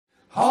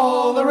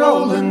Haul the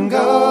roll and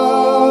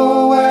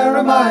go, where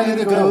am I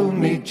to go?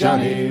 Meet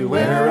Johnny,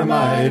 where am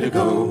I to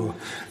go?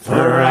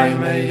 For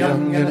I'm a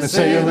young and a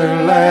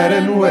sailor lad,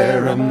 and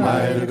where am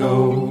I to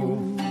go?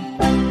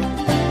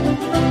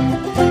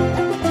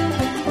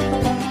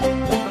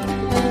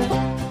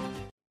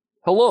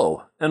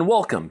 Hello, and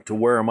welcome to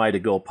Where Am I to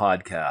Go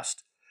podcast.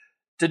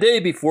 Today,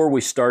 before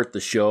we start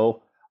the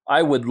show,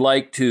 I would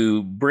like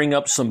to bring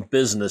up some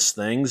business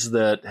things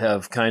that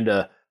have kind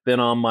of been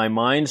on my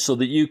mind so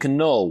that you can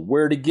know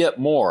where to get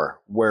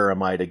more Where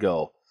Am I to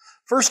Go.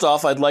 First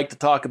off, I'd like to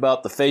talk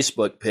about the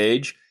Facebook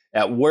page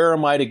at Where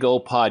Am I to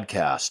Go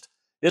podcast.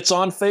 It's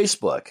on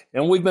Facebook,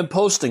 and we've been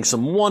posting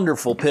some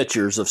wonderful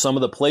pictures of some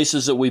of the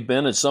places that we've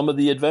been and some of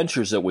the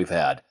adventures that we've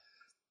had.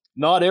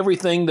 Not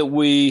everything that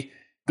we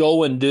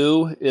go and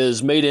do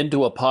is made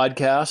into a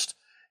podcast,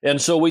 and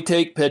so we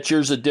take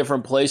pictures at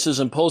different places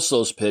and post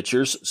those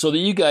pictures so that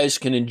you guys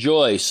can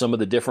enjoy some of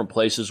the different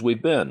places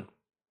we've been.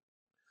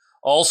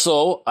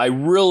 Also, I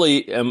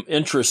really am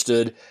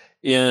interested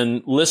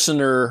in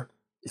listener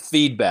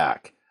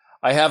feedback.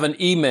 I have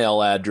an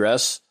email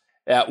address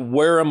at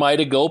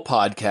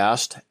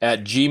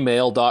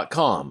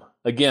whereamiitogopodcast@gmail.com.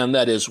 Again,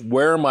 that is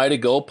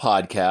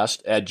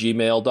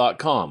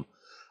whereamiitogopodcast@gmail.com.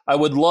 I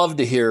would love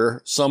to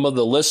hear some of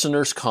the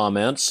listeners'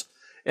 comments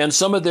and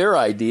some of their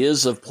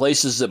ideas of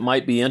places that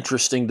might be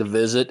interesting to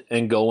visit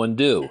and go and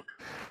do.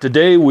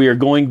 Today we are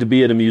going to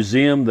be at a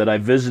museum that I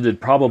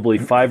visited probably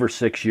 5 or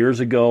 6 years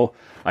ago.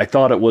 I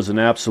thought it was an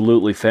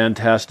absolutely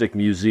fantastic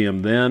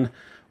museum then.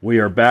 We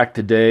are back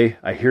today.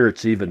 I hear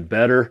it's even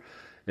better.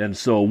 And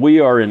so we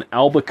are in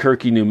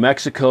Albuquerque, New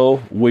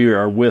Mexico. We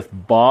are with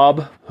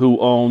Bob, who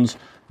owns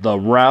the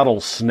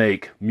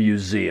Rattlesnake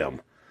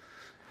Museum.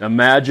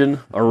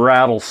 Imagine a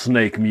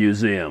rattlesnake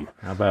museum.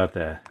 How about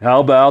that? How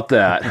about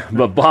that?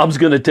 But Bob's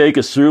going to take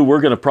us through. We're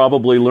going to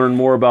probably learn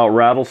more about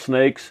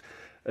rattlesnakes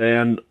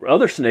and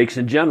other snakes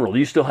in general.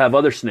 You still have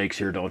other snakes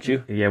here, don't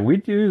you? Yeah, we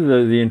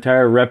do the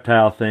entire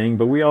reptile thing,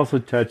 but we also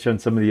touch on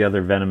some of the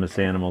other venomous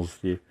animals,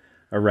 the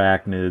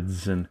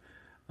arachnids and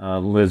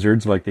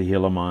lizards like the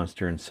Gila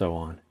monster and so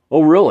on.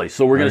 Oh, really?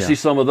 So we're going to see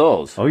some of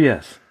those? Oh,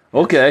 yes.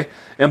 Okay.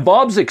 And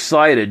Bob's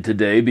excited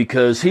today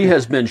because he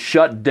has been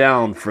shut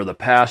down for the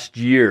past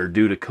year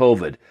due to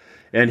COVID.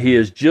 And he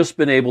has just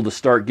been able to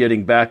start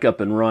getting back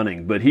up and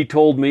running. But he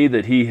told me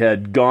that he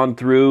had gone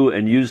through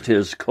and used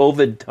his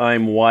COVID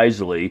time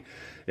wisely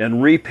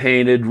and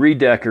repainted,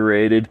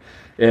 redecorated,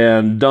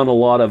 and done a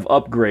lot of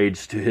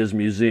upgrades to his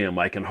museum.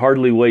 I can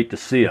hardly wait to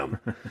see him.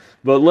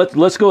 But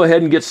let's go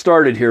ahead and get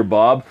started here,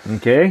 Bob.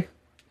 Okay.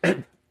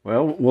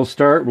 Well, we'll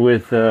start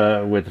with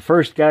the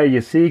first guy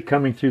you see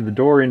coming through the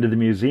door into the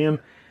museum.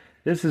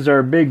 This is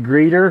our big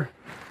greeter.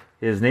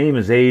 His name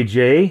is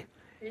AJ.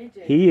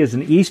 He is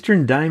an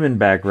eastern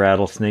diamondback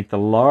rattlesnake, the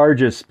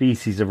largest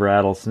species of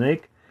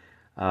rattlesnake,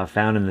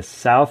 found in the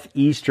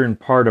southeastern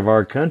part of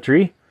our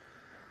country.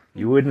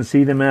 You wouldn't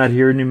see them out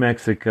here in New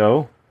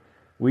Mexico.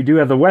 We do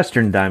have the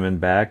western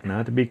diamondback,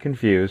 not to be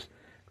confused.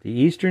 The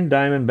eastern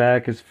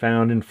diamondback is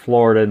found in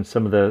Florida and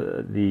some of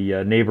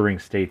the neighboring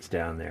states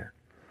down there.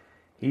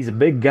 He's a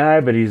big guy,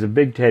 but he's a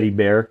big teddy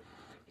bear.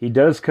 He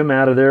does come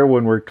out of there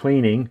when we're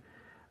cleaning.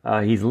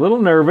 He's a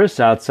little nervous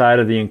outside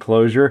of the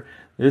enclosure.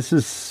 This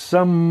is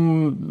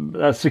some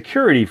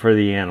security for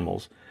the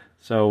animals.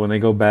 So when they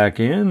go back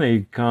in,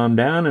 they calm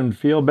down and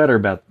feel better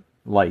about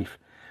life.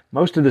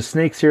 Most of the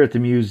snakes here at the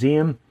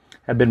museum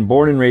have been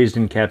born and raised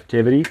in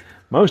captivity.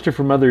 Most are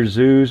from other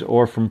zoos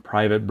or from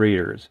private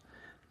breeders.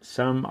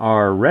 Some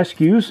are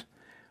rescues.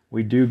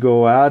 We do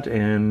go out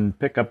and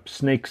pick up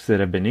snakes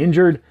that have been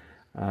injured,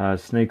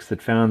 snakes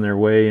that found their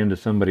way into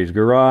somebody's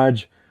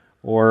garage,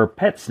 or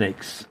pet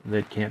snakes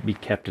that can't be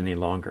kept any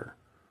longer.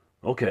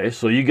 Okay,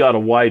 so you got a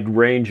wide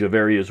range of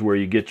areas where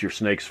you get your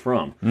snakes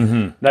from.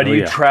 Mm-hmm. Now, do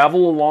you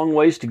travel a long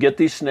ways to get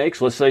these snakes?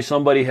 Let's say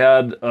somebody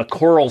had a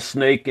coral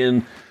snake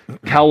in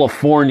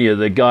California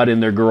that got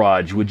in their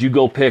garage. Would you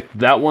go pick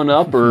that one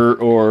up,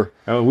 or?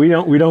 We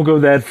don't go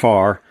that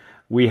far.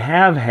 We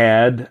have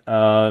had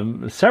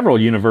several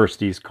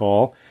universities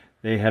call.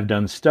 They have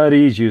done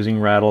studies using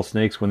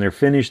rattlesnakes. When they're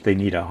finished, they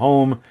need a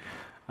home.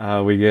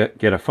 We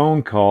get a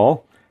phone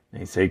call.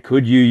 They say,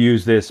 could you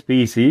use this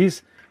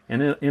species?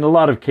 And in a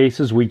lot of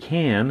cases, we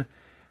can.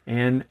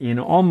 And in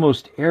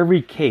almost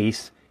every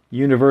case,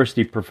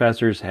 university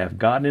professors have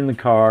gotten in the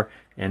car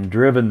and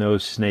driven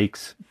those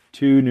snakes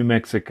to New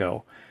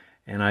Mexico.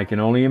 And I can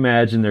only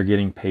imagine they're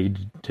getting paid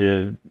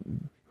to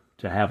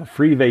have a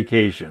free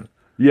vacation.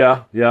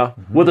 Yeah.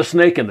 Mm-hmm. With a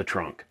snake in the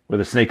trunk. With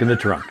a snake in the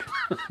trunk.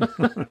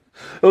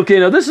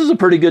 Okay, now this is a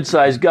pretty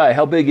good-sized guy.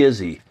 How big is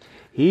he?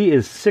 He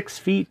is 6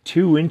 feet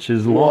 2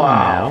 inches long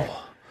now.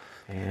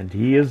 And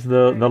he is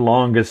the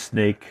longest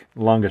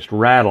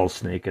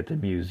rattlesnake at the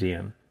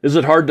museum. Is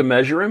it hard to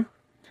measure him?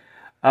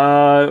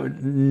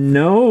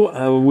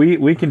 No,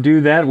 we can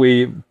do that.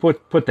 We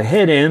put the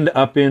head end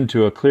up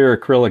into a clear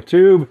acrylic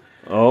tube,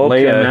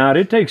 lay him out.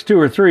 It takes 2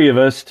 or 3 of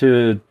us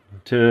to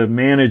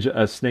manage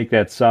a snake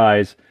that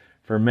size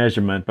for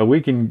measurement, but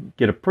we can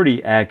get a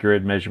pretty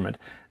accurate measurement.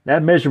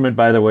 That measurement,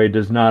 by the way,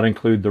 does not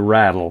include the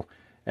rattle.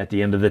 at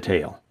the end of the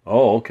tail.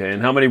 Oh, okay.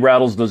 And how many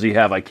rattles does he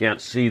have? I can't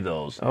see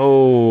those.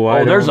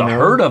 Oh, there's a don't know.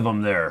 herd of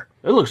them there.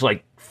 It looks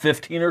like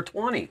 15 or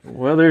 20.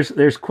 Well,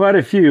 there's quite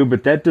a few,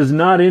 but that does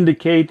not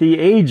indicate the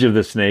age of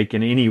the snake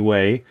in any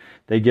way.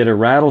 They get a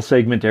rattle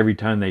segment every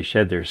time they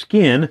shed their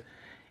skin.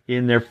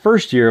 In their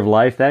first year of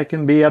life, that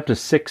can be up to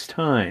 6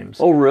 times.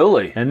 Oh,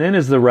 really? And then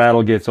as the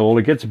rattle gets old,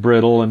 it gets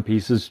brittle and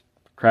pieces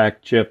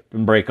crack, chip,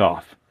 and break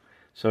off.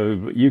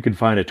 So you could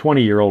find a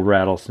 20-year-old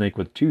rattlesnake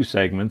with 2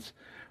 segments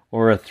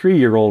or a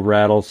 3-year-old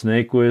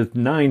rattlesnake with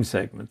 9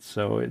 segments.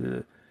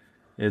 So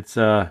it's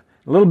a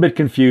little bit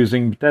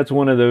confusing, but that's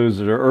one of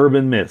those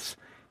urban myths.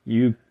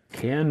 You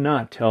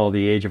cannot tell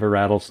the age of a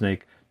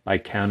rattlesnake by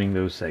counting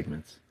those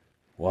segments.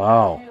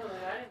 Wow.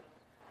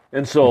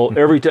 And so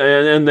every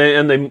time,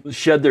 and they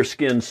shed their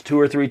skins 2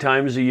 or 3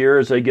 times a year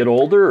as they get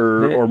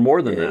older, or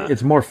more than that.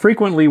 It's more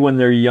frequently when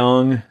they're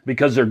young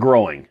Because they're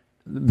growing.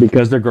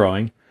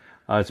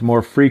 It's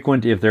more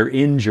frequent if they're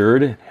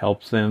injured. It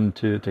helps them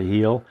to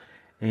heal.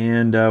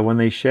 And when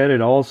they shed, it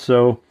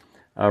also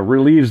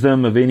relieves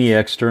them of any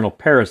external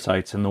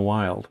parasites in the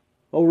wild.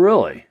 Oh,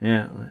 really?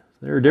 Yeah,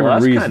 there are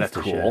different reasons that's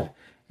to kinda shed. cool.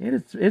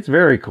 And it's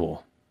very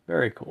cool.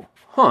 Very cool.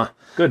 Huh.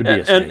 Good to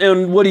be a snake.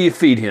 And what do you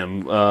feed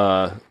him?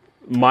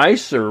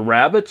 Mice or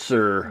rabbits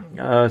or?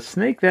 A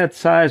snake that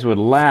size would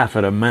laugh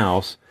at a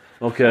mouse.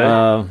 Okay.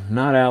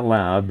 Not out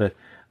loud, but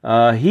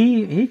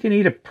he can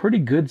eat a pretty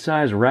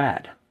good-sized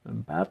rat.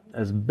 About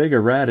as big a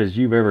rat as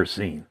you've ever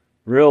seen.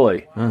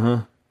 Really?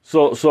 Uh-huh.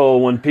 So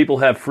when people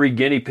have free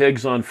guinea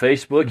pigs on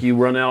Facebook, you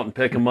run out and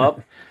pick them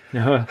up?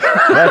 No,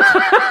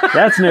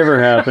 that's never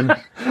happened.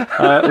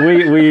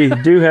 We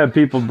do have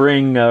people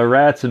bring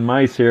rats and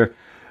mice here.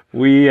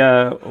 We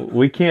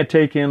can't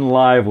take in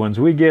live ones.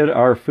 We get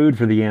our food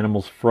for the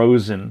animals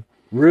frozen.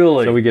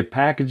 Really? So we get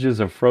packages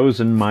of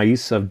frozen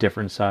mice of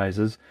different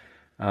sizes,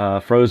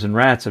 frozen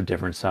rats of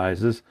different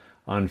sizes.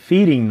 On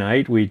feeding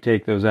night, we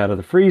take those out of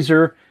the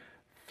freezer,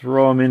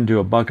 throw them into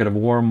a bucket of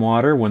warm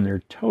water. When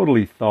they're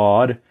totally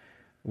thawed,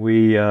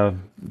 we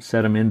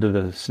set them into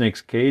the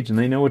snake's cage, and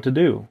they know what to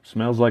do.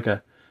 Smells like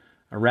a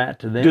rat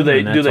to them. Do they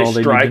and that's all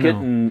they strike need to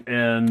it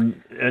know.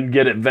 and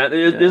get it?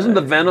 Isn't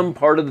the venom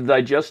part of the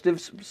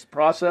digestive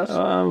process?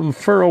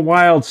 For a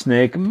wild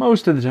snake,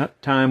 most of the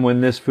time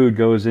when this food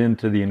goes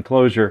into the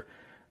enclosure,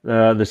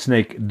 the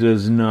snake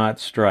does not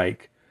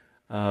strike.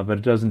 But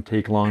it doesn't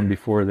take long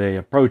before they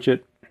approach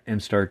it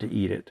and start to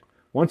eat it.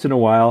 Once in a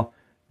while,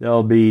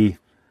 they'll be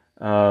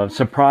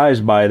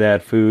surprised by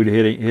that food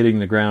hitting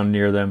the ground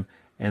near them,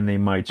 and they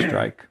might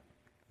strike.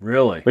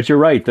 Really? But you're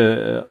right,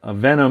 a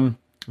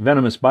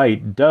venomous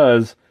bite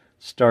does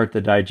start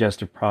the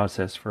digestive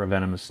process for a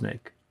venomous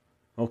snake.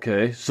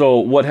 Okay. So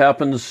what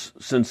happens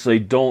since they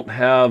don't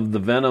have the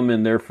venom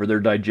in there for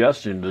their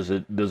digestion? Does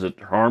it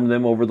harm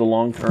them over the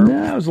long term?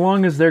 Yeah, as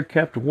long as they're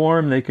kept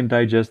warm, they can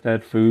digest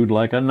that food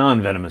like a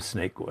non-venomous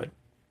snake would.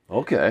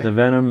 Okay. The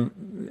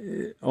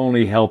venom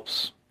only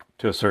helps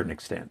to a certain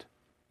extent.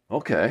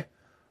 Okay.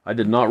 I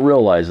did not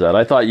realize that.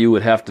 I thought you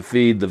would have to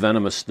feed the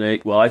venomous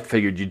snake. Well, I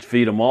figured you'd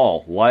feed them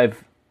all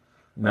live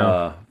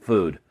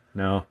food.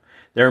 No.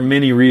 There are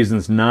many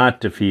reasons not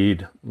to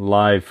feed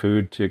live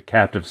food to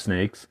captive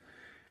snakes.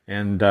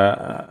 And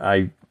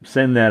I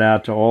send that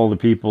out to all the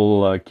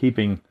people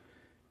keeping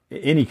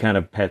any kind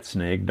of pet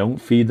snake.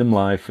 Don't feed them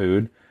live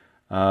food.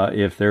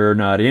 If they're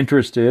not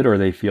interested or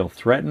they feel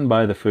threatened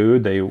by the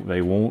food,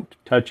 they won't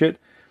touch it.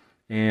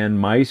 And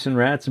mice and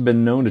rats have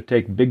been known to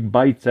take big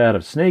bites out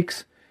of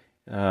snakes,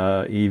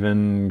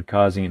 even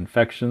causing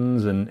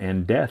infections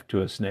and death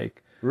to a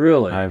snake.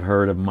 Really? I've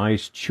heard of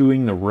mice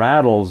chewing the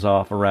rattles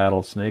off a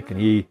rattlesnake,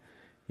 and he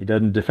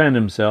doesn't defend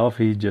himself.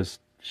 He just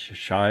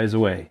shies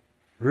away.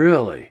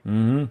 Really?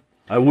 Mm-hmm.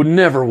 I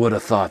never would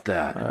have thought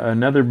that.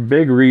 Another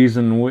big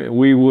reason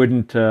we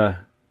wouldn't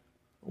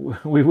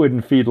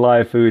feed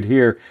live food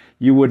here.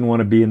 You wouldn't want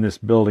to be in this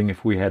building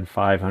if we had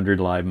 500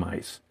 live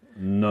mice.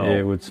 No.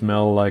 It would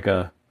smell like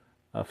a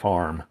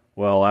farm.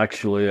 Well,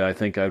 actually, I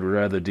think I'd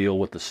rather deal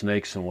with the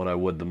snakes than what I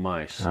would the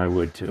mice. I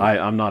would too.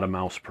 I'm not a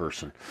mouse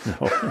person.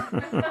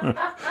 No.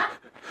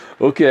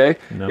 Okay.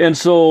 No. And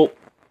so,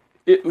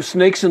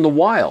 snakes in the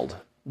wild,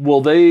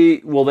 will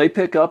they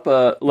pick up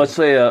let's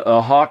say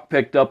a hawk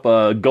picked up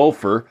a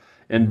gopher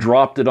and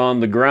dropped it on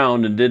the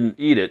ground and didn't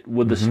eat it?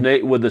 Would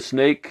the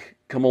snake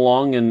come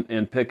along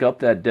and pick up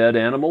that dead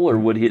animal, or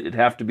would it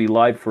have to be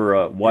live for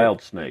a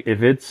wild snake?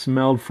 If it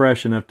smelled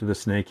fresh enough to the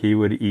snake, he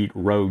would eat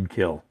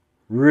roadkill.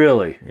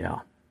 Really? Yeah.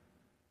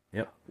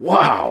 Yep.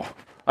 Wow.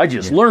 I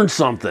just learned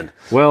something.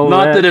 Well,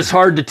 not that it's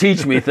hard to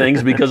teach me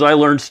things because I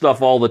learn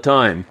stuff all the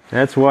time.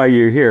 That's why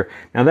you're here.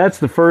 Now, that's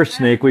the first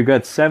snake. We've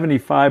got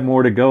 75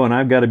 more to go, and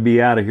I've got to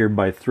be out of here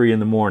by 3 in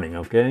the morning,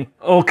 okay?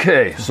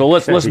 Okay, so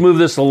let's move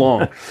this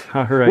along.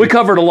 All right. We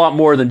covered a lot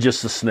more than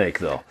just the snake,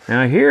 though.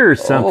 Now,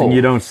 here's something Oh.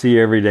 you don't see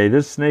every day.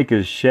 This snake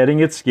is shedding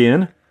its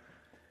skin.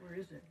 Where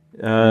is it?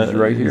 It's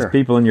right These here.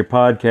 people in your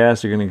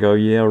podcast are going to go,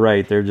 yeah,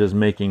 right, they're just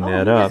making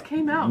that It up. just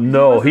came out.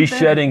 No, It wasn't he's there.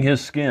 shedding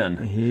his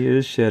skin. He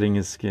is shedding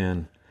his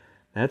skin.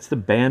 That's the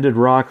banded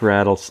rock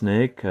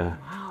rattlesnake.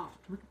 Wow,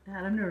 look at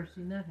Dad, I've never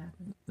seen that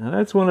happen. Now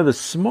that's one of the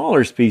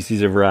smaller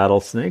species of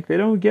rattlesnake. They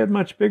don't get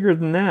much bigger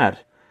than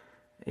that.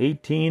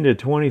 18 to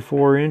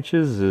 24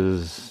 inches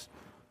is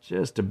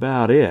just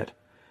about it.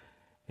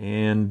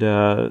 And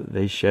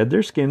they shed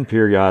their skin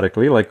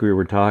periodically, like we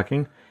were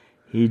talking.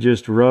 He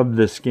just rubbed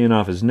the skin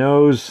off his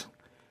nose,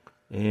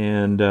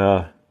 and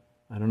I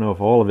don't know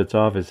if all of it's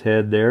off his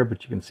head there,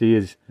 but you can see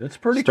he's That's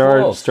pretty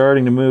close.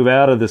 starting to move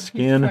out of the He's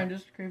skin. trying to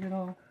scrape it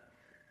off.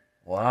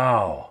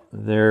 Wow.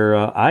 Their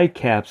eye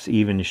caps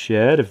even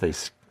shed. If they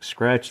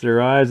scratch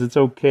their eyes, it's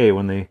okay.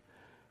 When they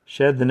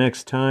shed the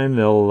next time,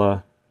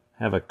 they'll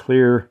have a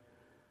clear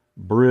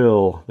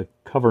brill, the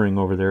covering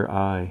over their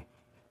eye.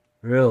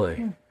 Really?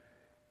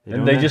 They And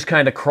don't they have- just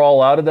kind of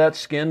crawl out of that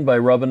skin by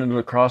rubbing it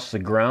across the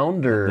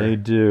ground, or They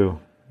do.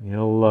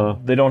 You'll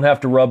they don't have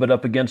to rub it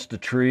up against a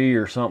tree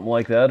or something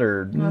like that,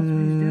 or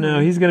no,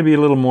 he's going to be a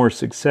little more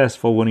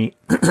successful when he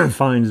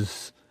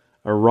finds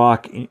a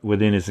rock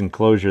within his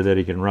enclosure that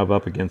he can rub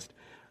up against.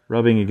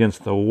 Rubbing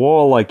against the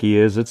wall like he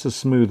is, it's a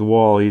smooth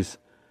wall. He's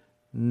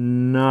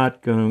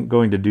not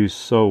going to do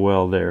so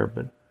well there.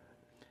 But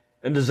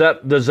and does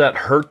that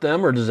hurt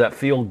them, or does that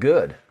feel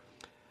good?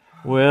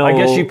 well, I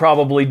guess you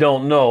probably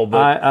don't know,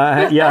 but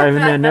I've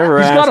never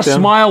he's asked got a him.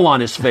 smile on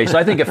his face.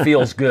 I think it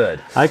feels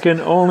good. I can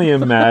only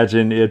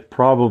imagine it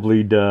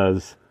probably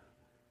does.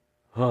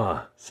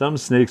 Huh. Some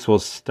snakes will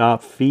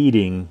stop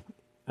feeding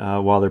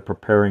while they're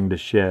preparing to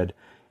shed.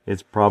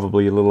 It's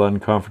probably a little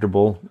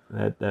uncomfortable,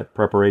 that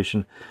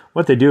preparation.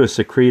 What they do is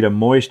secrete a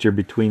moisture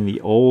between the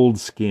old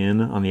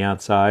skin on the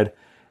outside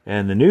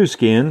and the new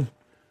skin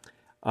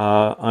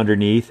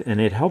underneath, and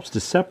it helps to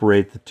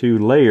separate the two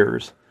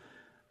layers.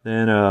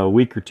 Then a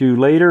week or two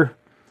later,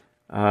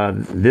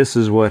 this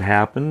is what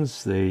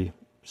happens. They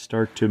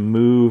start to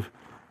move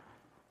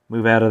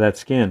out of that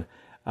skin.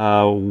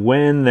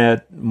 When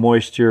that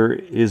moisture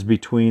is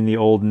between the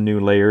old and new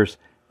layers,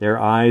 their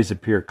eyes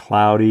appear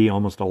cloudy,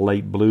 almost a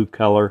light blue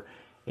color,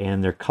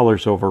 and their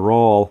colors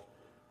overall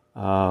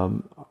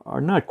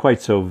are not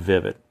quite so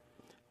vivid.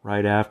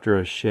 Right after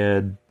a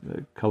shed,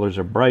 the colors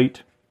are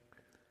bright,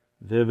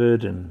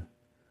 vivid, and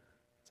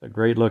it's a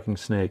great-looking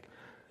snake.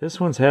 This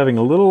one's having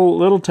a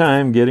little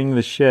time getting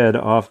the shed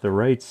off the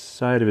right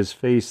side of his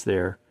face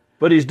there.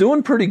 But he's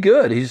doing pretty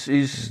good.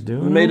 He's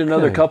doing made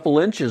another okay. couple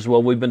inches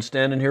while we've been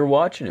standing here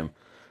watching him.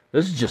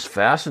 This is just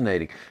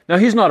fascinating. Now,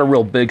 he's not a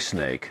real big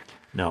snake.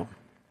 No.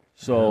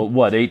 So,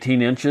 what,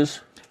 18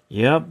 inches?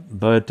 Yep,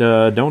 but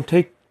don't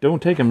take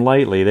them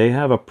lightly. They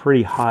have a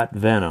pretty hot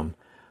venom.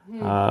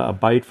 A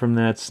bite from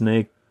that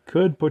snake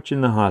could put you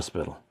in the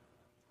hospital.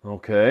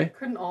 Okay.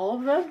 Couldn't all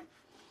of them?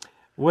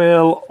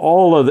 Well,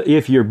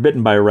 if you're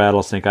bitten by a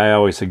rattlesnake, I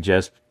always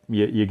suggest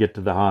you get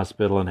to the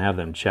hospital and have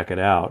them check it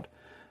out.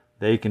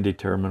 They can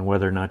determine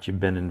whether or not you've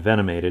been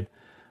envenomated.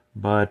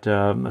 But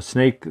a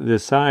snake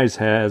this size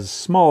has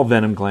small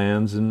venom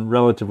glands and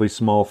relatively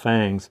small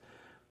fangs,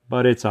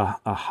 but it's a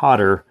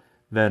hotter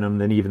venom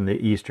than even the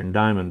eastern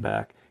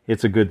diamondback.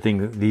 It's a good thing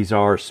that these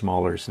are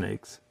smaller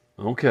snakes.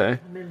 Okay.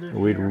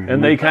 We'd-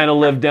 And they kind of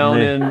live down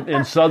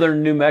in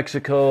southern New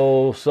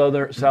Mexico,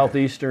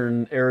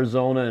 southeastern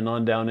Arizona, and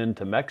on down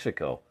into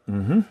Mexico.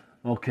 Mm-hmm.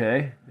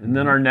 Okay. And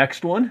then our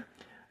next one?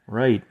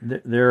 Right.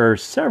 There are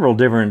several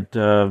different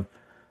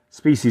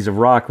species of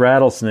rock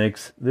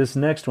rattlesnakes. This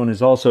next one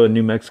is also a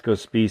New Mexico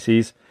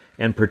species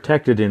and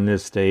protected in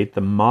this state,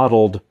 the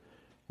mottled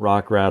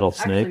rock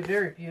rattlesnake. Actually,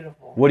 very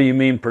beautiful. What do you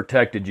mean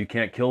protected? You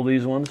can't kill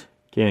these ones?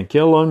 Can't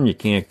kill them, you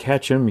can't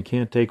catch them, you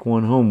can't take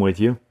one home with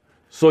you.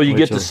 So you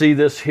get to Which- see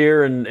this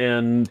here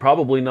and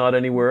probably not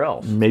anywhere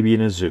else. Maybe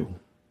in a zoo.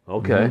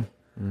 Okay.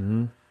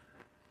 Mm-hmm.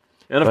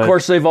 And of But-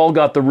 course, they've all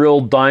got the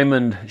real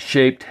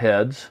diamond-shaped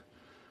heads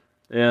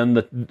and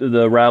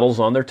the rattles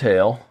on their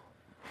tail.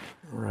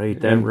 Right,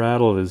 that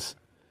rattle is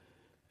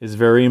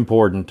very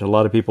important. A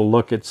lot of people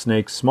look at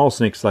snakes, small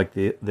snakes like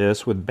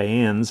this, with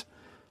bands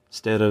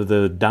instead of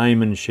the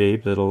diamond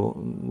shape that a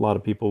lot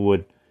of people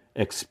would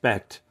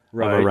expect of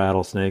Right. a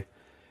rattlesnake.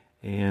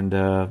 And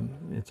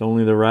it's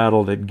only the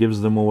rattle that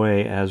gives them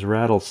away as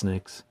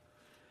rattlesnakes.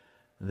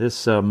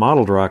 This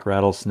mottled rock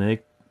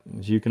rattlesnake,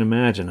 as you can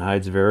imagine,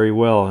 hides very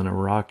well in a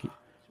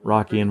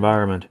rocky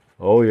environment.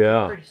 Oh,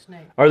 yeah. Pretty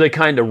snake. Are they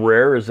kind of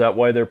rare? Is that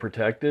why they're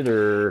protected?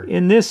 Or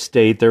In this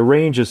state, their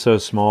range is so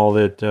small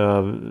that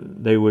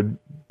they would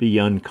be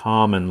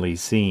uncommonly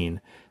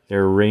seen.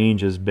 Their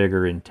range is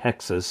bigger in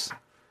Texas,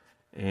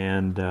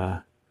 and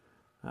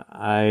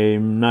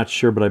I'm not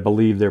sure, but I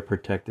believe they're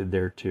protected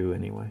there too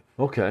anyway.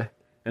 Okay.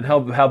 And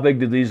how big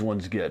do these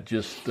ones get?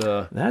 Just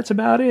That's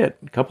about it,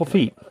 a couple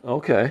feet.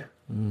 okay.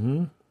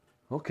 Mm-hmm.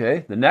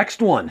 Okay. The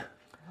next one.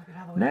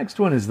 Next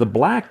one is the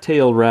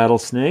black-tailed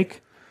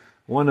rattlesnake,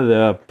 one of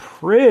the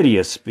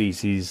prettiest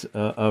species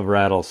of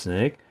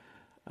rattlesnake.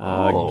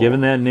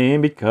 Given that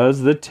name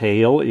because the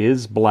tail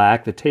is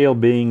black, the tail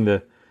being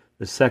the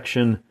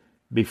section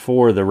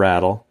before the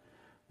rattle.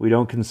 We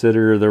don't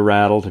consider the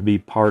rattle to be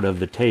part of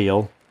the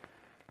tail,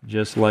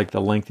 just like the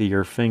length of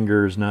your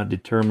finger is not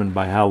determined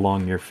by how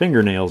long your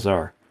fingernails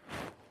are.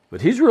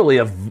 But he's really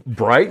a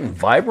bright and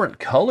vibrant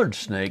colored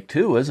snake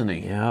too, isn't he?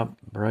 Yeah,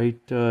 bright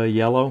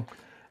yellow.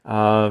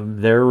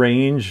 Their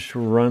range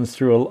runs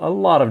through a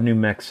lot of New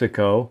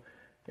Mexico,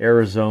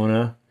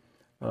 Arizona,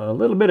 a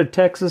little bit of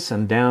Texas,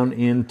 and down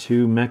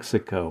into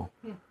Mexico.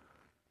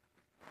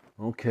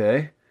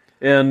 Okay.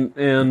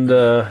 And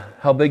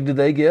how big do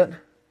they get?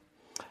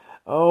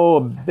 Oh,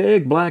 a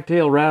big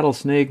blacktail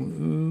rattlesnake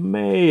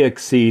may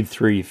exceed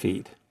 3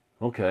 feet.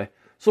 Okay.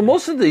 So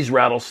most of these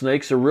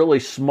rattlesnakes are really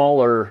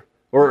smaller,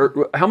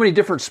 or how many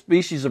different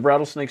species of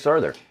rattlesnakes are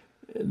there?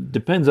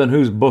 Depends on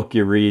whose book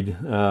you read,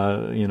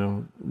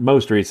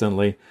 most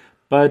recently.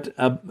 But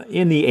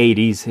in the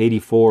 80s,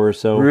 84 or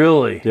so.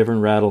 Really?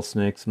 Different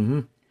rattlesnakes.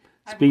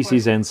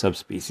 Species and Do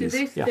subspecies.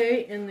 they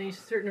stay in these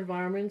certain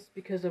environments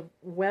because of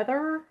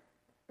weather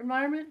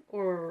environment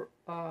or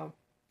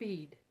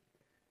feed?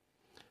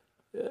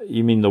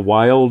 You mean the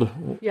wild?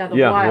 Yeah, the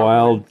Yeah,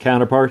 wild ones.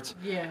 Counterparts?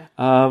 Yeah.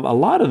 A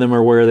lot of them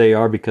are where they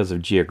are because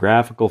of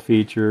geographical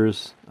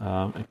features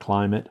and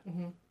climate.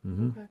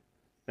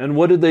 And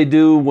what did they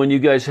do when you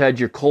guys had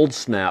your cold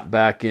snap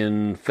back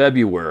in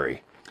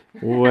February?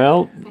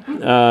 Well,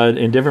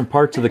 in different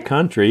parts of the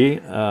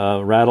country,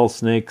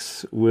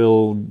 rattlesnakes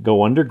will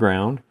go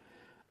underground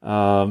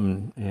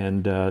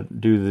and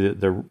do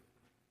the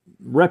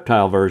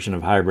reptile version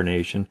of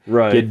hibernation.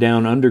 Right. Get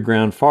down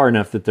underground far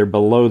enough that they're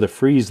below the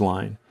freeze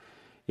line.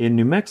 In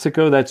New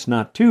Mexico, that's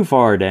not too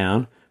far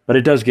down, but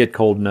it does get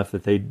cold enough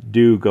that they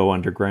do go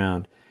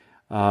underground.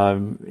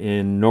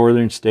 In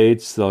northern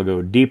states, they'll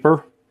go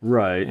deeper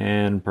Right.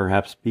 and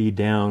perhaps be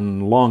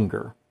down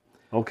longer.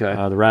 Okay.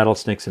 The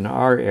rattlesnakes in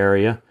our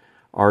area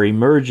are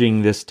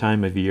emerging this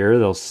time of year.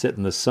 They'll sit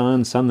in the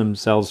sun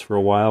themselves for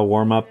a while,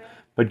 warm up,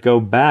 but go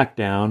back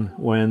down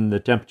when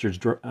the temperatures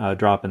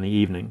drop in the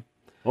evening.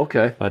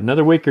 Okay. But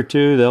another week or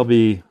two, they'll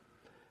be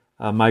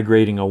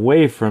migrating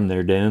away from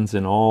their dens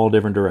in all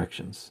different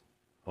directions.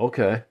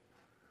 Okay.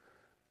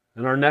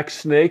 And our next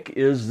snake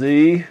is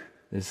the...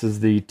 This is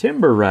the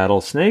timber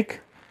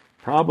rattlesnake,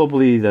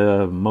 probably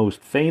the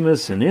most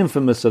famous and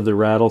infamous of the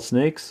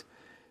rattlesnakes.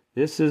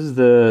 This is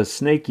the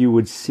snake you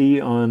would see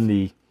on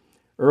the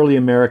early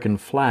American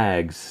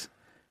flags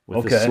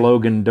with the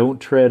slogan, "Don't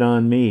tread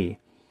on me."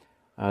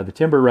 The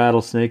timber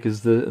rattlesnake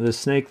is the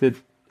snake that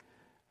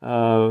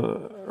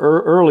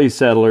early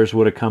settlers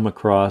would have come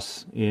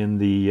across in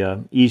the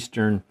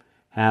eastern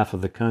half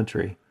of the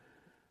country.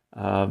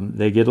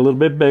 They get a little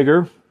bit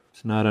bigger.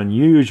 It's not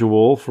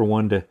unusual for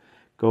one to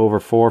go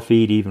over 4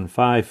 feet, even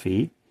 5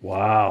 feet.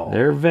 Wow.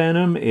 Their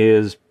venom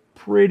is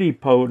pretty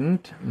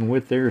potent, and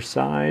with their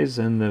size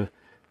and the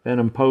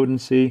venom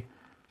potency,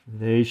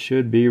 they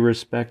should be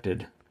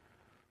respected.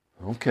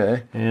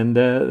 Okay. And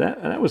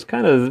that was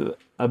kind of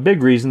a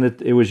big reason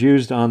that it was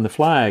used on the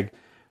flag.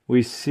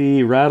 We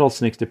see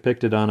rattlesnakes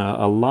depicted on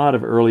a lot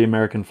of early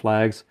American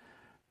flags,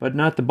 but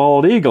not the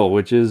bald eagle,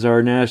 which is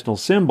our national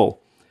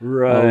symbol.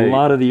 Right. A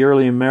lot of the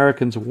early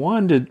Americans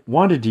wanted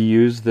to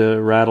use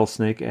the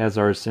rattlesnake as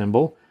our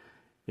symbol.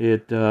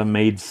 It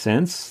made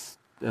sense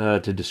to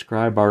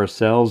describe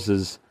ourselves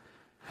as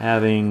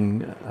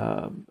having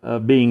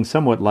being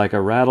somewhat like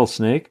a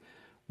rattlesnake,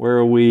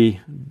 where we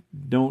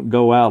don't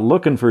go out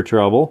looking for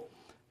trouble,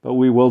 but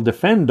we will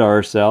defend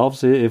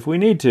ourselves if we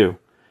need to.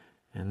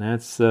 And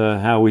that's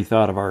how we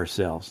thought of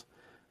ourselves.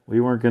 We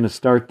weren't going to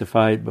start the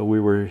fight, but we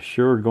were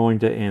sure going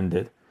to end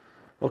it.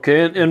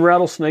 Okay, and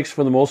rattlesnakes,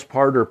 for the most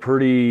part, are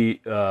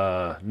pretty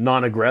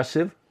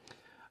non-aggressive?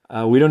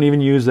 We don't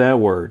even use that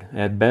word.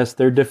 At best,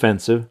 they're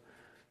defensive.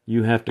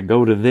 You have to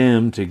go to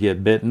them to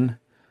get bitten.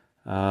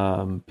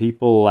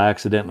 People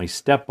accidentally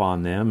step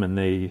on them, and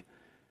they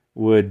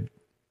would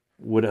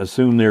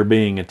assume they're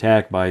being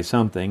attacked by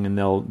something, and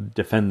they'll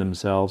defend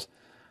themselves.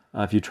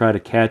 If you try to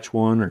catch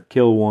one or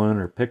kill one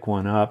or pick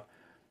one up,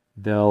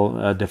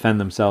 they'll defend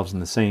themselves in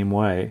the same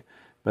way.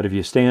 But if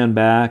you stand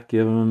back,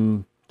 give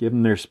them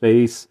their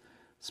space,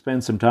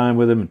 spend some time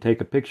with them, and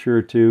take a picture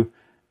or two,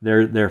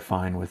 they're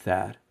fine with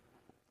that.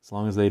 As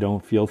long as they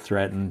don't feel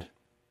threatened,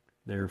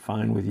 they're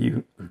fine with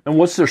you. And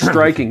what's their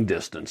striking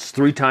distance?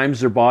 3 times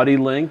their body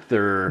length,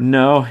 or?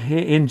 No,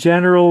 in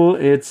general,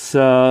 it's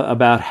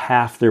about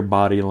half their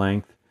body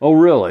length. Oh,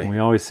 really? We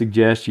always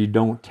suggest you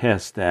don't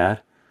test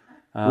that.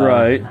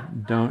 Right.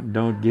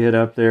 Don't get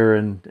up there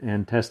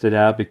and test it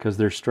out, because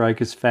their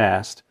strike is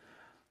fast,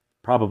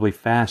 probably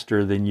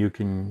faster than you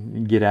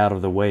can get out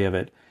of the way of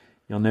it.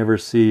 You'll never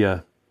see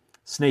a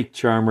snake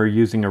charmer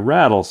using a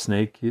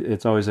rattlesnake.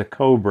 It's always a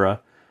cobra.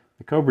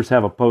 The cobras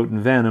have a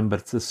potent venom,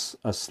 but it's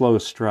a slow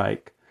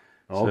strike.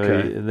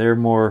 Okay. So they're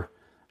more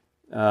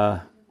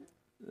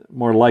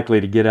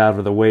likely to get out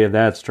of the way of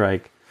that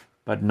strike,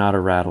 but not a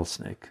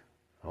rattlesnake.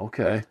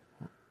 Okay.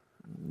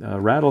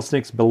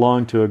 Rattlesnakes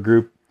belong to a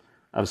group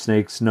of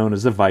snakes known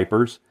as the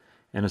vipers,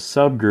 and a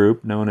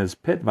subgroup known as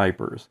pit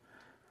vipers.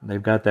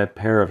 They've got that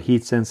pair of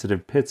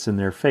heat-sensitive pits in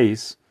their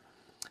face,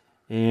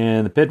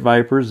 and the pit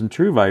vipers and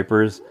true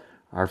vipers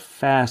are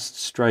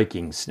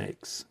fast-striking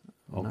snakes.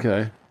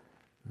 Okay.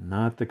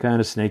 Not the kind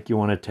of snake you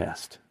want to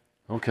test.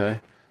 Okay.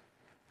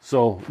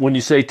 So when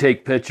you say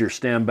take pictures,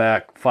 stand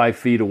back 5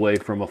 feet away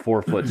from a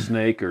 4-foot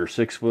snake or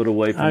 6 foot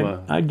away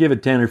from I'd give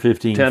it 10 or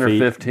 15 10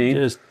 feet. or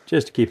 15?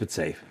 Just to keep it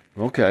safe.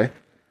 Okay.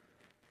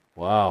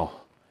 Wow.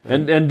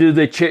 And do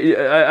they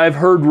I've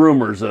heard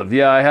rumors of,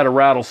 I had a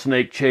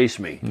rattlesnake chase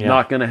me. Yeah.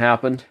 Not going to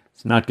happen?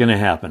 It's not going to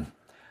happen.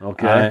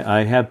 Okay.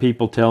 I have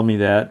people tell me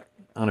that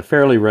on a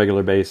fairly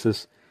regular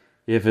basis.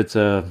 If it's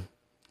a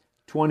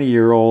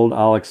 20-year-old,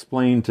 I'll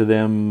explain to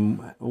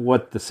them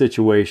what the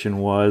situation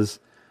was.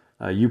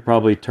 You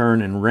probably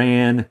turned and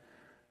ran,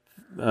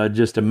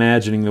 just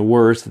imagining the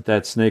worst,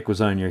 that snake was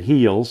on your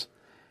heels.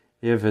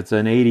 If it's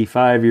an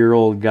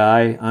 85-year-old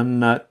guy, I'm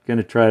not going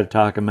to try to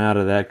talk him out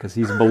of that because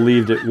he's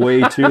believed it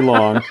way too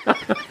long,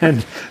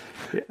 and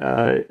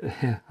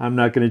I'm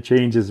not going to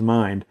change his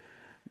mind.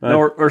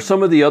 Now, are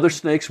some of the other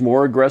snakes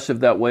more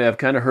aggressive that way? I've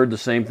kind of heard the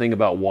same thing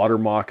about water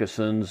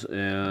moccasins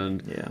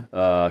and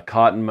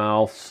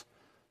cottonmouths.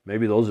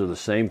 Maybe those are the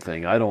same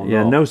thing. I don't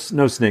know. Yeah,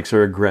 no snakes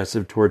are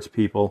aggressive towards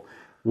people.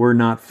 We're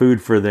not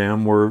food for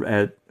them.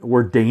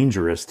 We're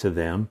dangerous to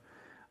them.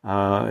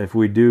 If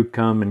we do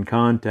come in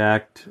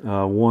contact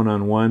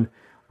one-on-one,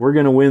 we're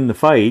going to win the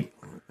fight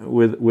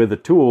with a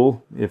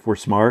tool if we're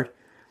smart.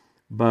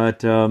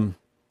 But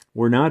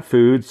we're not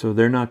food, so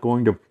they're not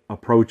going to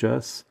approach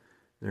us.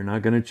 They're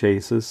not going to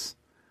chase us.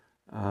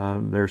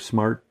 They're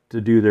smart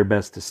to do their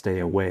best to stay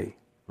away.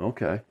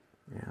 Okay.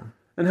 Yeah.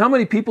 And how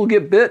many people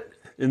get bit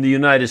in the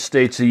United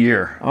States a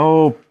year?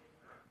 Oh,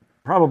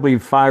 probably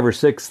 5,000 or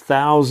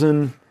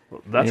 6,000.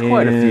 That's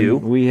quite a few.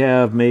 We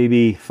have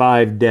maybe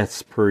 5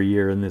 deaths per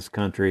year in this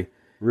country.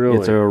 Really?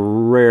 It's a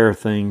rare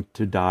thing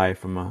to die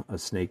from a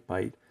snake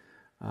bite.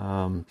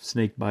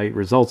 Snake bite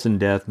results in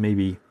death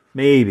maybe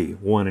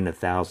 1 in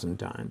 1,000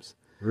 times.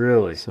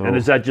 Really? So, and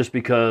is that just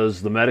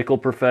because the medical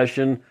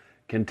profession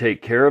can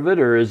take care of it,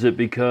 or is it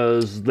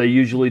because they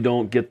usually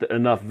don't get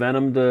enough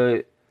venom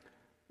to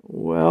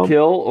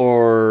kill,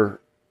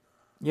 or...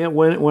 Yeah,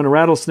 when a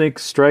rattlesnake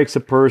strikes a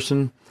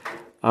person,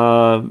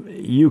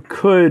 you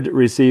could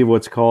receive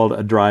what's called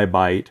a dry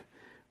bite,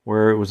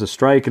 where it was a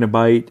strike and a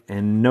bite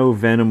and no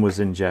venom was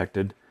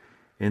injected.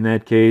 In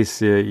that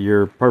case,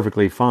 you're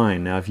perfectly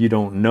fine. Now, if you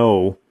don't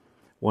know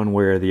one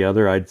way or the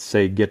other, I'd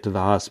say get to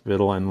the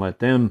hospital and let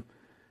them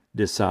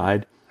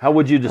decide. How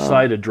would you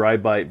decide a dry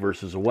bite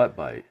versus a wet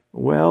bite?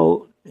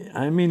 Well,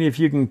 I mean, if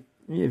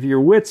your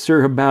wits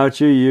are about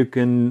you, you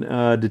can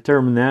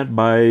determine that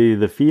by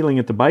the feeling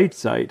at the bite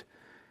site.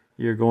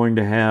 You're going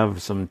to have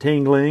some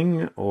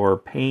tingling or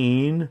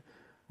pain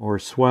or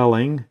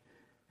swelling,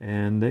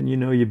 and then you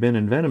know you've been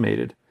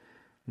envenomated.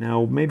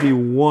 Now, maybe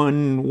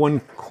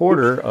one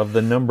quarter of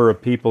the number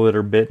of people that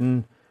are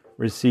bitten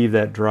receive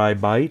that dry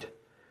bite.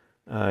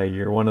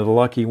 You're one of the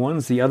lucky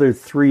ones. The other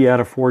 3 out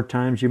of 4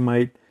 times you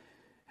might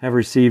have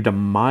received a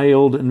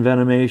mild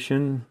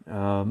envenomation,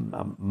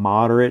 a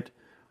moderate,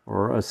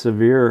 or a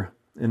severe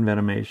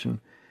envenomation.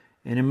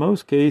 And in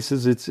most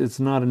cases, it's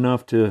not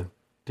enough to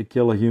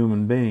kill a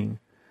human being.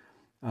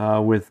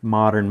 With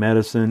modern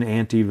medicine,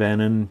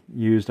 anti-venom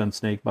used on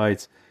snake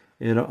bites,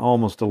 it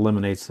almost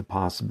eliminates the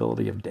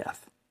possibility of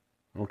death.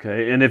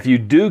 Okay, and if you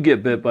do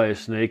get bit by a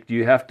snake, do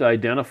you have to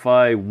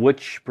identify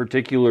which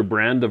particular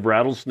brand of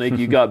rattlesnake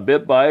you got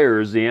bit by, or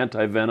is the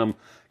anti-venom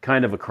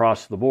kind of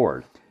across the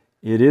board?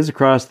 It is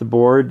across the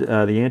board.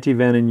 The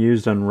anti-venom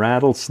used on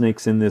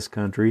rattlesnakes in this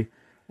country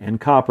and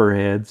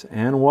copperheads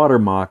and water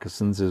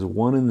moccasins is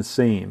one and the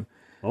same.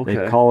 Okay.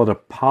 They call it a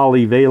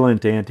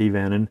polyvalent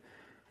anti-venom.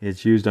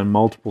 It's used on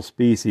multiple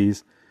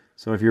species.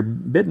 So if you're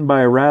bitten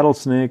by a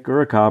rattlesnake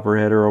or a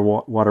copperhead or a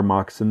water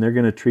moccasin, they're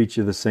going to treat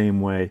you the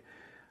same way.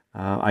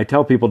 I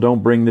tell people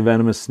don't bring the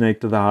venomous snake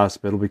to the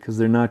hospital because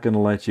they're not going to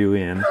let you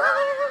in.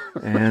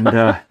 and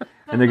they're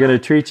going to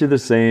treat you the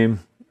same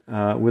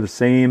with the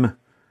same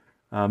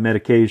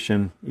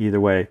medication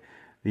either way.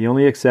 The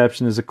only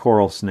exception is a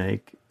coral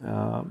snake,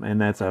 and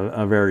that's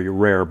a very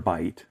rare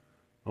bite.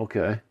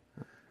 Okay.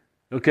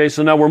 Okay,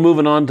 so now we're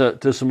moving on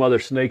to some other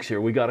snakes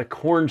here. We got a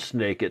corn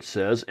snake, it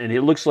says, and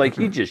it looks like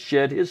he just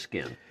shed his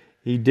skin.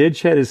 He did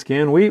shed his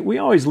skin. We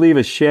always leave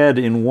a shed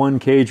in one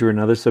cage or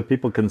another so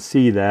people can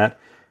see that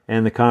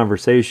and the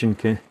conversation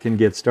can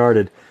get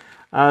started.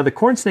 The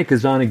corn snake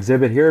is on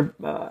exhibit here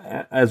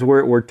as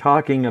we're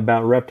talking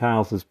about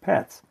reptiles as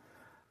pets.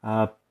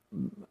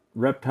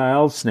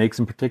 Reptiles, snakes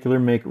in particular,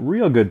 make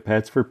real good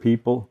pets for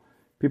people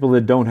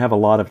that don't have a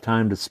lot of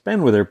time to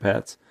spend with their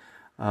pets.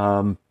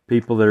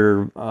 People that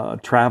are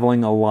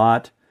traveling a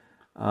lot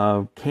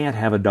can't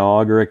have a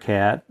dog or a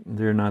cat.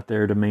 They're not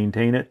there to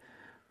maintain it.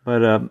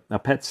 But a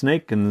pet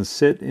snake can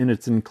sit in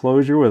its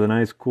enclosure with a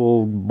nice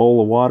cool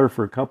bowl of water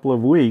for a couple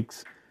of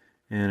weeks,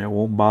 and it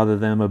won't bother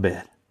them a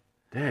bit.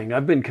 Dang,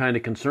 I've been kind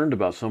of concerned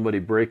about somebody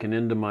breaking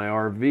into my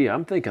RV.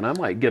 I'm thinking I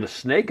might get a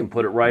snake and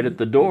put it right at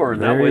the door,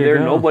 and that way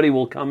nobody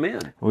will come in.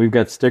 We've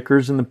got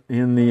stickers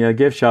in the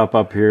gift shop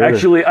up here.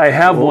 Actually, I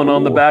have one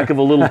on the back of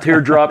a little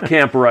teardrop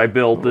camper I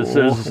built that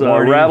says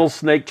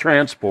Rattlesnake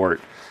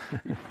Transport.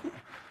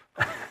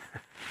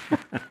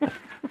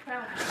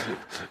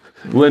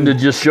 Linda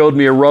just showed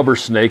me a rubber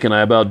snake, and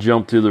I about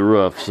jumped through the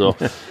roof. So,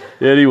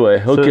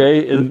 Anyway,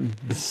 okay.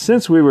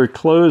 Since we were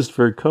closed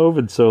for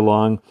COVID so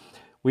long,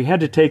 we had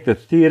to take the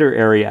theater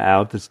area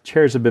out. The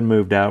chairs have been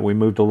moved out. We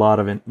moved a lot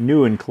of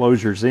new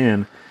enclosures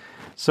in.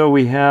 So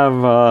we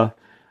have,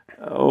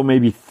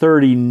 maybe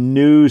 30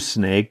 new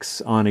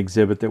snakes on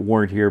exhibit that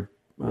weren't here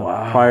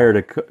prior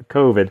to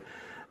COVID.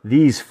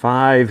 These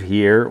 5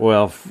 here,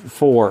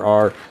 4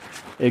 are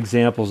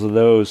examples of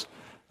those.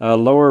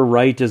 Lower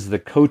right is the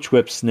coach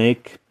whip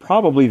snake,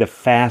 probably the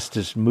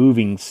fastest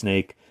moving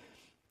snake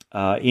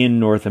in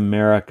North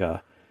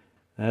America.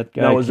 That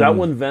guy now, is that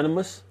one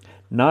venomous?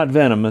 Not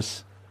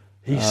venomous.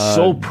 He's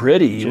so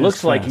pretty. He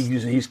looks like fast.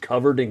 he's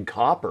covered in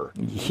copper.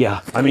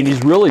 Yeah. I mean,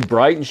 he's really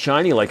bright and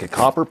shiny like a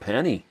copper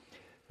penny.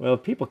 Well,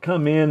 people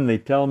come in, they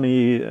tell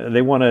me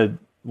they want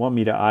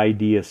me to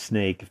ID a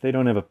snake. If they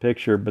don't have a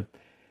picture, but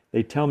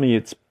they tell me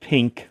it's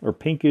pink or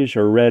pinkish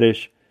or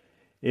reddish,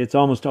 it's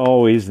almost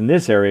always in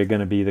this area going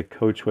to be the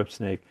coach whip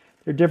snake.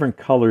 They're different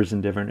colors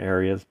in different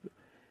areas.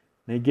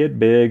 They get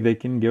big. They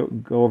can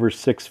go over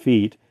 6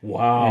 feet.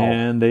 Wow.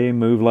 And they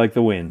move like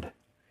the wind.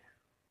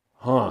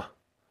 Huh.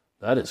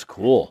 That is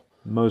cool.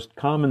 Most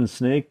common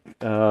snake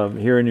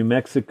here in New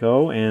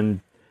Mexico and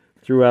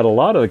throughout a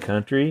lot of the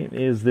country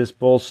is this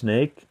bull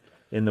snake.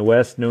 In the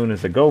west, known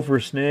as a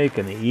gopher snake.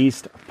 In the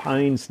east, a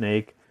pine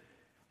snake.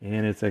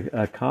 And it's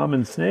a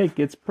common snake.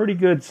 It's pretty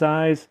good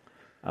size.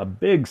 A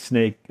big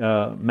snake,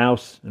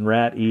 mouse and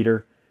rat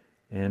eater.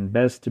 And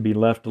best to be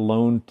left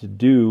alone to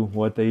do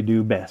what they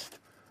do best.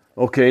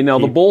 Okay, now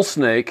the bull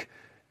snake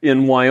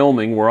in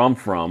Wyoming, where I'm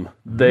from,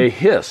 they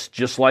hiss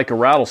just like a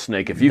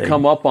rattlesnake. If you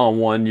come up on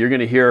one, you're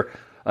going to hear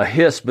a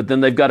hiss, but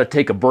then they've got to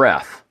take a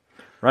breath.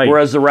 Right.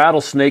 Whereas the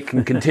rattlesnake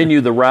can continue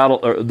the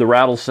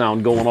rattle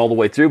sound going all the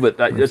way through, but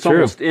it's true.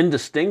 almost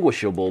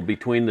indistinguishable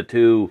between the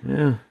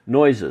two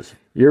noises.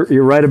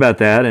 You're right about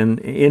that. And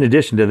in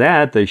addition to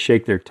that, they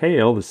shake their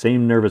tail, the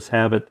same nervous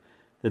habit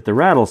that the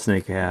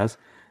rattlesnake has.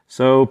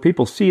 So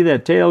people see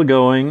that tail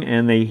going,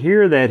 and they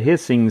hear that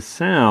hissing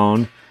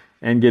sound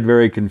and get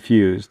very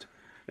confused.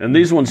 And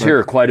these ones here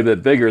are quite a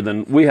bit bigger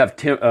than we have.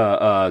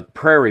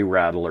 Prairie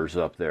rattlers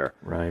up there,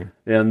 right?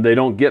 And they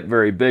don't get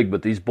very big,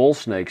 but these bull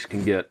snakes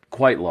can get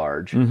quite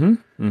large. And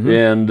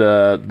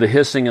the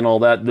hissing and all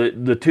that.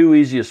 The 2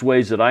 easiest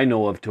ways that I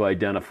know of to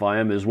identify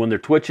them is when they're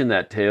twitching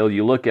that tail.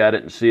 You look at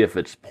it and see if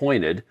it's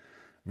pointed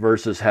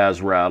versus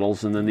has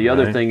rattles, and then the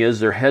other thing is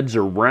their heads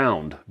are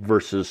round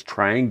versus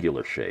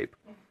triangular shape.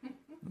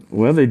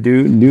 Well, they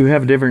do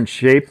have a different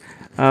shape.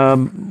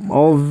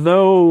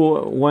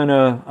 Although when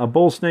a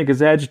bull snake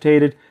is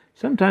agitated,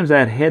 sometimes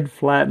that head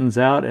flattens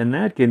out, and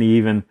that can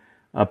even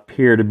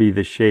appear to be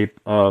the shape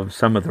of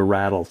some of the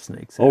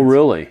rattlesnakes. Oh,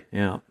 really?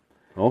 Yeah.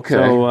 Okay.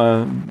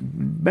 So,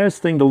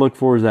 best thing to look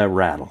for is that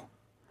rattle.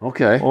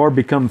 Okay. Or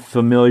become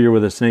familiar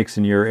with the snakes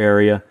in your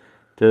area.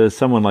 To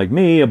someone like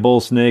me, a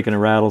bull snake and a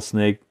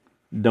rattlesnake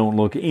don't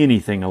look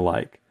anything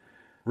alike.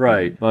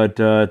 Right. But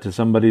to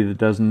somebody that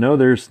doesn't know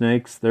their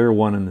snakes, they're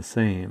one and the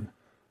same.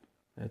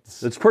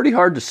 It's pretty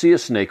hard to see a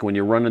snake when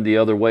you're running the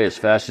other way as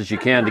fast as you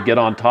can to get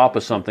on top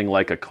of something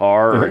like a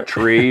car or a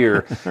tree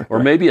or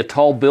maybe a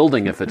tall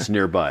building if it's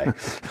nearby.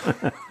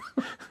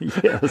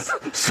 Yes.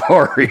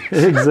 Sorry.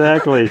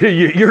 Exactly.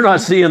 You're not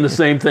seeing the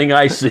same thing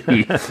I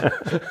see.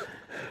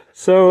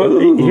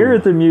 So here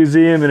at the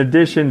museum, in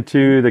addition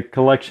to the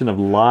collection of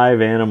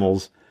live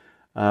animals,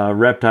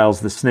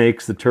 reptiles, the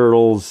snakes, the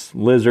turtles,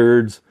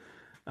 lizards,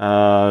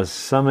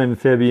 some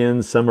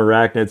amphibians, some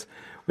arachnids,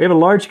 we have a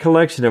large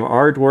collection of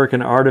artwork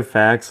and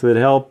artifacts that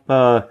help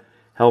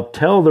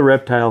tell the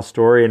reptile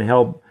story and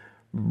help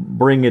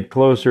bring it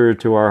closer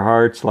to our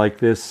hearts, like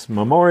this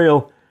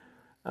memorial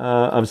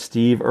of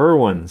Steve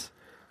Irwin's.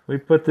 We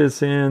put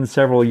this in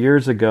several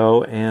years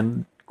ago,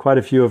 and quite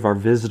a few of our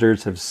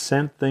visitors have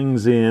sent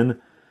things in,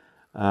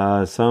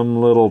 some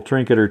little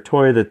trinket or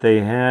toy that they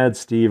had,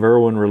 Steve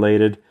Irwin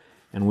related,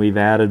 and we've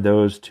added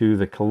those to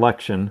the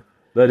collection.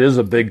 That is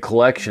a big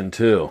collection,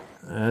 too.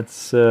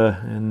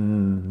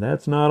 And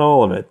that's not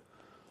all of it.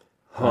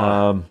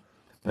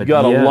 You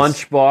got a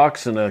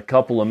lunchbox and a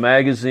couple of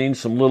magazines,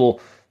 some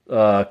little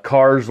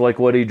cars like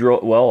what he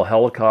drove, a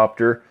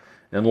helicopter,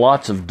 and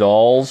lots of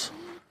dolls.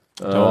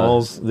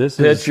 This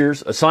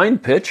pictures, a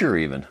signed picture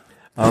even.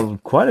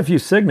 Quite a few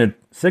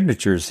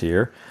signatures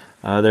here.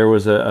 There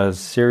was a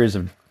series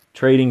of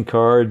trading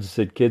cards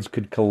that kids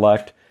could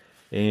collect,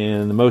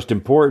 and the most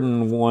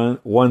important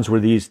ones were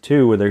these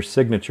 2 with their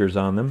signatures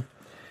on them.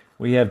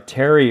 We have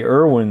Terry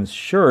Irwin's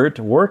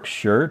work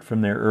shirt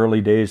from their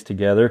early days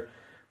together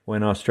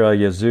when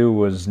Australia Zoo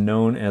was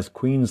known as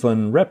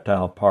Queensland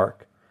Reptile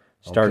Park,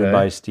 started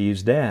by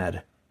Steve's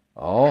dad.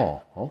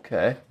 Oh,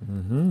 okay.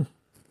 Well,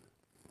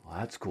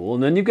 that's cool.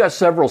 And then you've got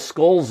several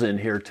skulls in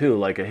here, too,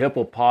 like a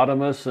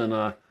hippopotamus and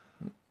a...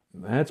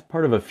 That's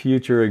part of a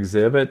future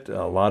exhibit.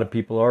 A lot of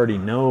people already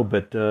know,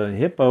 but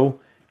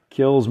hippo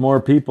kills more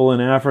people in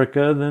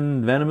Africa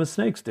than venomous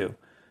snakes do.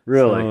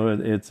 Really?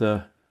 So it's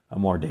a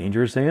more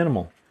dangerous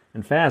animal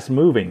and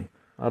fast-moving.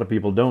 A lot of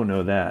people don't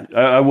know that.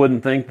 I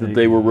wouldn't think that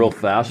they were real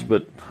fast,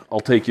 but I'll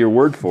take your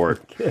word for it.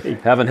 Okay.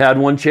 Haven't had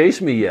one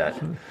chase me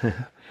yet.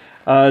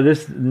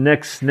 This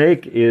next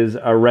snake is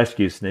a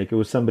rescue snake. It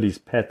was somebody's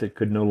pet that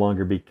could no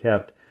longer be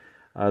kept.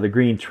 The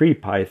green tree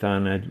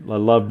python. I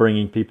love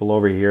bringing people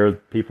over here,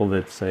 people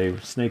that say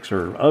snakes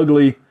are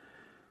ugly,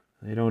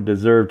 they don't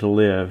deserve to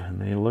live,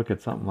 and they look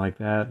at something like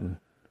that and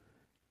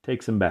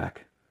takes them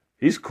back.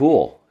 He's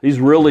cool. He's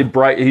really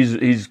bright.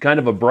 He's kind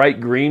of a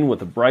bright green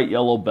with a bright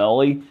yellow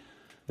belly.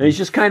 And he's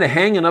just kind of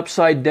hanging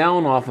upside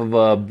down off of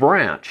a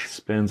branch.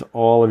 Spends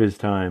all of his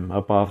time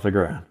up off the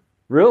ground.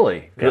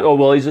 Really? Yeah. Oh,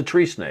 well, he's a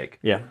tree snake.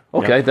 Yeah.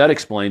 Okay, Yeah. that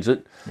explains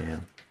it. Yeah.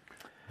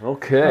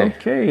 Okay.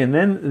 Okay, and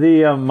then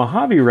the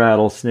Mojave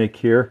rattlesnake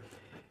here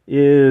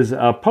is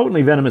a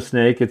potently venomous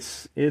snake.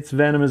 Its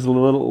venom is a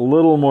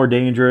little more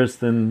dangerous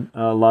than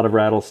a lot of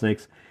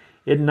rattlesnakes.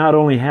 It not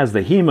only has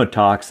the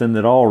hemotoxin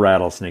that all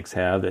rattlesnakes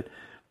have that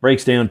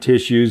breaks down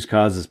tissues,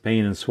 causes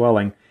pain and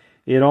swelling,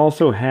 it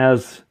also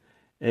has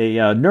a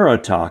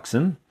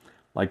neurotoxin,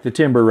 like the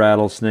timber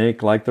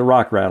rattlesnake, like the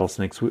rock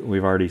rattlesnakes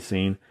we've already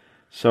seen.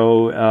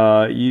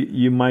 So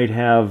you might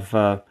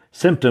have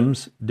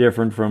symptoms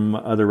different from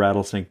other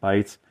rattlesnake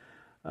bites.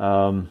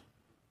 I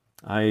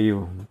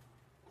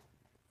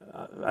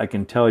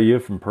can tell you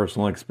from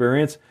personal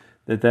experience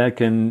that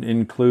can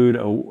include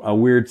a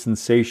weird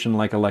sensation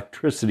like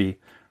electricity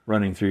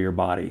running through your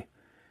body.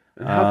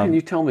 And how can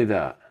you tell me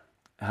that?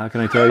 How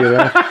can I tell you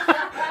that?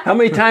 How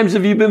many times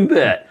have you been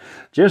bit?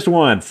 Just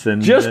once.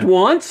 And Just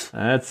once?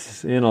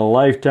 That's in a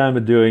lifetime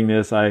of doing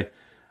this. I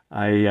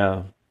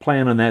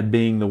plan on that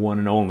being the one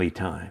and only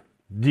time.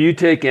 Do you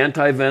take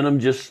anti-venom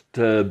just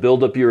to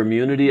build up your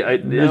immunity?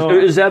 No.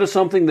 Is that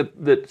something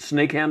that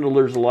snake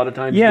handlers a lot of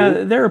times Yeah,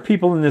 do? there are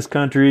people in this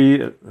country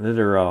that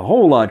are a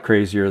whole lot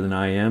crazier than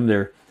I am.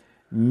 They're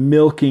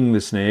milking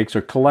the snakes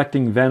or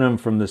collecting venom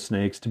from the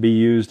snakes to be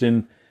used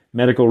in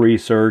medical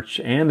research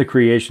and the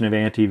creation of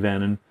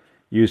anti-venom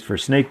used for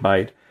snake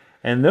bite.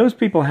 And those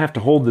people have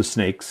to hold the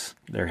snakes.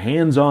 They're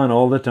hands-on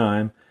all the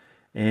time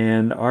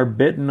and are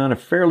bitten on a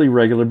fairly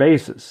regular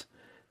basis.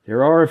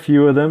 There are a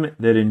few of them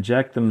that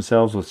inject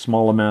themselves with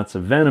small amounts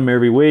of venom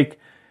every week,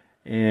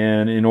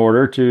 and in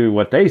order to,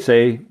 what they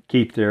say,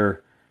 keep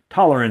their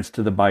tolerance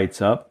to the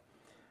bites up.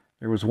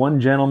 There was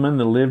one gentleman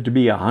that lived to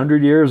be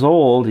 100 years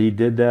old. He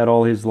did that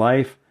all his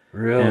life.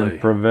 Really?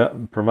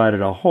 And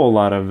provided a whole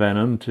lot of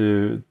venom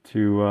to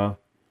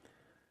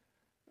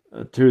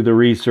the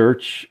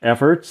research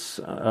efforts.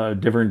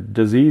 Different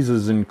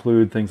diseases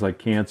include things like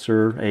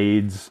cancer,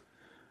 AIDS,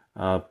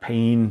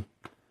 pain,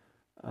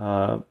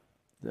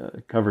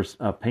 covers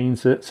pain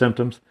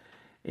symptoms.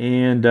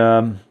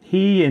 And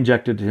he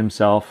injected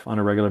himself on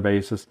a regular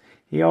basis.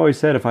 He always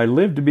said, if I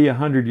live to be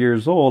 100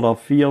 years old, I'll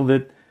feel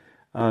that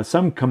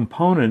some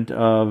component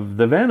of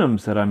the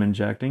venoms that I'm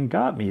injecting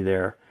got me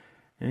there.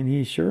 And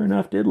he sure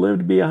enough did live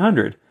to be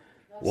 100.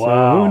 Wow.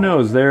 So who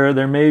knows?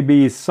 There may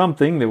be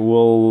something that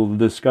we'll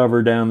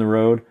discover down the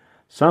road,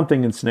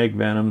 something in snake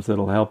venoms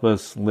that'll help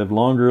us live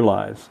longer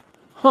lives.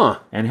 Huh.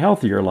 And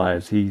healthier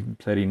lives. He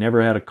said he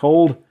never had a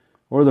cold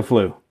or the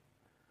flu.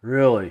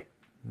 Really?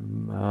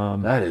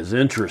 That is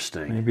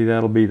interesting. Maybe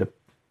that'll be the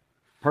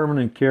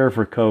permanent cure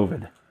for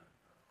COVID.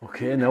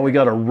 Okay, now we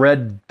got a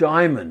red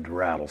diamond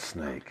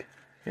rattlesnake.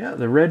 Yeah,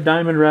 the red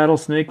diamond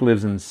rattlesnake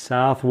lives in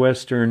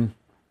southwestern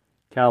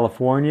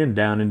California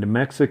down into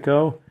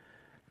Mexico.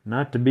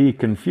 Not to be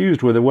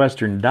confused with a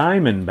western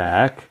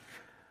diamondback.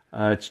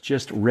 It's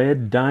just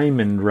red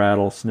diamond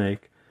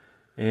rattlesnake.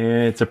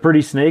 And it's a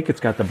pretty snake. It's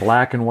got the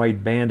black and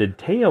white banded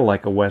tail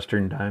like a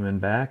western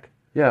diamondback.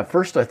 Yeah, at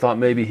first I thought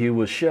maybe he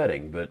was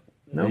shedding, but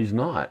No. he's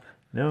not.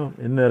 No,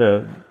 isn't that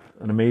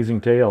an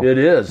amazing tail? It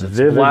is. It's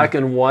Vivid. black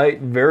and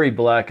white, very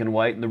black and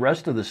white, and the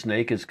rest of the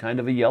snake is kind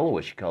of a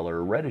yellowish color,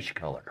 a reddish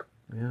color.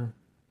 Yeah,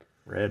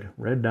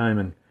 red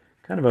diamond.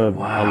 Kind of a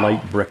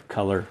light brick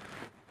color.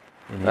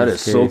 That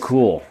is so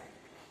cool.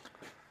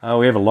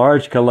 We have a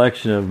large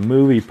collection of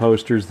movie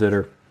posters that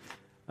are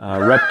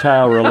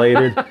reptile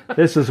related.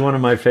 This is one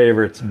of my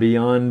favorites,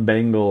 Beyond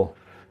Bengal.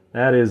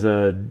 That is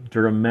a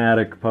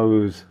dramatic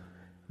pose.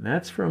 And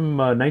that's from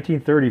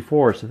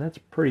 1934, so that's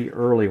a pretty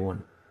early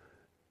one.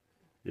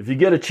 If you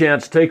get a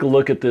chance, take a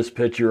look at this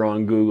picture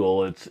on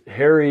Google. It's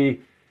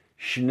Harry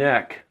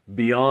Schneck,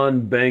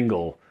 Beyond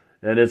Bengal,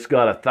 and it's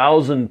got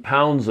 1,000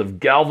 pounds of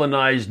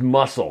galvanized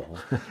muscle.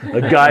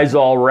 The guy's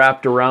all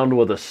wrapped around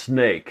with a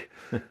snake.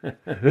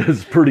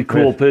 It's a pretty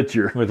cool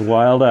picture. With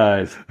wild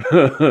eyes.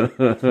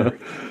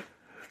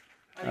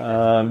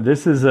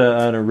 This is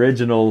an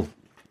original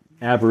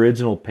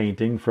Aboriginal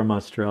painting from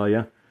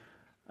Australia.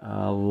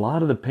 A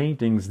lot of the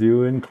paintings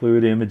do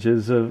include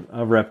images of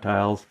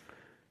reptiles,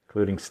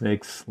 including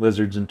snakes,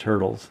 lizards, and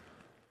turtles.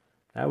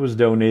 That was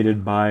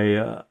donated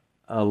by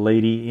a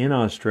lady in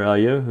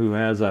Australia who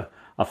has a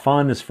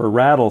fondness for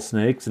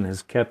rattlesnakes and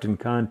has kept in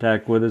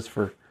contact with us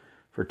for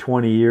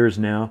 20 years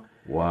now.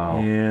 Wow.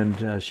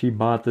 And she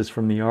bought this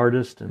from the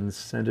artist and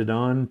sent it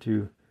on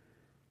to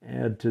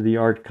add to the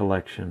art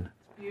collection.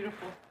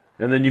 Beautiful.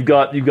 And then you've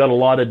got a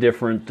lot of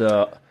different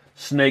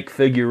snake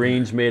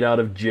figurines made out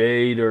of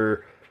jade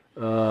or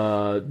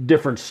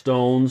different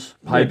stones,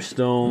 pipe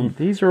stone.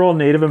 These are all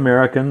Native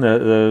American.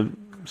 The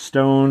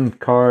stone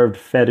carved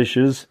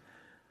fetishes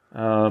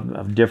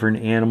of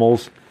different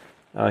animals.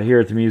 Here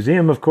at the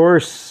museum, of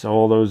course,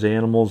 all those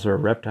animals are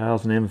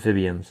reptiles and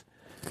amphibians.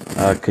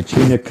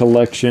 Kachina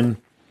collection,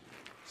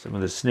 some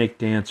of the snake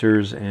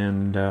dancers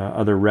and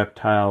other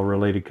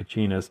reptile-related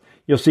kachinas.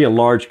 You'll see a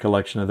large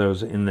collection of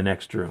those in the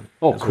next room.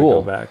 Oh, as we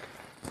cool. go back.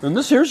 And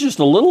this here's just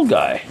a little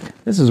guy.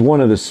 This is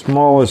one of the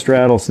smallest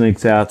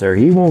rattlesnakes out there.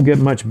 He won't get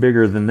much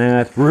bigger than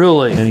that.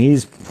 Really? And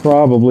he's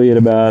probably at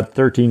about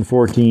 13,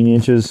 14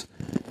 inches.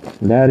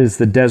 That is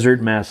the desert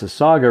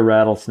Massasauga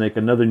rattlesnake,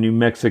 another New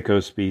Mexico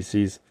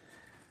species.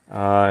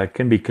 It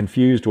can be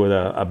confused with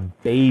a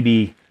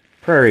baby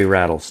prairie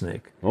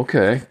rattlesnake.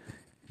 Okay.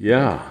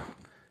 Yeah.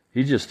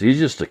 He's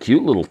just a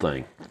cute little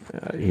thing.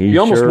 He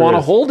You almost sure want to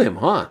is. hold him,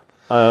 huh?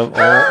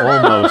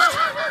 Almost.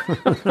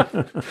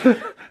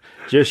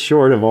 Just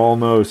short of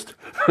almost.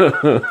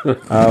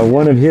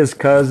 One of his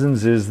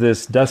cousins is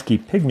this dusky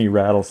pygmy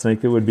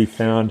rattlesnake that would be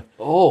found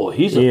Oh,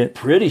 he's a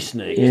pretty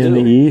snake, in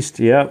too. the east.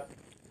 Yep.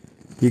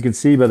 You can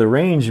see by the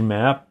range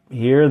map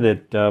here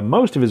that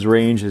most of his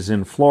range is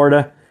in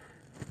Florida,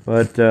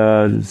 but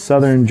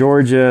southern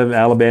Georgia,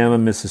 Alabama,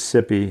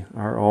 Mississippi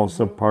are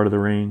also part of the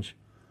range.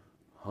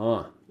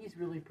 Huh. He's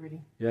really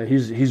pretty. Yeah,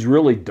 he's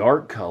really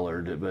dark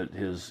colored, but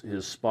his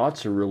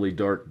spots are really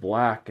dark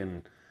black,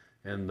 and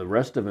the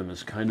rest of him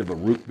is kind of a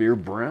root beer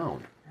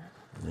brown.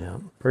 Yeah,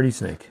 pretty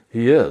snake.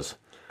 He is.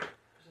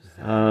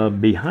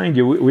 Behind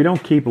you, we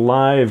don't keep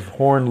live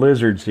horned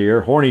lizards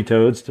here, horny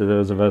toads to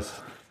those of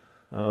us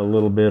a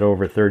little bit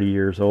over 30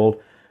 years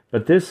old.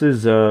 But this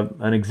is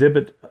an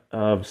exhibit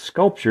of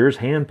sculptures,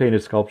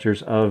 hand-painted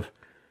sculptures of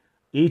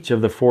each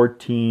of the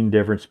 14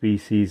 different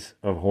species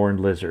of horned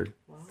lizard.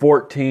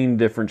 14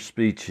 different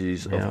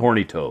species of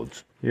horny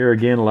toads. Here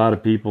again, a lot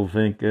of people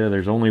think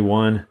there's only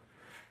one,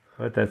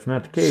 but that's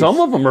not the case. Some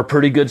of them are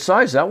pretty good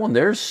size. That one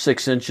there's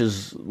 6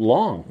 inches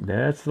long.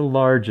 That's the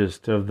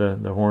largest of the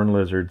horned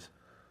lizards.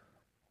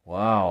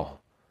 Wow.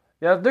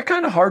 Yeah, they're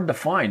kind of hard to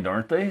find,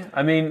 aren't they?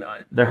 I mean,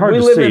 They're hard we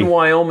to live see. in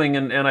Wyoming,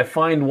 and I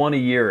find one a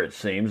year, it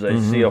seems. I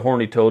see a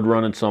horny toad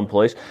running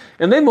someplace.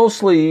 And they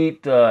mostly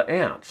eat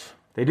ants.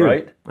 They do.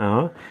 Right?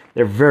 Uh-huh.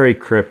 They're very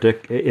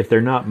cryptic. If they're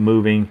not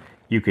moving,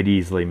 you could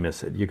easily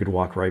miss it. You could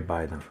walk right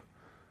by them.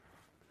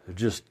 They're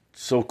just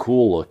so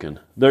cool looking.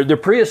 They're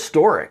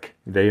prehistoric.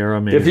 They are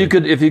amazing.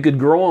 If you could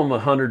grow them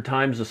 100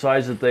 times the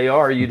size that they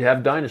are, you'd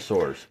have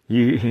dinosaurs.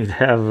 You'd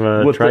have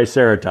With the-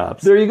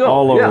 Triceratops. There you go.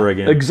 All Yeah, over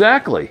again.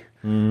 Exactly.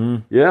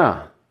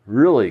 Yeah,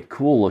 really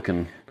cool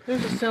looking.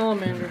 There's a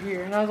salamander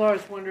here, and I've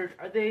always wondered,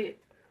 are they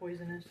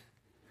poisonous?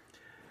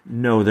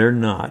 No, they're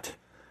not.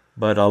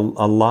 But a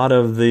lot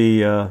of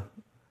the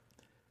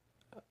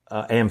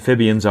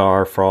amphibians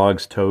are,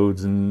 frogs,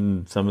 toads,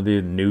 and some of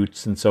the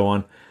newts and so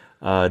on,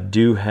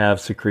 do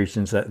have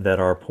secretions that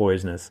are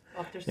poisonous.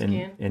 Off their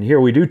skin? And here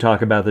we do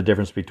talk about the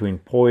difference between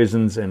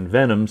poisons and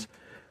venoms.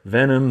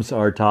 Venoms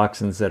are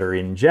toxins that are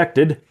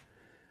injected,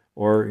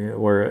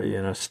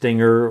 or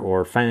stinger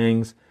or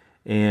fangs,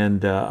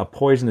 and a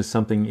poison is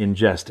something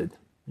ingested.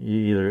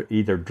 You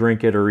either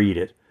drink it or eat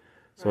it.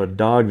 So a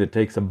dog that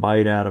takes a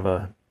bite out of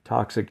a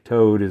toxic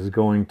toad is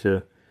going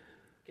to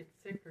Get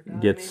sick or die?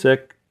 get maybe?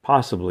 sick,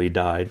 possibly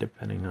die,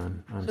 depending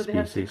on So they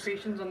have species.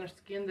 secretions on their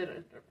skin that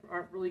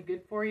aren't really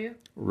good for you?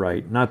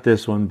 Right, not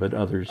this one, but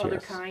others, Other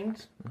yes.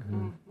 kinds?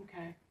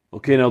 Okay.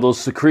 Okay, now those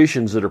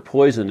secretions that are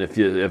poison, if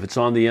it's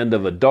on the end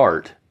of a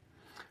dart,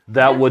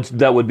 that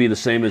would be the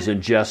same as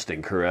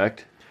ingesting,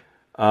 correct?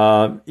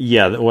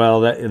 Yeah,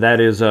 well, that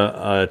is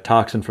a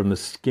toxin from the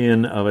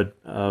skin of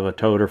a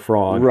toad or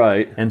frog.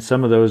 Right. And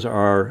some of those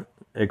are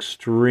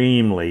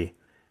extremely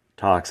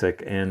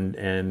toxic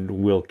and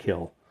will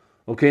kill.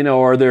 Okay, now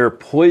are there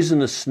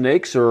poisonous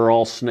snakes, or are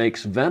all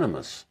snakes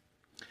venomous?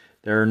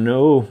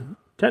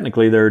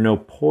 Technically there are no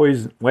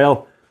poison.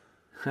 Well,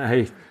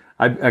 I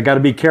got to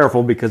be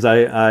careful because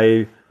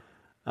I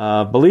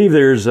believe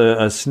there's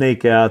a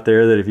snake out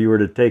there that if you were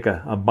to take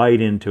a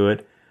bite into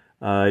it,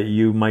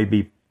 you might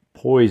be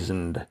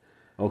poisoned.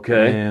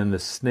 Okay. And the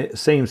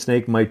same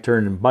snake might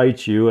turn and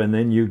bite you, and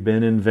then you've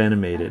been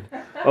envenomated.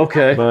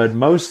 Okay. But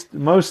most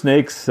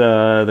snakes,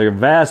 the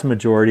vast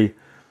majority,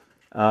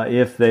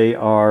 if they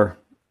have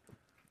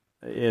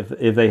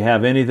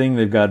anything,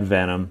 they've got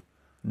venom,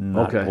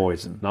 not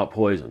poison. Not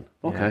poison.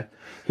 Okay.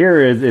 Here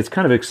it's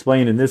kind of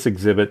explained in this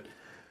exhibit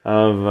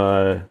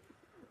of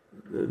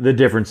the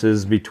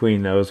differences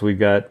between those. We've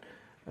got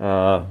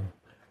our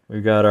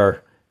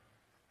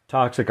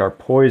toxic, our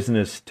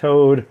poisonous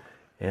toad,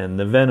 and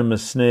the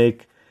venomous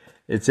snake.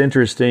 It's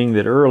interesting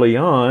that early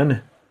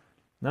on,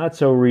 not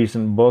so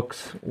recent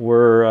books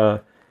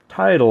were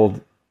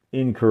titled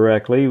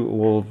incorrectly.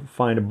 We'll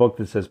find a book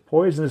that says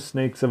Poisonous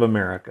Snakes of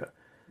America.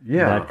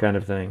 Yeah. That kind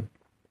of thing.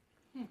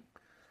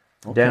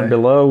 Okay. Down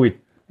below, we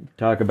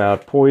talk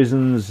about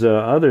poisons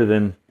other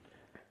than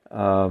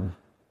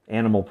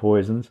animal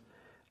poisons.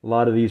 A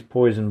lot of these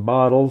poison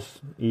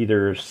bottles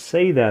either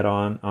say that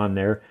on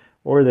there,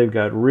 or they've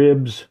got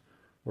ribs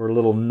or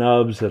little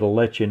nubs that'll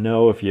let you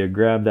know if you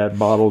grab that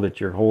bottle that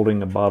you're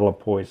holding a bottle of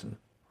poison.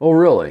 Oh,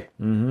 really?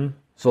 Mm-hmm.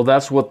 So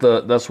that's what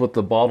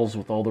the bottles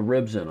with all the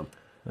ribs in them.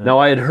 Now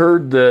I had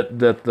heard that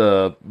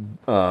the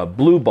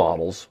blue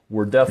bottles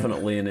were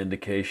definitely an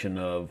indication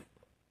of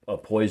a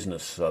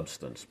poisonous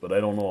substance, but I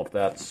don't know if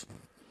that's.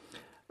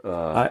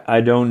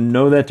 I don't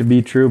know that to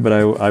be true, but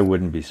I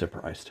wouldn't be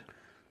surprised.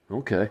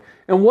 Okay.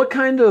 And what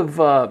kind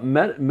of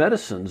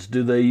medicines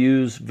do they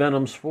use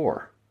venoms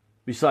for,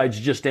 besides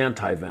just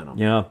anti-venom?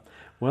 Yeah.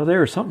 Well,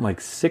 there are something like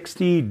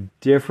 60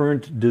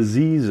 different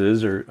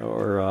diseases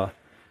or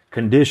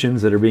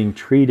conditions that are being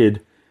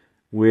treated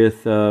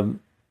with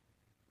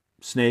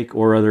snake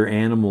or other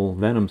animal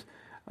venoms.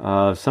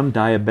 Some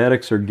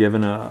diabetics are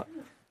given a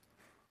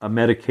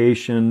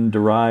medication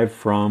derived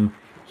from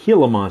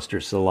Gila monster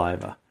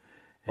saliva.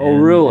 Oh,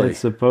 really? It's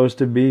supposed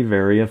to be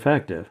very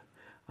effective.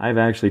 I've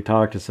actually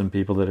talked to some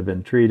people that have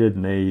been treated,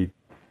 and they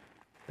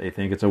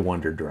think it's a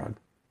wonder drug.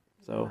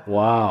 So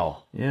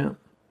wow, yeah,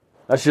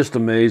 that's just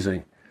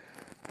amazing.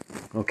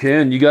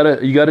 Okay, and you got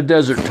a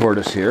desert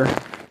tortoise here.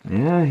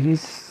 Yeah,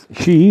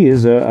 she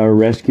is a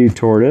rescue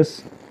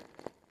tortoise.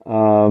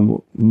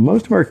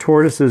 Most of our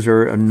tortoises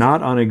are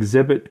not on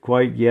exhibit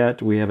quite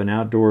yet. We have an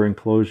outdoor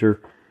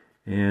enclosure,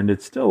 and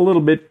it's still a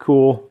little bit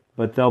cool,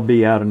 but they'll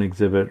be out on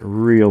exhibit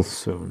real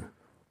soon.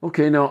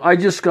 Okay, now I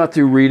just got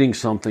through reading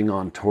something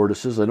on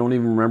tortoises. I don't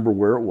even remember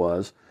where it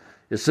was.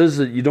 It says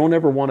that you don't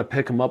ever want to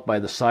pick them up by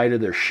the side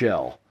of their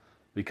shell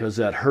because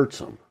that hurts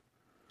them.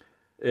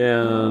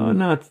 And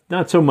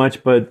not so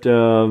much, but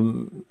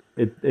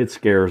it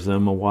scares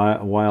them. A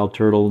wild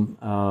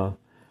turtle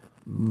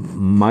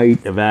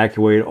might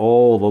evacuate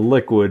all the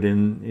liquid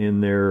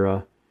in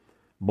their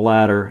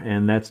bladder,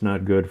 and that's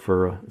not good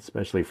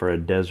especially for a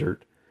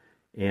desert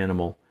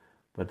animal.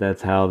 But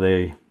that's how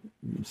they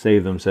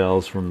save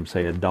themselves from,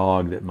 say, a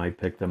dog that might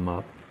pick them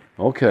up.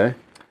 Okay.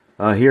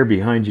 Here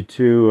behind you,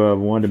 too, I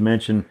wanted to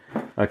mention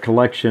a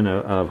collection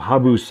of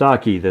Habu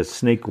Sake, the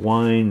snake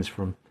wines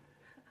from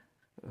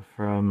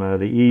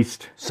the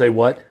east. Say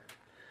what?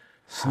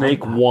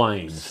 Snake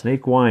wines.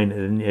 Snake wine.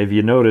 And if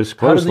you notice How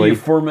closely... do you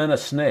ferment a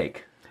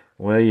snake?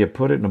 Well, you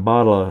put it in a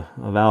bottle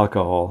of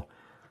alcohol.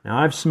 Now,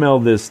 I've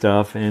smelled this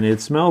stuff, and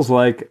it smells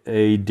like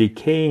a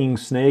decaying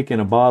snake in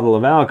a bottle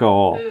of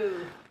alcohol. Ooh.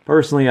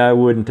 Personally, I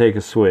wouldn't take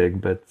a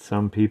swig, but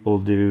some people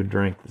do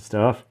drink the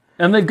stuff.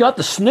 And they've got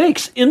the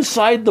snakes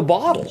inside the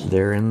bottle.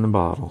 They're in the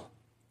bottle.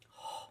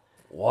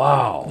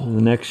 Wow.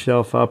 The next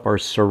shelf up are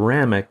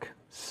ceramic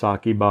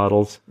sake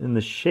bottles in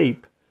the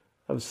shape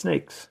of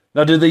snakes.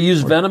 Now, do they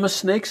use venomous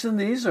snakes in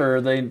these, or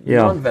are they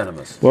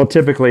non-venomous? Well,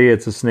 typically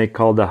it's a snake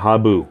called the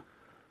habu.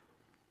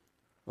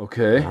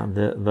 Okay.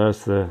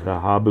 Thus the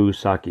Habu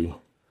Sake.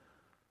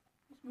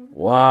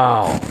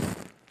 Wow.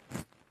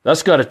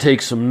 That's got to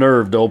take some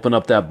nerve to open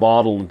up that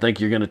bottle and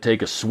think you're going to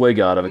take a swig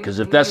out of it, because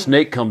if that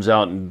snake comes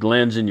out and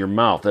lands in your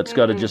mouth, that's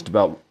got to just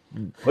about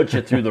put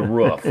you through the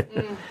roof.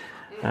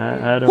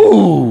 I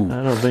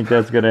don't think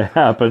that's going to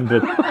happen,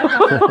 but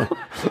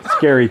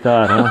scary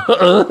thought,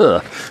 huh?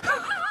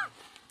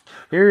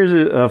 Here's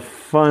a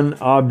fun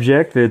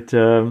object that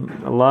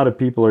a lot of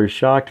people are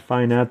shocked to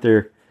find out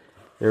there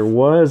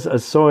was a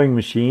sewing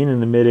machine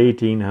in the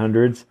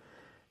mid-1800s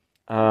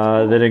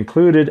that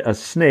included a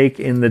snake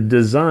in the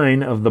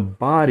design of the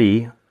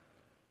body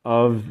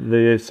of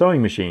the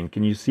sewing machine.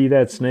 Can you see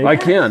that snake? I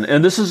can.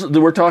 And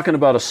we're talking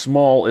about a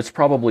small, it's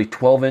probably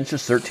 12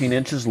 inches, 13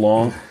 inches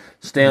long,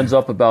 stands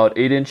up about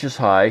 8 inches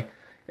high,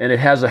 and it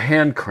has a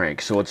hand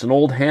crank. So it's an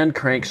old hand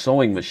crank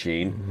sewing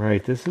machine.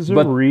 Right, this is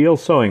a real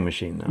sewing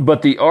machine now.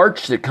 But the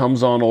arch that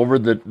comes on over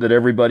that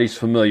everybody's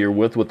familiar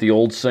with the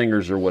old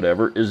singers or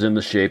whatever, is in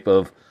the shape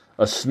of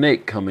a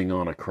snake coming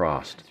on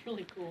across. It's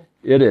really cool.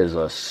 It is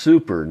a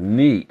super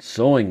neat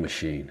sewing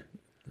machine.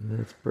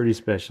 That's pretty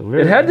special.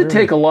 It had to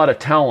take a lot of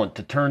talent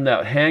to turn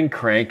that hand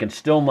crank and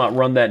still not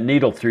run that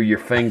needle through your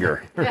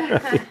finger.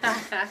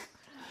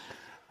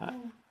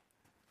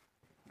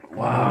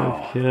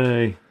 Wow.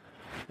 Okay.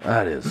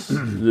 That is,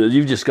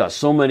 you've just got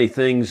so many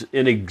things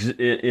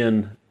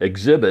in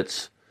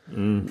exhibits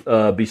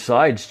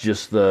besides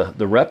just the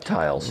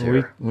reptiles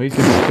here. We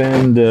can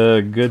spend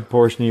a good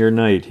portion of your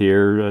night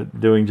here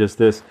doing just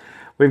this.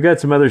 We've got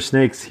some other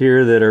snakes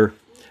here that are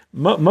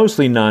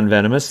mostly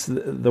non-venomous.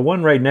 The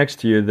one right next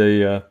to you,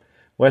 the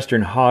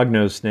western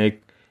hognose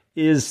snake,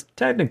 is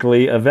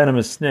technically a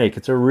venomous snake.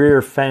 It's a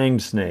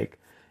rear-fanged snake.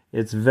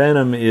 Its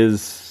venom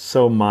is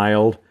so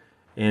mild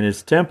and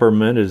its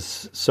temperament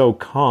is so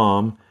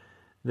calm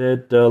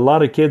that a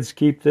lot of kids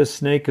keep this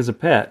snake as a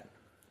pet.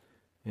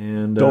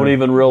 And don't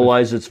even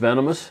realize it's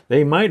venomous?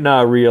 They might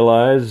not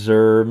realize,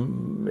 or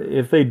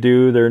if they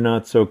do, they're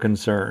not so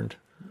concerned.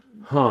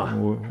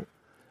 Huh.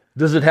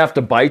 Does it have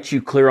to bite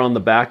you clear on the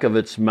back of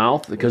its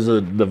mouth because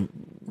the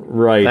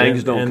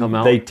fangs don't come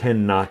out? They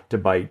tend not to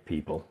bite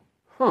people.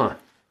 Huh.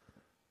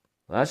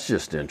 That's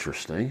just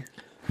interesting.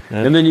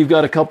 And then you've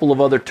got a couple of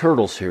other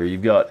turtles here.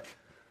 You've got...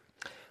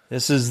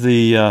 This is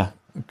the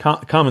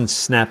common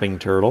snapping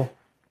turtle.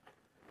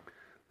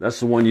 That's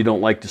the one you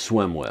don't like to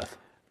swim with.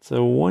 It's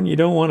the one you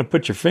don't want to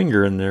put your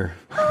finger in their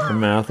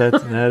mouth.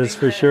 That is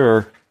for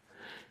sure.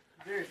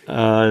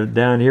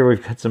 Down here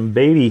we've got some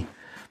baby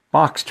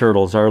box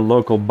turtles, our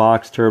local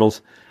box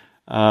turtles.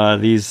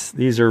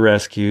 These are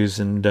rescues,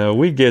 and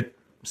we get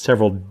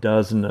several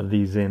dozen of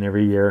these in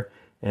every year,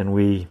 and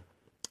we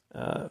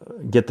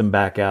get them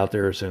back out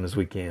there as soon as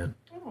we can.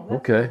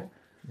 Okay.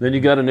 Then you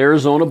got an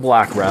Arizona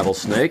black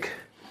rattlesnake.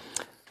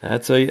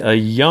 That's a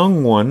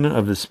young one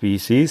of the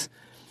species.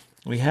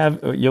 We have,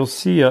 you'll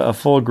see a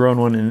full-grown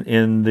one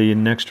in the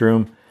next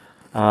room.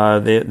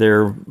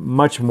 They're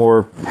much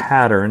more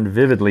patterned,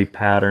 vividly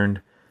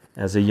patterned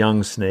as a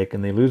young snake,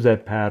 and they lose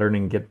that pattern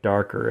and get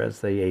darker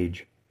as they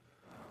age.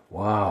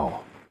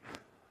 Wow.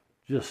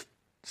 Just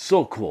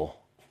so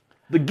cool.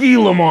 The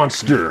Gila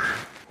monster.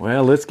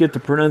 Well, let's get the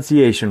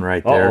pronunciation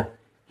right there.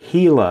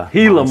 Gila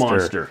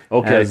monster.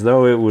 Okay. As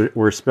though it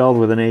were spelled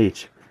with an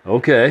H.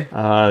 Okay.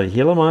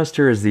 Gila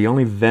monster is the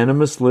only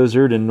venomous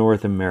lizard in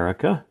North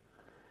America.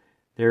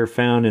 They're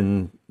found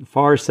in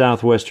far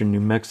southwestern New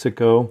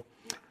Mexico,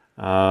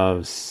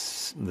 the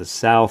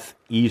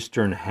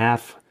southeastern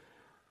half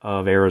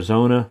of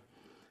Arizona,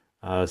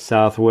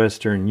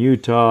 southwestern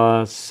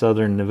Utah,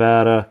 southern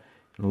Nevada,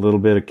 and a little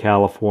bit of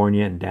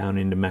California, and down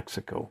into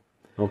Mexico.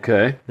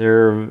 Okay.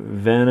 Their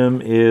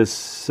venom is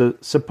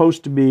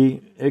supposed to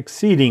be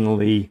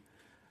exceedingly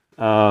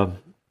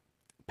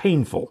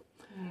painful.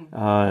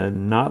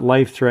 Not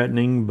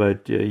life-threatening,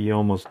 but you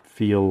almost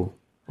feel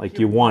like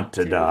you want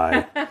to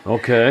die.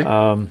 Okay.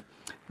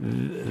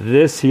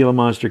 This Gila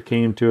monster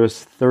came to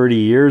us 30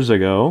 years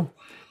ago.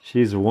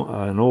 She's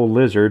an old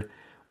lizard.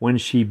 When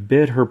she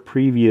bit her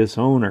previous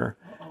owner,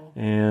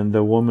 and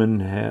the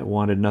woman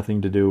wanted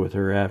nothing to do with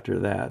her after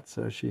that,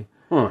 so she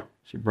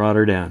brought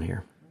her down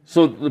here.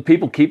 So the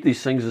people keep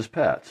these things as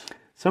pets?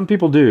 Some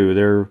people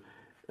do.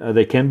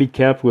 They can be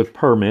kept with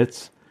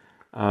permits.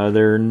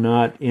 They're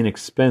not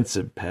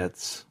inexpensive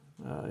pets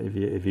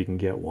if you can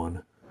get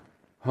one.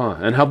 Huh.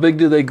 And how big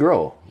do they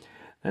grow?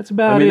 That's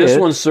about it. This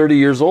one's 30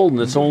 years old,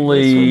 and it's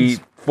only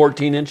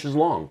 14 inches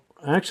long.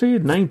 Actually,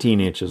 19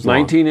 inches long.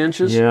 19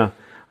 inches? Yeah.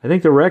 I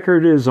think the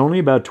record is only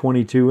about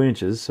 22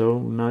 inches, so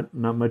not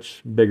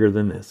much bigger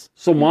than this.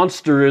 So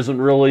monster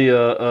isn't really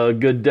a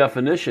good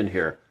definition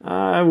here.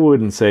 I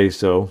wouldn't say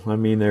so. I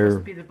mean, they're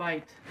Must be the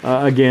bite.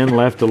 Again,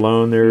 left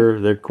alone,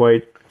 they're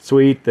quite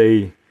sweet.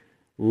 They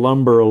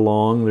lumber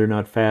along. They're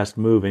not fast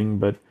moving,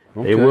 but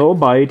they will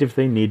bite if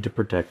they need to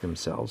protect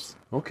themselves.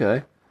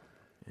 Okay.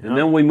 And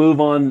then we move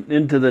on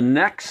into the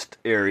next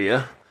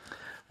area.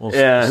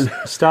 Well,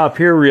 stop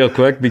here real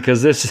quick,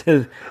 because this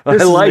is I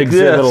an like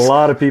exhibit this. a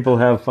lot of people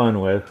have fun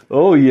with.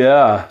 Oh,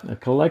 yeah. A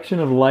collection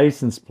of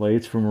license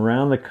plates from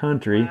around the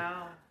country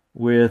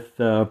with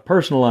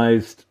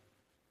personalized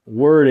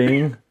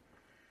wording.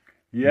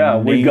 Yeah,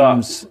 we got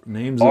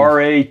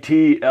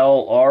RATLR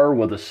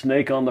with a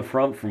snake on the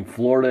front from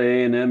Florida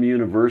A&M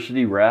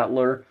University,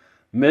 Rattler.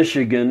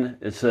 Michigan,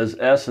 it says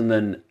S and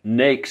then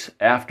NAKES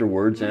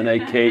afterwards,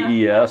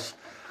 N-A-K-E-S.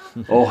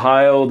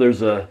 Ohio,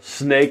 there's a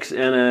snakes,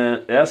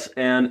 S-N-A-K-E-Z.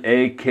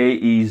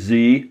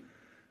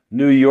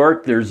 New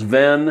York, there's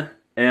Ven,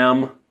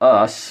 M,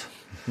 Us.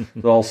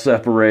 It's all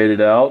separated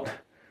out.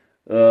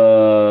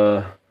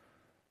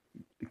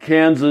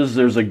 Kansas,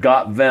 there's a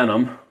Got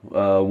Venom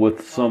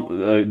with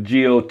some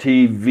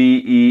G-O-T-V-E-N-M.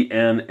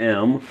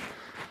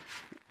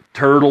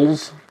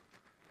 Turtles.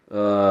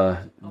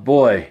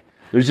 Boy,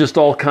 there's just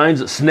all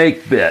kinds of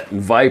snake bit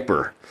and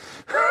viper.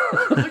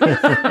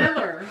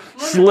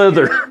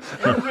 Slither.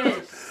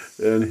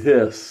 And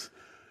hiss.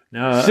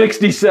 Now,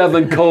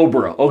 67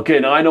 Cobra. Okay,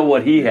 now I know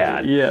what he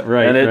had. Yeah,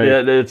 right. And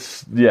right.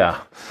 it's.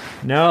 Now,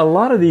 a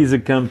lot of these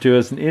have come to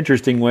us in an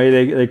interesting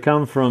way. They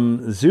come from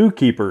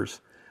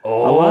zookeepers.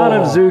 Oh. A lot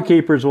of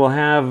zookeepers will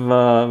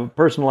have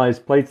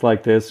personalized plates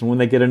like this, and when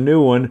they get a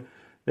new one,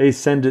 they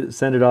send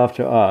it off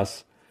to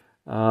us.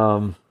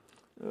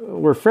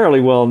 We're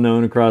fairly well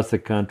known across the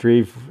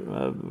country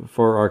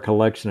for our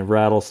collection of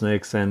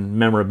rattlesnakes and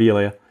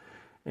memorabilia.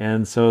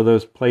 And so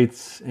those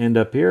plates end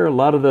up here. A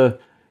lot of the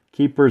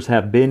keepers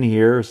have been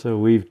here, so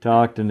we've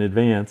talked in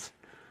advance.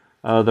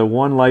 The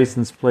one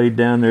license plate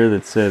down there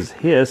that says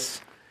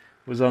Hiss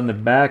was on the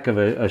back of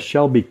a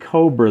Shelby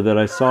Cobra that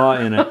I saw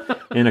in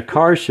a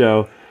car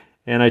show.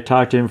 And I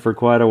talked to him for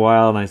quite a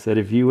while, and I said,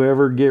 if you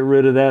ever get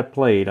rid of that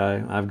plate,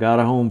 I've got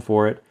a home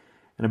for it.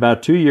 And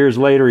about 2 years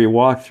later, he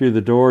walked through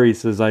the door. He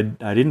says, I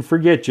didn't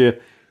forget you.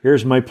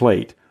 Here's my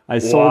plate. I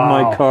sold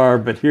my car,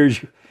 but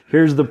here's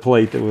the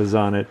plate that was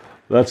on it.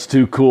 That's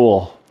too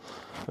cool.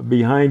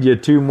 Behind you,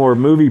 two more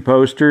movie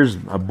posters.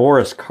 A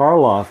Boris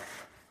Karloff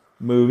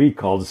movie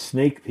called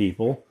Snake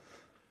People.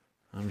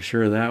 I'm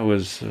sure that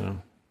was...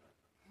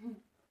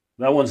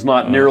 that one's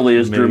not nearly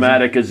as amazing.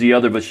 dramatic as the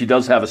other, but she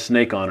does have a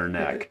snake on her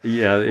neck.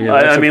 Yeah,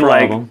 I mean,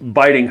 like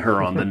biting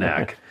her on the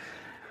neck.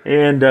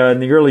 And in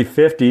the early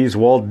 50s,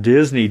 Walt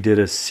Disney did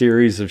a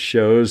series of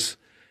shows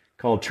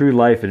called True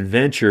Life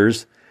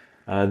Adventures.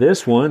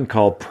 This one,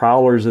 called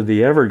Prowlers of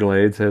the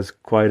Everglades, has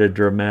quite a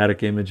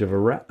dramatic image of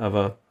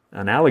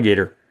an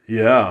alligator.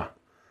 Yeah.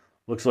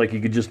 Looks like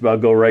you could just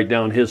about go right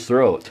down his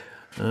throat.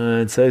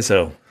 I'd say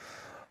so.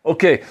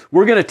 Okay,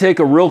 we're going to take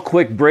a real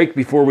quick break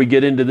before we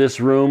get into this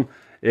room.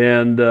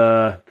 And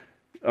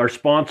our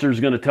sponsor is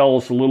going to tell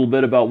us a little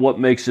bit about what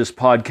makes this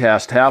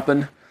podcast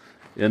happen,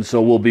 and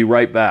so we'll be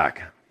right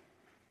back.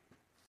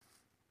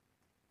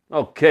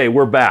 Okay,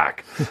 we're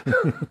back.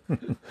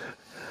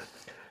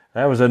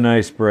 That was a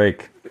nice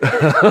break.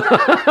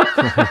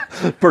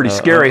 Pretty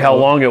scary how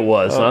long it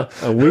was, huh?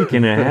 A week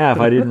and a half,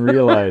 I didn't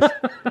realize.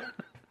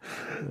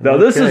 Now,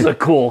 this is a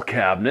cool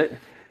cabinet.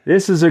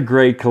 This is a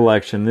great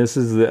collection. This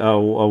is a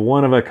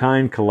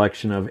one-of-a-kind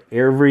collection of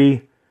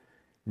every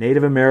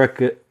Native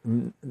American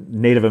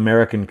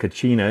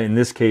kachina, in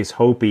this case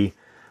Hopi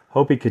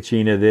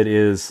kachina, that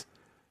is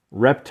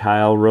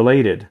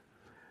reptile-related.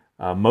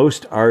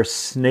 Most are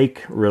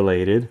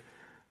snake-related.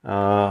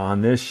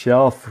 On this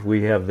shelf,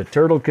 we have the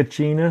turtle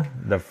kachina,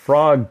 the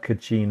frog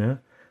kachina,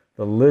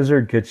 the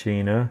lizard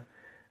kachina,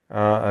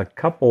 a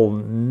couple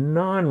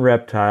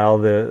non-reptile,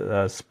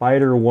 the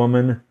spider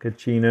woman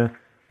kachina,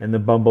 and the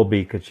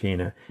bumblebee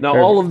kachina. Now,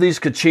 all of these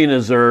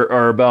kachinas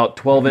are about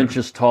 12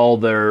 inches tall.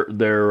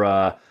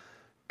 They're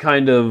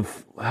kind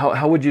of,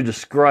 how would you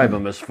describe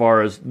them as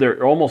far as,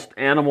 they're almost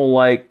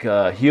animal-like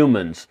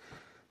humans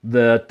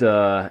that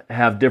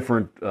have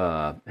different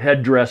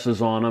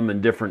headdresses on them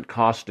and different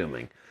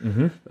costuming.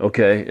 Mm-hmm.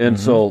 Okay, and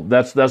so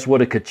that's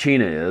what a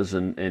kachina is,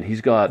 and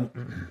he's got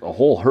a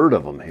whole herd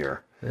of them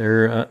here.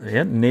 They're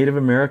Native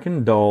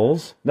American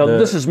dolls. Now,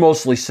 this is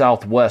mostly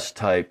Southwest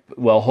type.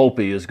 Well,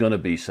 Hopi is going to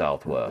be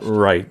Southwest.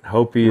 Right.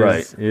 Hopi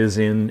is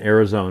in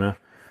Arizona.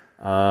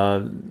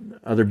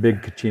 Other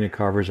big kachina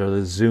carvers are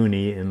the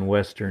Zuni in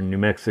western New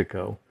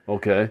Mexico.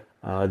 Okay.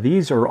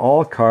 These are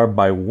all carved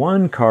by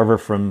one carver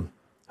from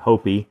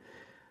Hopi,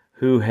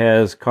 who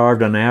has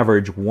carved on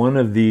average one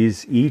of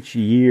these each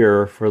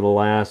year for the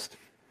last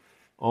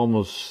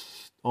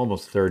almost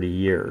 30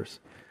 years.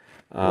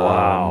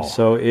 Wow.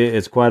 So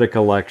it's quite a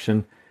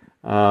collection.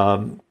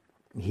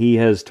 He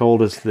has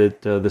told us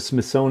that the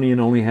Smithsonian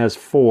only has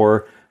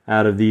 4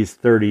 out of these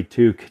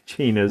 32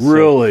 kachinas.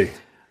 Really?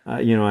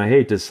 So, I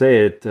hate to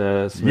say it,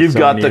 You've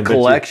got the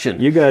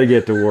collection. You got to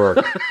get to work.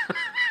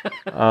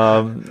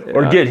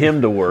 Or get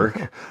him to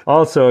work.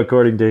 Also,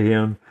 according to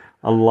him,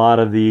 a lot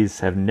of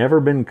these have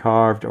never been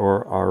carved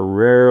or are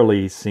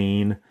rarely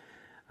seen.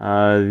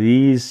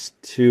 These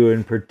 2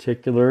 in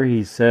particular,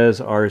 he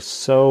says, are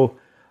so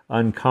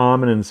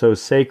uncommon and so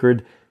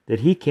sacred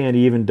that he can't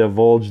even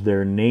divulge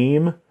their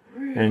name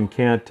and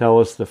can't tell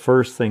us the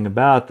first thing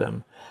about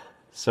them.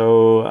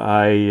 So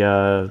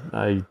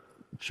I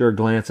sure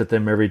glance at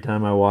them every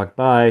time I walk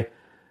by.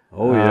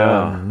 Oh,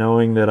 yeah.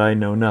 Knowing that I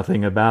know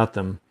nothing about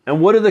them. And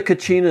what do the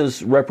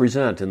kachinas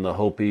represent in the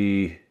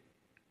Hopi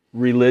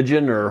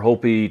religion or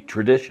Hopi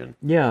tradition?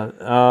 Yeah,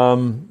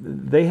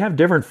 they have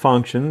different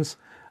functions.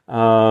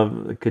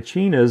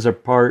 Kachinas are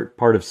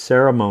part of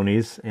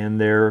ceremonies,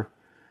 and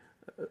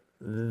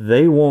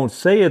they won't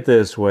say it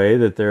this way,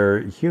 that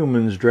they're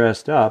humans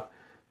dressed up.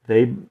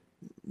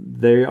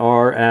 They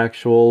are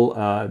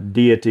actual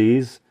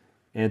deities,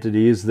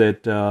 entities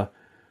that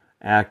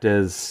act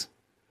as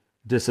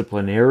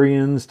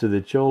disciplinarians to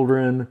the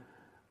children.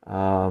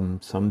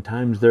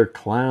 Sometimes they're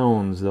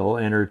clowns. They'll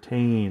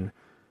entertain,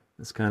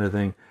 this kind of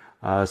thing.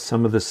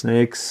 Some of the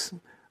snakes,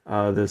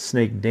 the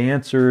snake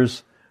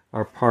dancers,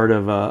 are part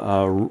of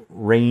a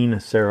rain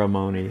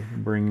ceremony,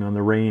 bringing on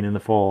the rain in the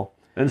fall.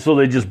 And so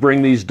they just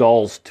bring these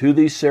dolls to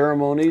these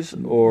ceremonies,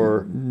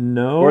 or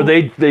no, or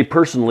they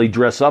personally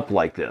dress up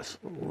like this?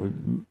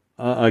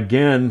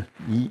 Again,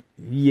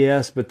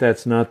 yes, but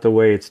that's not the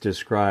way it's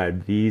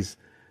described.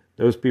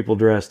 Those people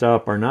dressed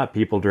up are not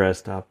people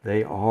dressed up.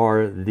 They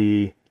are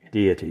the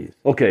deities.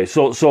 Okay,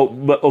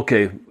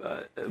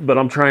 but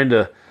I'm trying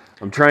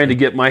to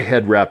get my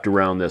head wrapped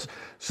around this.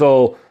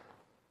 So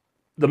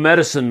the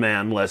medicine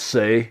man, let's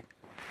say,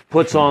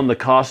 puts on the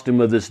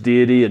costume of this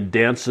deity and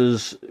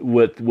dances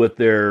with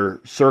their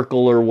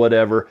circle or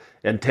whatever,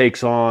 and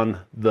takes on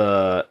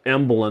the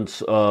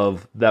semblance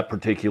of that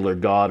particular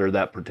god or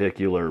that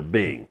particular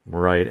being.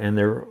 Right, and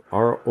there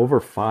are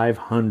over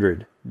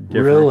 500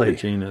 different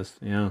kachinas.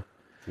 Yeah.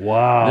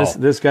 Wow.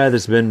 This guy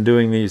that's been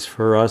doing these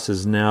for us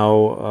is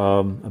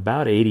now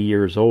about 80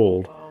 years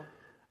old.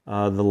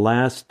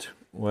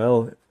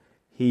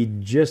 He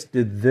just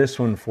did this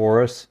one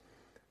for us.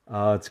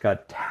 It's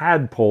got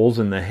tadpoles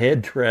in the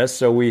headdress,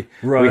 so we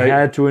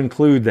had to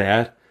include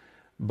that.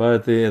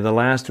 But the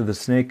last of the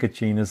snake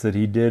kachinas that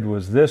he did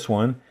was this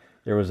one.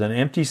 There was an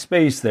empty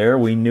space there.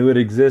 We knew it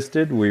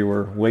existed. We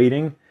were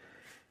waiting.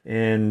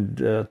 And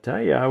tell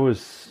you, I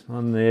was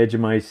on the edge of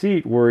my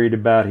seat worried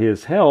about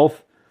his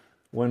health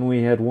when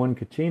we had one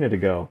kachina to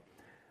go.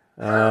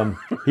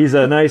 He's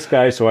a nice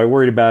guy, so I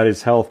worried about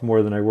his health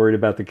more than I worried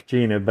about the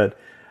kachina, but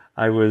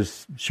I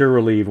was sure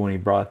relieved when he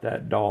brought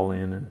that doll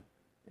in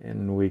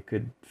and we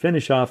could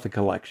finish off the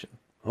collection.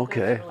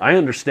 Okay, I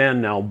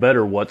understand now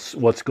better what's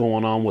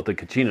going on with the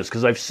kachinas,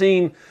 because I've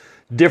seen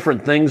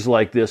different things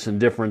like this in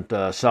different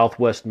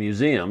Southwest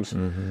museums,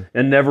 and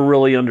never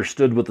really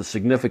understood what the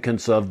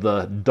significance of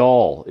the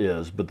doll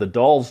is. But the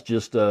doll's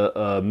just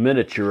a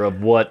miniature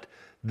of what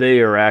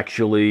they are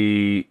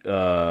actually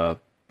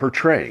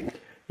portraying.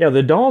 Yeah,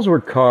 the dolls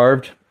were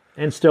carved,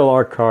 and still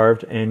are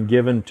carved, and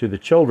given to the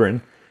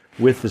children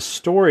with the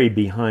story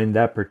behind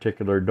that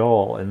particular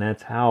doll, and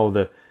that's how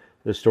the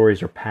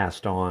stories are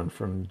passed on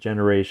from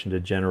generation to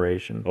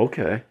generation.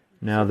 Okay.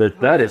 Now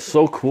That is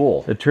so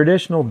cool. the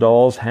traditional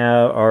dolls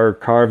are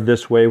carved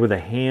this way with the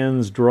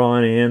hands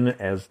drawn in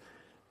as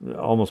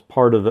almost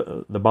part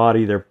of the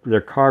body.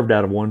 They're carved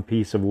out of one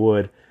piece of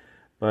wood,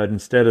 but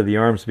instead of the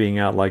arms being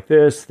out like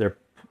this,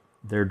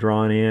 they're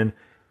drawn in,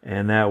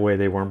 and that way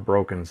they weren't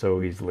broken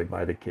so easily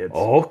by the kids.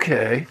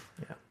 Okay.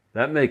 Yeah.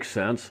 That makes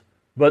sense.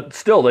 But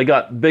still, they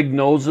got big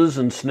noses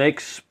and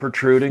snakes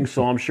protruding,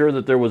 so I'm sure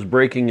that there was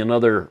breaking in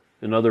other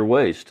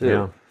ways too.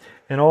 Yeah.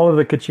 And all of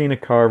the Kachina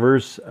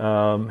carvers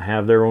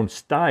have their own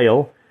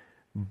style,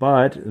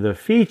 but the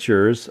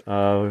features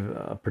of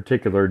a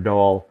particular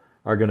doll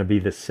are going to be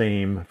the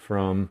same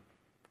from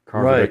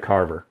carver to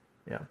carver.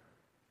 Yeah.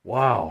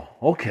 Wow.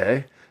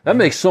 Okay. That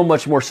makes so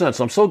much more sense.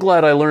 I'm so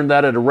glad I learned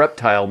that at a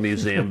reptile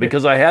museum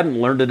because I hadn't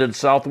learned it at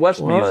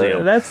Southwest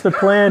Museum. That's the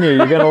plan here.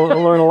 You're going to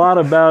learn a lot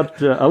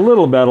about a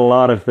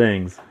lot of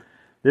things.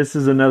 This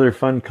is another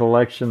fun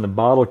collection, the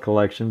bottle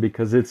collection,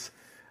 because it's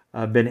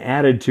been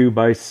added to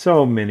by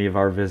so many of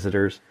our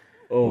visitors.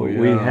 Oh, yeah.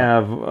 We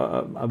have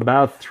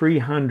about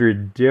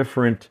 300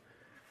 different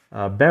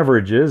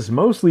beverages,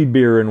 mostly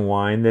beer and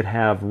wine, that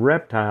have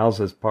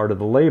reptiles as part of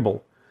the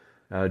label.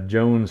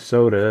 Jones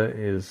Soda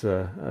is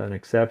an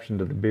exception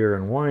to the beer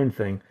and wine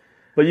thing.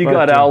 But you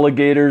got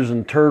alligators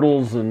and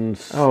turtles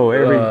and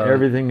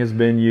everything has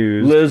been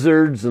used.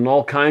 Lizards and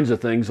all kinds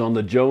of things on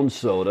the Jones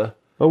Soda.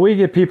 But we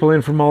get people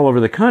in from all over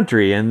the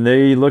country, and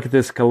they look at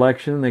this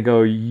collection and they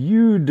go,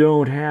 "You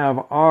don't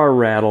have our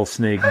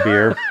rattlesnake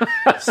beer."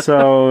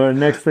 So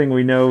next thing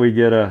we know, we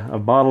get a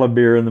bottle of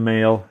beer in the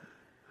mail.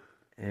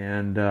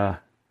 And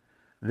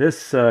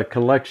this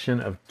collection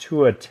of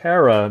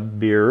Tuatara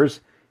beers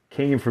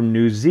came from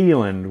New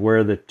Zealand,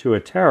 where the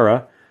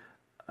Tuatara,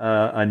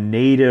 a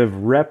native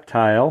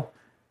reptile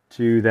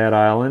to that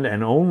island,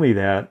 and only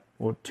that,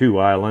 two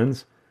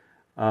islands,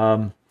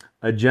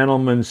 a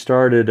gentleman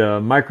started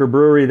a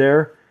microbrewery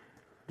there,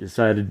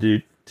 decided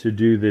to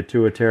do the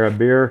Tuatara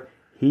beer.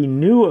 He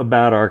knew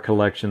about our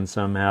collection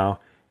somehow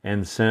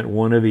and sent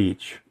one of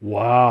each.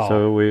 Wow.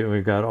 So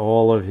we got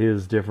all of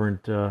his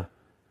different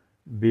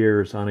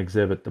beers on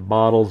exhibit. The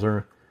bottles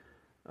are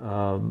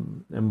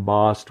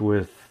embossed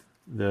with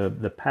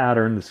the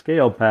pattern, the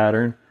scale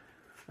pattern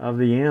of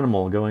the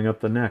animal going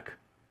up the neck.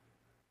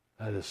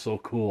 That is so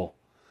cool.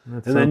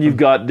 That's and then you've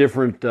got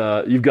different,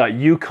 you've got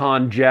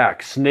Yukon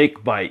Jack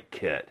Snake Bite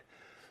Kit,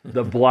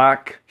 the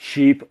Black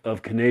Sheep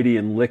of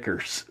Canadian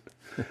Liquors,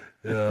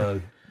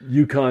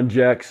 Yukon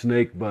Jack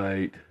Snake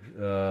Bite,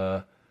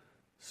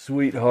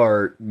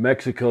 Sweetheart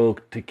Mexico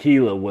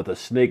Tequila with a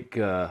snake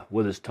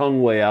with his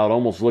tongue way out,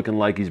 almost looking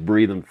like he's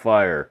breathing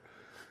fire.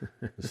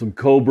 Some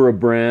Cobra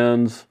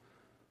brands,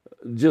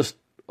 just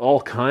all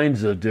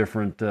kinds of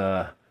different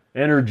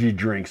energy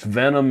drinks,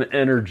 Venom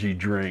energy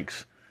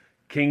drinks.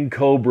 King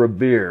Cobra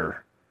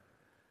beer.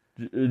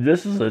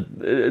 This is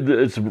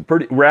it's a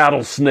pretty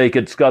rattlesnake.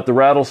 It's got the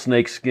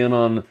rattlesnake skin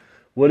on.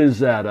 What is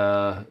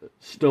that?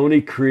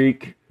 Stony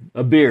Creek,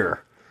 a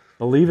beer.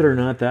 Believe it or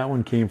not, that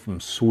one came from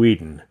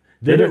Sweden.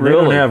 Did it really?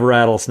 They don't have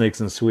rattlesnakes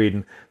in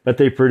Sweden, but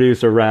they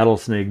produce a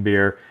rattlesnake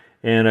beer.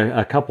 And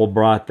a couple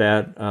brought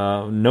that,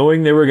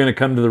 knowing they were going to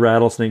come to the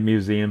Rattlesnake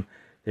Museum.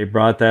 They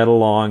brought that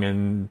along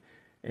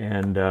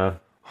and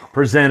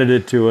presented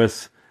it to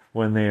us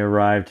when they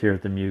arrived here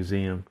at the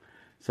museum.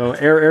 So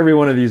every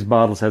one of these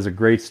bottles has a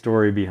great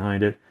story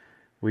behind it.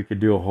 We could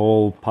do a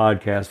whole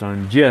podcast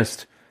on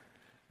just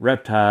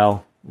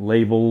reptile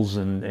labels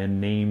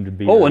and named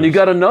beers. Oh, and you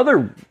got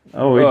another.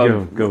 Oh,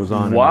 it goes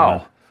on. Wow.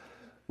 And on.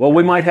 Well,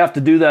 we might have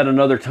to do that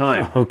another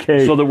time.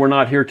 Okay. So that we're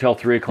not here till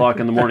 3 o'clock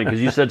in the morning, because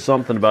you said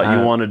something about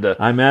you wanted to.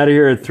 I'm out of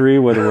here at 3,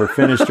 whether we're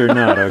finished or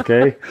not,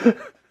 okay?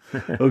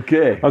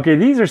 Okay. Okay,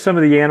 these are some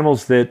of the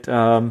animals that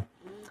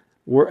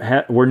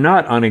were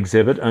not on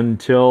exhibit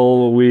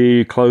until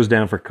we closed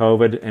down for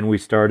COVID, and we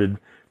started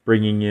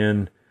bringing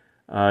in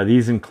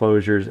these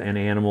enclosures and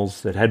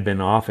animals that had been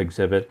off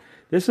exhibit.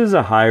 This is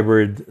a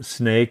hybrid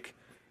snake.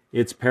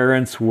 Its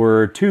parents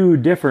were 2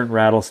 different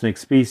rattlesnake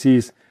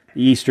species,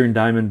 the eastern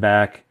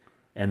diamondback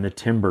and the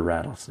timber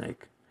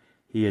rattlesnake.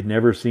 He had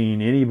never seen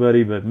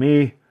anybody but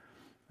me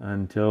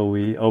until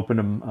we opened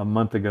him a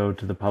month ago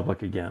to the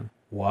public again.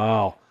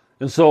 Wow.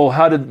 And so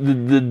how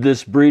did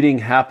this breeding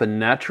happen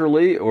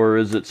naturally, or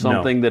is it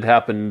something that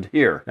happened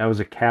here? That was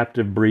a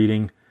captive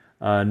breeding,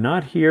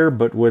 not here,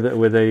 but with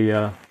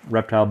a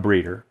reptile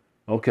breeder.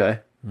 Okay.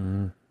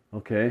 Mm-hmm.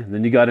 Okay.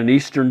 Then you got an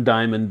eastern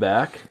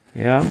diamondback.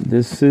 Yeah,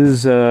 this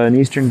is an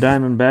eastern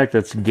diamondback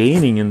that's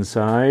gaining in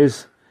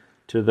size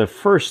to the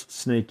first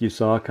snake you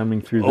saw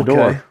coming through the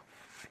door.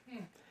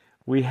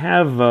 We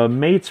have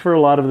mates for a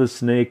lot of the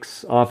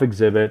snakes off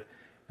exhibit,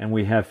 and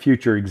we have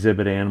future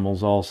exhibit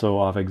animals also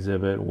off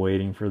exhibit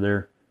waiting for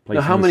their place.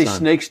 Now, how in the many sun.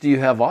 snakes do you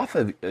have off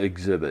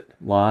exhibit?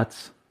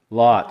 Lots,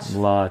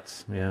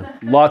 yeah.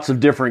 Lots of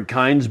different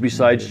kinds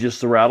besides just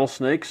the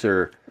rattlesnakes,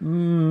 or?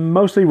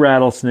 Mostly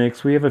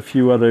rattlesnakes. We have a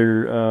few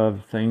other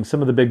things.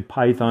 Some of the big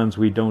pythons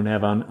we don't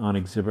have on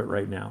exhibit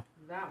right now.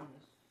 That one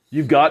is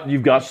You've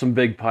got some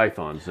big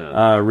pythons then.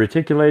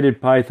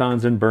 Reticulated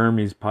pythons and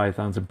Burmese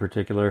pythons in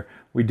particular.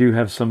 We do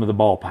have some of the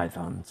ball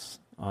pythons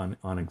on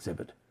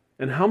exhibit.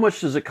 And how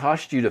much does it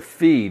cost you to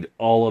feed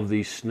all of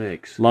these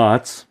snakes?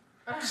 Lots.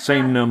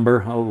 Same number.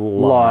 A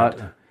lot.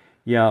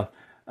 Yeah.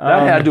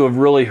 That had to have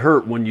really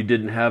hurt when you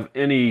didn't have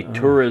any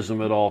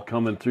tourism at all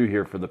coming through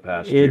here for the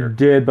past year. It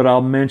did, but I'll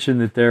mention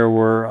that there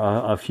were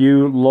a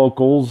few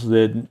locals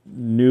that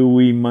knew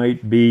we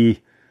might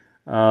be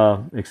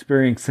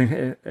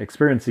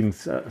experiencing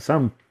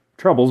some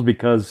troubles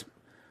because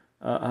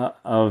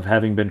of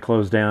having been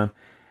closed down.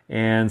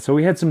 And so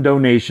we had some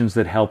donations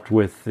that helped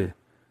with the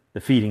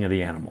feeding of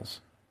the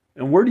animals.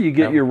 And where do you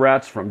get your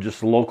rats from?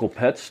 Just a local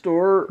pet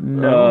store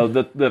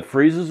that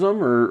freezes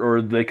them,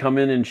 or they come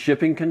in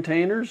shipping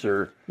containers?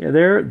 Or yeah,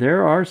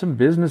 there are some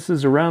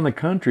businesses around the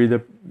country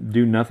that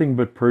do nothing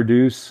but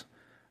produce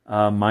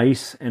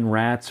mice and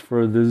rats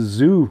for the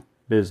zoo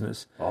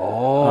business.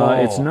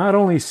 It's not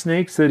only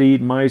snakes that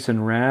eat mice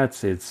and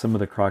rats. It's some of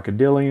the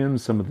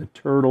crocodilians, some of the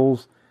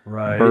turtles,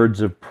 birds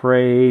of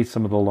prey,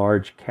 some of the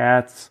large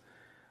cats,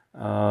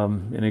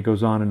 and it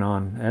goes on and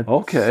on.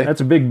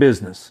 That's a big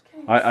business.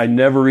 I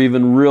never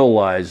even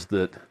realized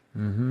that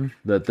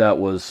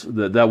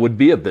that would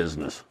be a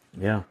business.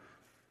 Yeah.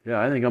 Yeah,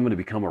 I think I'm going to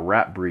become a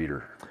rat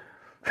breeder.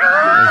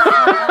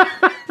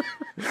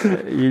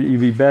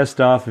 You'd be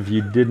best off if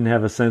you didn't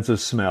have a sense of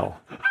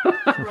smell.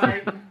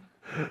 Right.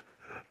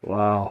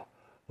 Wow.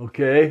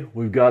 Okay,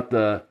 we've got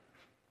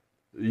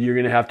you're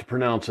going to have to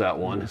pronounce that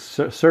one.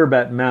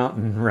 Surbat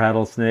Mountain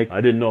rattlesnake.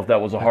 I didn't know if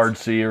that was a hard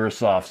C or a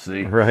soft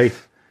C. Right.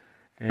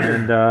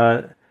 And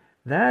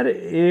that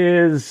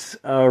is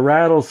a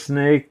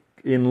rattlesnake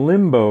in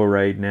limbo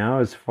right now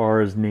as far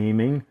as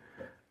naming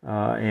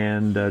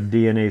and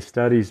DNA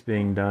studies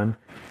being done.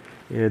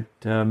 It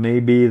may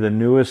be the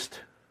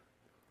newest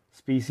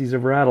species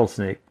of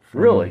rattlesnake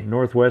from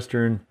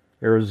northwestern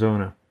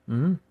Arizona.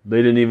 Mm-hmm. They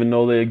didn't even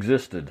know they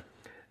existed.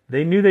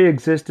 They knew they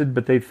existed,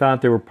 but they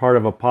thought they were part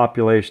of a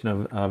population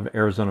of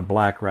Arizona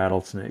black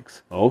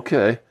rattlesnakes.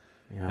 Okay.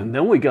 Yeah. And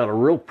then we got a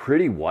real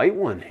pretty white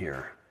one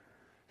here.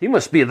 He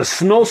must be the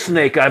snow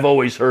snake I've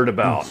always heard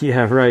about.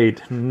 Yeah,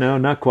 right. No,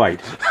 not quite.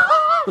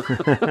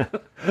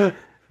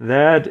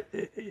 That's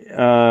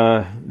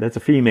a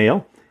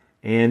female,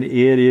 and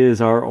it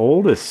is our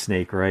oldest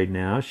snake right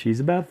now.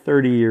 She's about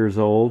 30 years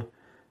old.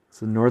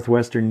 It's a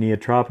northwestern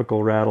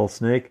neotropical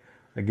rattlesnake.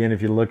 Again,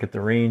 if you look at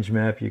the range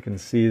map, you can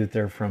see that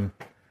they're from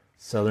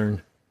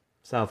southwestern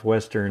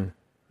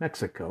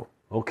Mexico.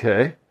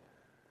 Okay.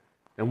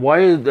 And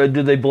why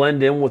did they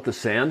blend in with the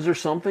sands or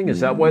something? Is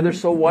that why they're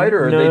so white,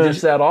 or are they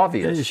just that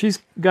obvious? She's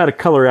got a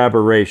color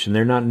aberration.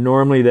 They're not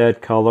normally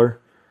that color.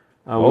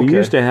 We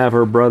used to have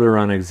her brother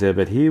on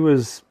exhibit. He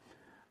was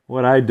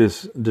what I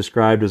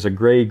described as a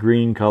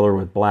gray-green color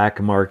with black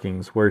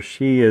markings, where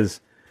she is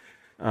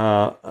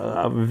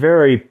a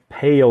very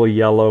pale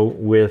yellow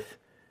with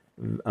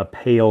a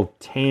pale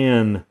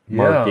tan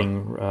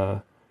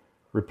marking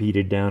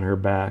repeated down her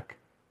back.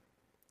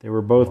 They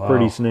were both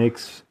pretty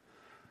snakes.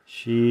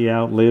 She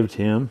outlived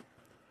him,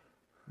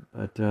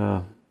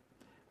 but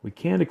we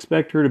can't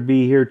expect her to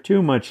be here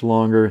too much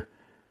longer.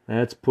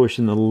 That's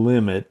pushing the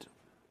limit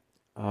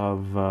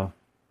of the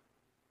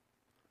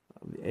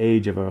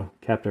age of a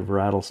captive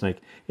rattlesnake.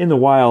 In the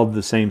wild,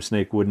 the same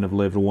snake wouldn't have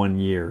lived 1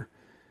 year.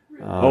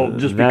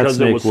 Just because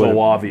it was so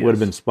obvious. Would have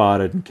been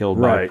spotted and killed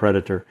by a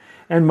predator.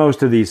 And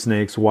most of these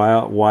snakes,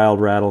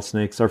 wild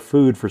rattlesnakes, are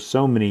food for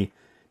so many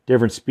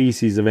different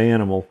species of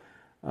animal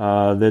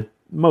that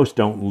most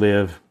don't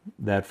live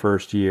that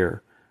first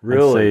year.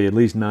 Really? I'd say at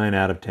least 9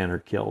 out of 10 are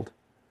killed.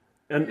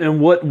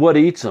 And what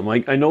eats them?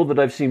 I know that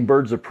I've seen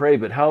birds of prey,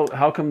 but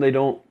how come they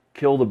don't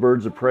kill the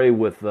birds of prey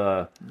with...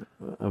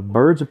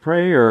 Birds of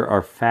prey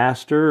are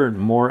faster and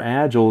more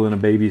agile than a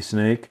baby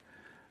snake.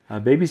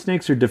 Baby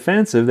snakes are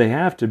defensive, they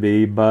have to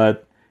be,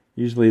 but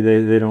usually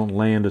they don't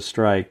land a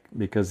strike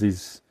because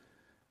these...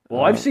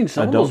 Well, I've seen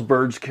some of those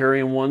birds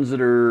carrying ones that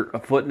are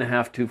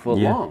 1.5 feet, 2 foot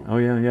long. Oh,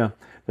 yeah.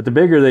 But the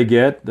bigger they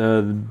get,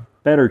 the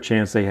better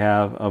chance they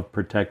have of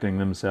protecting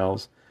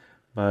themselves.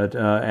 But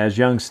as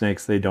young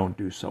snakes, they don't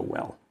do so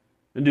well.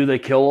 And do they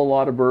kill a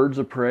lot of birds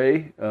of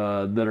prey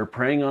that are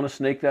preying on a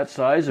snake that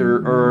size?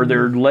 Or are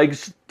their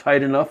legs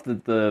tight enough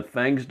that the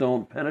fangs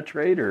don't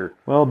penetrate? Or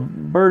well,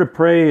 bird of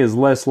prey is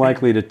less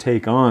likely to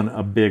take on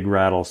a big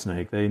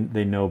rattlesnake. They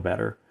know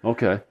better.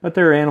 Okay. But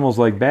there are animals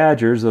like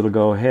badgers that'll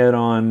go head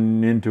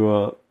on into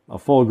a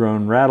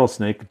full-grown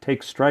rattlesnake,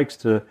 take strikes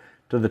to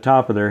the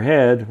top of their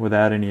head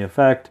without any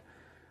effect.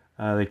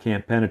 They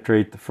can't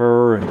penetrate the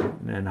fur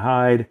and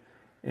hide,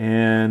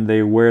 and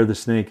they wear the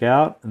snake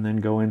out and then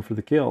go in for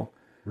the kill.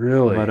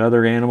 Really? But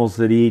other animals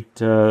that eat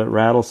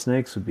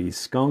rattlesnakes would be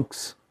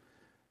skunks,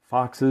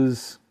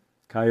 foxes,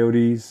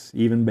 coyotes,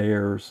 even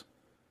bears.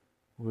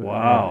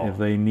 Wow! If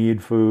they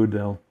need food,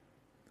 they'll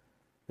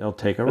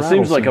take a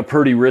rattlesnake. It seems like a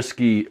pretty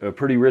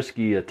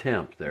risky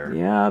attempt there.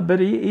 Yeah, but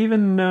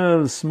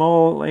even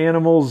small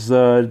animals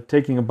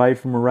taking a bite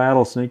from a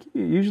rattlesnake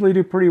usually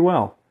do pretty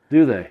well.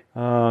 Do they?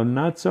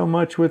 Not so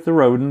much with the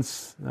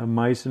rodents.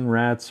 Mice and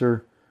rats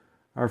are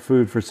are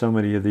food for so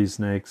many of these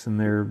snakes, and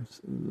they're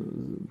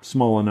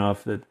small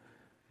enough that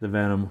the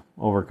venom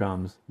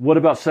overcomes. What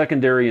about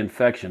secondary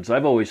infections?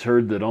 I've always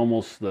heard that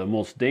almost the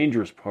most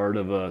dangerous part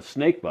of a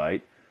snake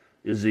bite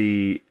is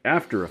the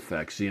after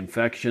effects, the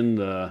infection,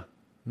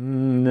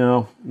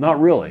 No, Not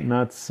really.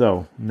 not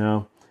so.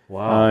 No.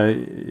 Wow.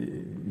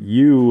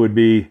 You would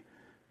be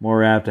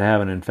more apt to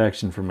have an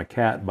infection from a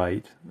cat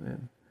bite.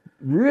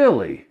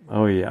 Really?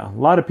 Oh yeah, a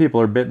lot of people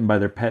are bitten by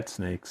their pet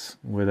snakes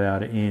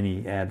without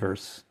any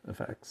adverse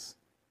effects.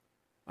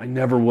 I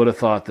never would have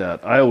thought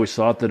that. I always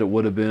thought that it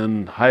would have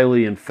been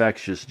highly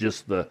infectious.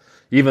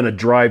 Even a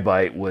dry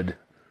bite would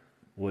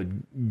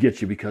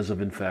get you because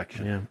of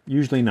infection. Yeah,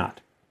 usually not.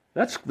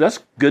 That's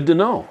good to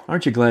know.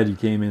 Aren't you glad you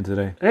came in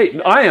today?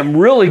 Hey, I am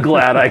really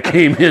glad I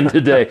came in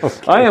today.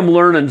 Okay. I am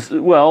learning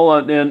well,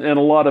 and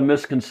a lot of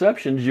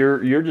misconceptions.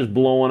 You're just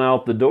blowing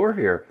out the door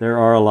here. There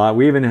are a lot.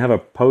 We even have a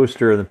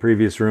poster in the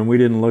previous room. We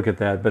didn't look at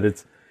that, but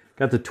it's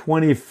got the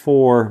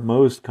 24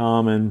 most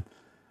common,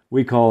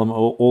 we call them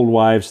old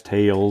wives'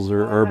 tales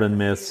or urban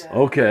myths.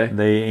 Okay.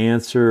 They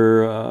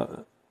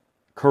answer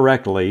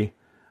correctly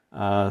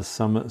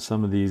some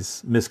of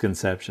these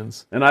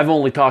misconceptions. And I've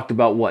only talked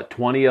about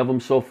 20 of them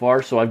so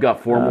far, so I've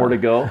got 4 more to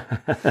go.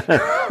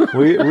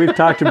 We've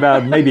talked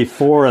about maybe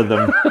 4 of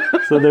them,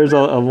 so there's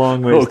a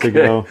long ways to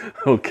go.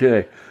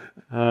 Okay.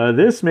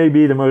 This may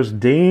be the most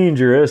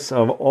dangerous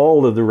of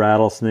all of the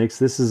rattlesnakes.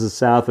 This is a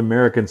South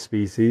American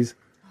species,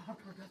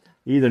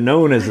 either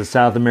known as the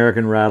South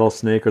American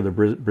rattlesnake or the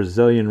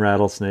Brazilian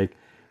rattlesnake.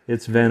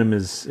 Its venom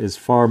is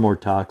far more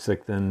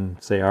toxic than,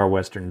 say, our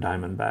western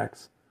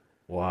diamondbacks.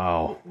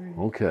 Wow.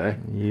 Okay.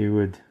 You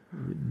would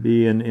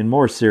be in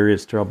more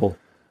serious trouble.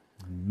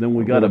 Then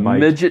we got a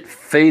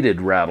midget-faded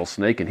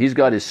rattlesnake, and he's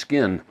got his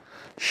skin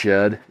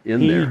shed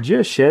in there. He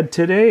just shed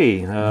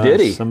today.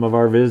 Did he? Some of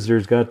our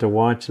visitors got to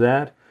watch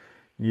that.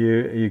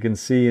 You can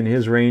see in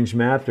his range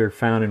map, they're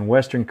found in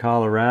western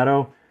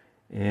Colorado,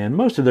 and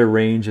most of their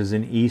range is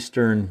in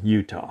eastern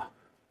Utah.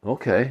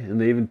 Okay, and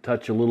they even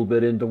touch a little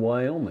bit into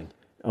Wyoming.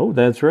 Oh,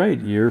 that's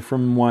right. You're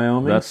from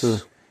Wyoming, so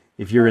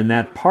if you're in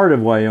that part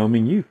of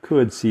Wyoming, you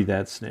could see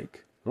that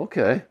snake.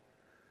 Okay.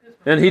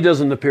 And he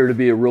doesn't appear to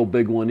be a real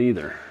big one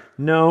either.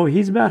 No,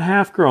 he's about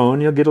half grown.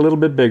 He'll get a little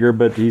bit bigger,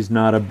 but he's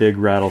not a big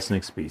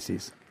rattlesnake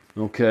species.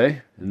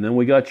 Okay. And then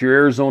we got your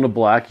Arizona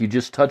black. You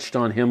just touched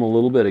on him a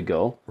little bit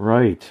ago.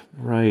 Right.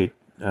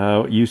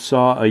 You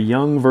saw a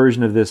young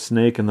version of this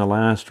snake in the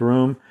last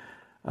room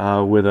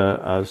with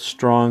a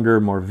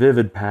stronger, more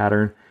vivid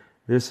pattern.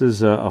 This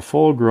is a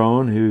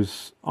full-grown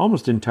who's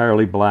almost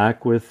entirely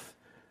black with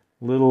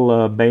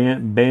little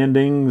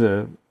banding,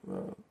 the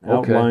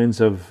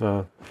outlines of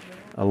a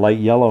light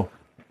yellow.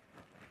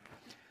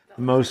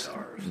 Next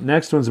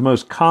one's the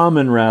most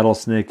common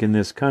rattlesnake in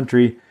this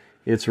country.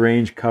 Its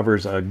range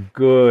covers a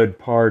good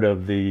part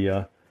of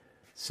the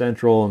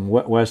central and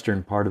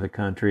western part of the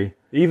country.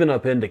 Even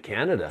up into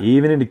Canada.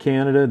 Even into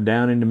Canada,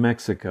 down into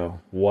Mexico.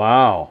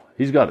 Wow.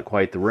 He's got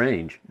quite the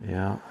range.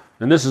 Yeah.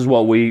 And this is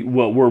what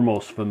we're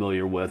most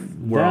familiar with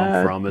where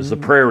I'm from, is the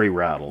prairie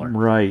rattler.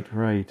 Right.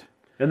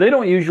 And they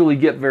don't usually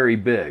get very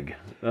big.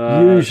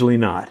 Usually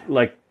not.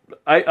 Like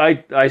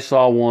I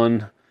saw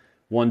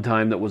one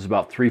time that was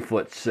about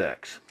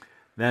 3'6".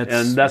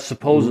 That's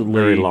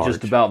supposedly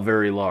just about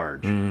very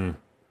large. 2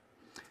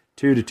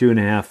 to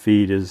 2.5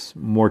 feet is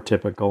more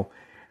typical,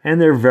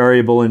 and they're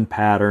variable in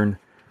pattern.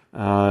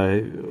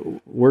 We're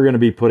going to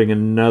be putting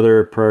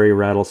another prairie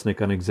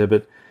rattlesnake on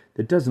exhibit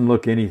that doesn't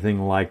look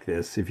anything like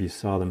this if you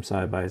saw them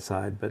side by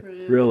side. But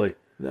really,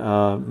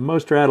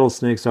 most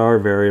rattlesnakes are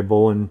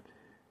variable, and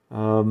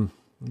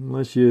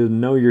unless you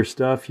know your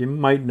stuff, you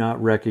might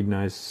not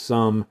recognize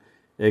some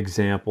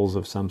examples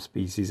of some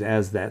species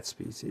as that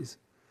species.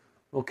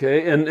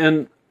 Okay,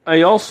 and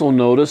I also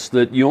noticed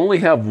that you only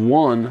have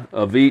one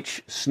of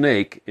each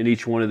snake in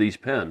each one of these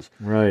pens.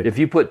 Right. If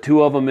you put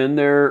 2 of them in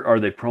there, are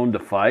they prone to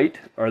fight?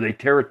 Are they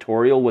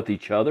territorial with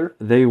each other?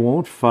 They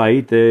won't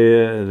fight.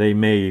 They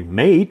may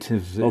mate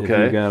if you've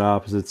got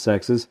opposite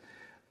sexes.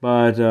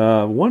 But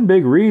one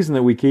big reason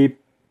that we keep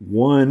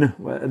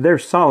they're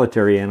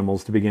solitary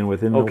animals to begin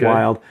with in the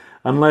wild.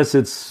 Unless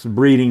it's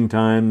breeding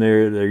time,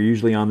 they're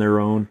usually on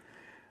their own.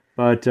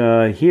 But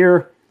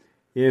here,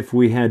 if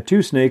we had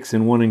 2 snakes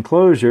in one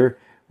enclosure,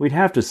 we'd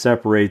have to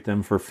separate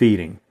them for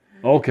feeding.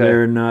 Okay.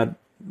 They're not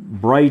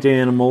bright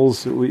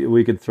animals.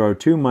 We could throw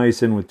 2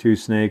 mice in with 2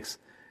 snakes,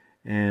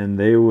 and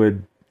they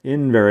would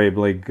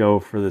invariably go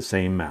for the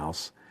same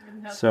mouse.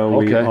 So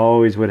we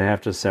always would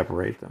have to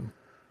separate them.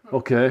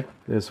 Okay.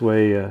 This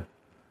way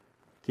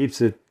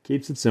keeps it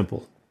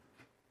simple.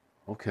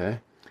 Okay.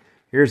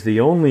 Here's the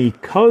only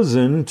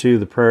cousin to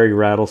the prairie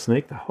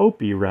rattlesnake, the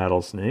Hopi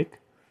rattlesnake.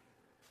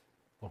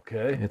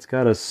 Okay. It's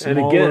got a smaller,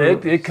 and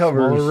again, it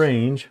covers smaller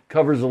range.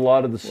 Covers a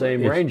lot of the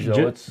same range,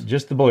 though. It's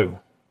just the blue.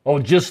 Oh,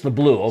 just the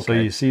blue. Okay. So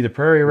you see the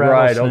prairie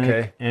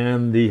rattlesnake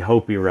and the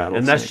Hopi rattlesnake.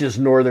 And that's just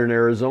northern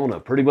Arizona,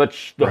 pretty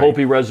much the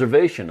Hopi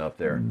reservation up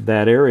there.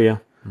 That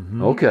area.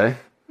 Mm-hmm. Okay.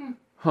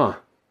 Huh.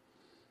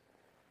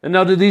 And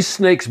now, do these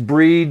snakes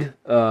breed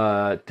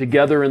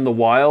together in the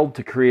wild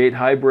to create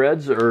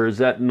hybrids, or is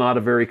that not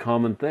a very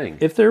common thing?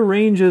 If their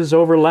ranges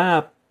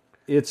overlap,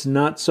 it's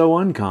not so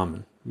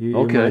uncommon.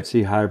 You might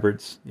see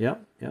hybrids. Yep.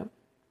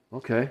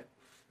 Okay.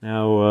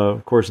 Now,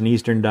 of course, an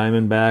eastern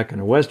diamondback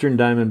and a western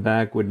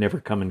diamondback would never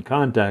come in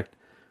contact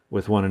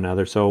with one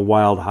another, so a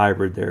wild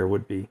hybrid there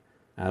would be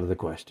out of the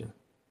question.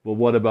 Well,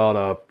 what about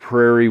a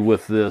prairie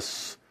with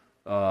this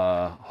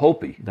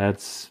Hopi?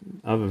 That's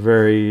a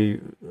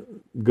very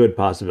good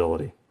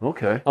possibility.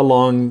 Okay.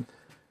 Along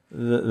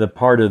the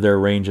part of their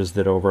ranges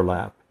that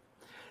overlap.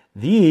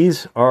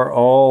 These are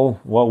all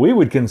what we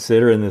would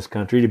consider in this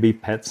country to be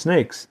pet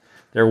snakes.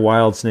 They're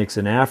wild snakes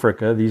in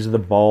Africa. These are the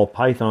ball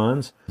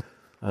pythons,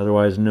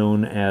 otherwise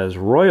known as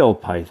royal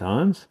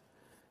pythons.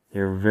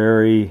 They're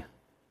very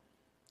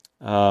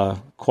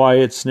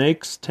quiet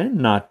snakes, tend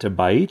not to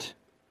bite.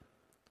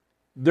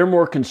 They're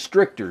more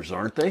constrictors,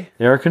 aren't they?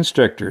 They are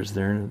constrictors.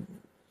 They're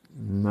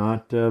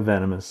not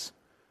venomous.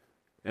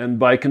 And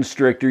by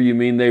constrictor, you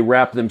mean they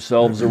wrap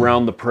themselves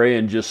around the prey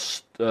and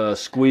just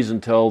squeeze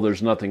until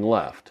there's nothing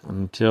left?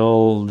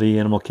 Until the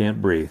animal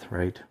can't breathe,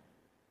 right?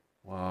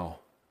 Wow.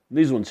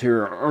 These ones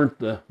here aren't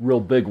the real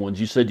big ones.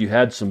 You said you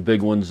had some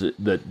big ones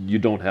that you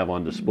don't have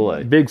on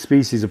display. Big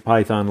species of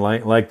python,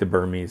 like the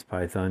Burmese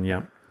python,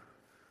 yeah.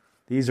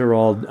 These are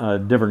all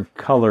different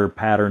color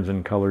patterns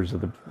and colors of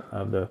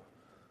the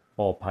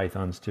ball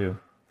pythons too.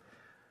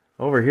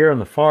 Over here on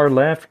the far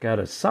left, got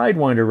a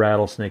sidewinder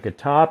rattlesnake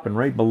atop, and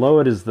right below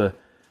it is the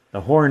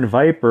horned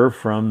viper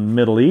from the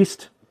Middle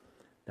East.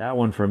 That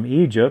one from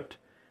Egypt.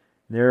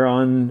 They're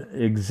on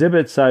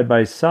exhibit side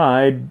by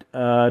side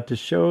to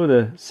show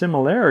the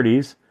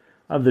similarities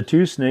of the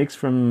two snakes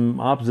from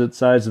opposite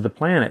sides of the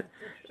planet.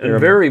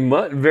 And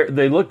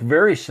they look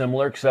very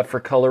similar except for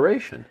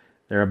coloration.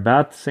 They're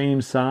about the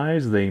same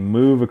size. They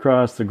move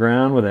across the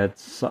ground with that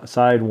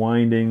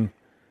side-winding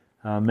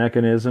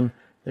mechanism.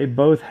 They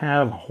both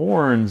have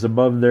horns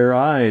above their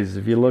eyes.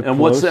 If you look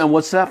close.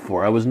 What's that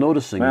for? I was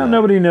noticing that. Well,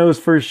 nobody knows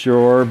for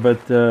sure,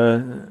 but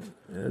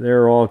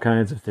there are all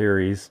kinds of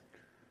theories.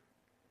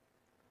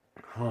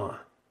 Huh.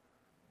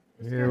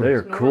 They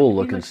are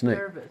cool-looking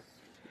snakes.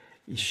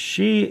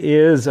 She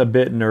is a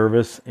bit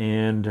nervous,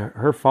 and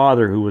her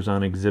father, who was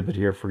on exhibit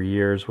here for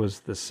years,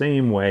 was the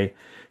same way.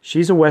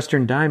 She's a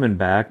western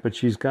diamondback, but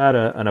she's got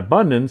an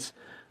abundance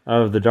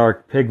of the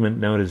dark pigment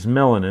known as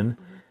melanin,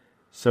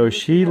 so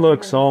she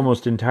looks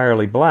almost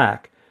entirely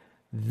black.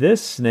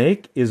 This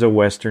snake is a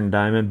western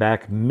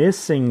diamondback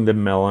missing the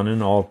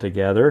melanin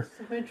altogether.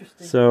 So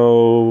interesting.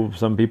 So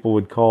some people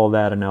would call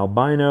that an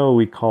albino.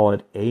 We call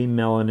it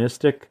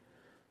amelanistic,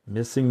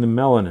 missing the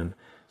melanin.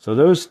 So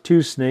those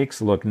two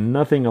snakes look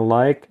nothing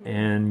alike,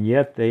 and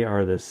yet they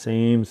are the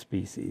same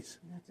species.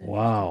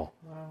 Wow.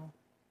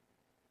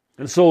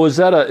 And so is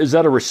that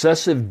a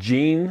recessive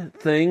gene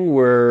thing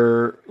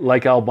where,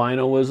 like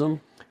albinoism?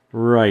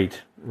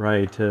 Right.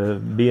 To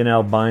be an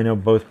albino,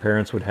 both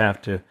parents would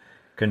have to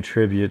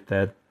contribute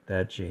that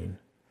gene.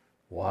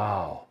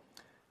 Wow.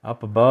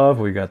 Up above,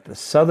 we got the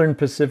southern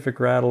Pacific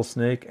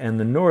rattlesnake and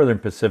the northern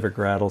Pacific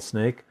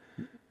rattlesnake.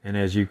 And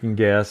as you can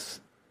guess,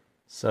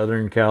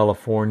 Southern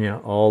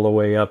California all the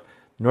way up.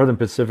 Northern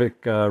Pacific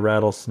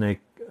rattlesnake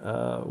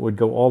would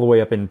go all the way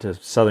up into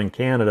southern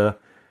Canada,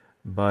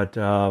 but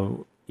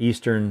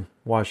eastern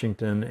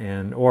Washington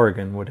and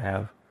Oregon would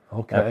have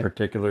that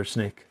particular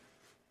snake.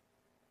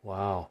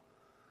 Wow.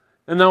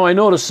 And now I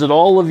noticed that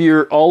all of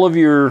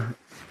your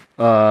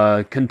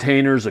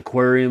containers,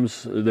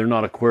 aquariums, they're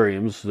not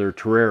aquariums, they're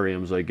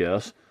terrariums, I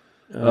guess,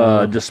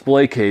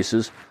 display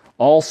cases,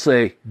 all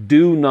say,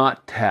 do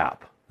not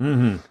tap.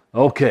 Mm-hmm.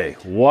 Okay,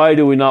 why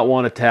do we not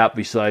want to tap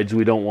besides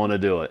we don't want to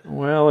do it?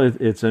 Well,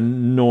 it's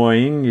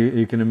annoying.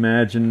 You can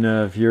imagine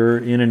if you're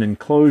in an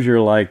enclosure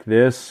like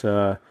this,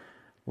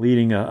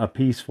 leading a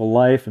peaceful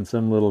life, and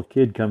some little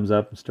kid comes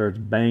up and starts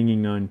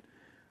banging on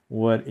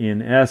what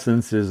in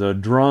essence is a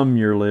drum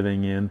you're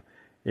living in,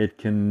 it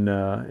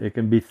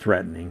can be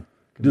threatening.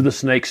 Do the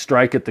snakes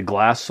strike at the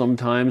glass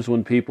sometimes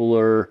when people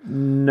are...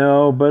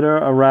 No, but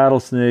a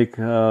rattlesnake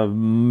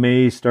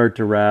may start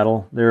to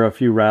rattle. There are a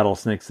few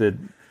rattlesnakes that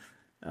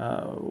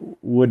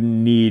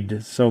wouldn't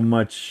need so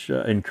much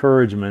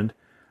encouragement.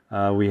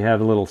 We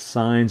have little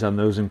signs on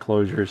those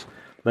enclosures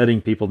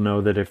letting people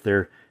know that if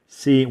they're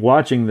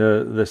watching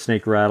the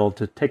snake rattle,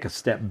 to take a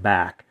step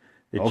back,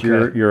 that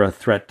you're a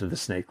threat to the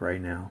snake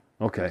right now.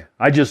 Okay.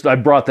 I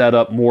brought that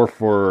up more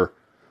for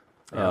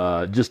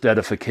just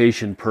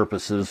edification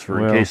purposes,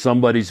 in case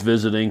somebody's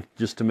visiting,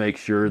 just to make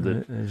sure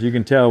that... As you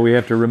can tell, we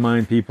have to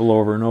remind people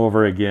over and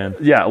over again.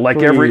 Yeah,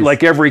 like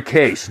every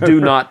case, do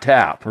not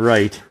tap.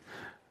 Right.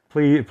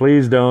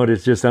 Please don't.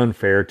 It's just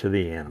unfair to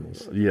the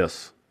animals.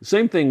 Yes.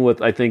 Same thing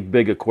with, I think,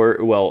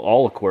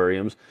 all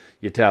aquariums.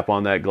 You tap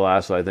on that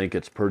glass, I think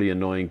it's pretty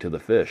annoying to the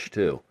fish,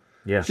 too.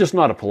 Yeah. It's just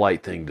not a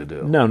polite thing to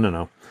do.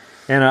 No.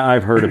 And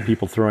I've heard of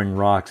people throwing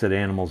rocks at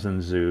animals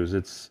in zoos.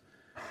 It's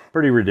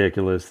pretty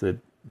ridiculous that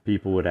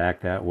people would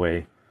act that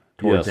way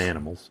towards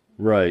animals.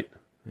 Right.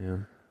 Yeah.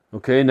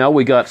 Okay, now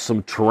we got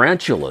some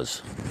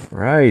tarantulas.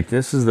 Right.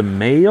 This is the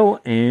male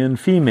and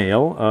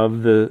female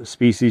of the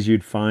species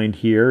you'd find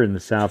here in the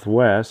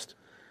Southwest,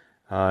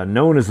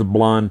 known as the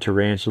blonde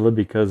tarantula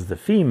because the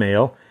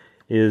female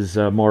is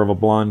more of a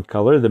blonde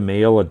color, the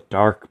male a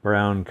dark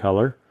brown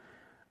color.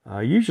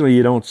 Usually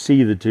you don't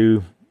see the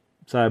two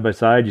side by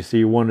side, you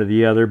see one or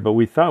the other, but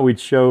we thought we'd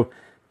show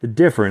the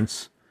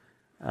difference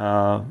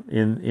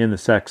in the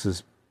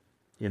sexes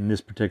in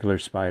this particular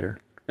spider.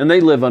 And they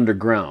live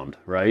underground,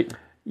 right?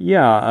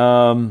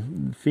 Yeah,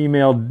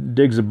 female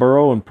digs a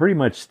burrow and pretty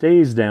much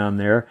stays down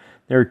there.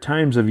 There are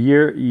times of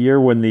year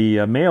when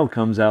the male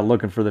comes out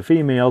looking for the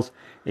females,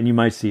 and you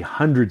might see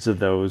hundreds of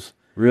those.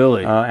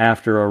 Really?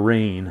 After a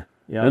rain.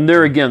 Yep. And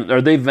there again,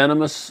 are they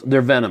venomous?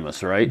 They're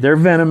venomous, right? They're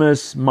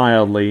venomous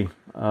mildly,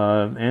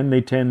 and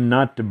they tend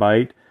not to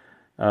bite.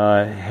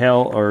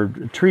 Or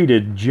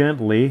treated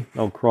gently,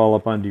 they'll crawl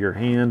up onto your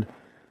hand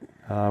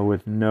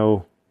with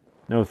no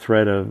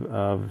threat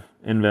of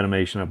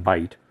envenomation, of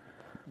bite.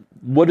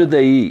 What do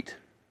they eat?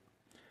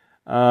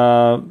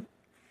 They'll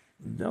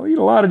eat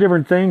a lot of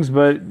different things,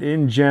 but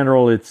in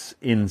general, it's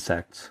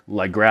insects.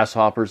 Like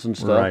grasshoppers and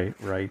stuff?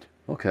 Right.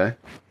 Okay.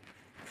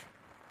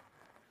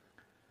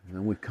 And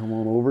then we come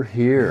on over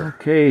here.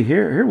 Okay,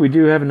 here we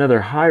do have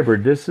another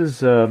hybrid. This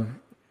is a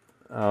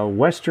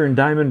Western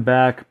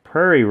Diamondback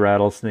Prairie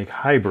Rattlesnake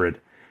hybrid,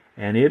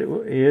 and it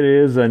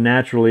is a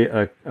naturally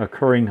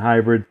occurring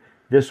hybrid.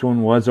 This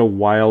one was a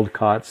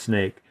wild-caught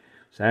snake.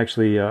 It's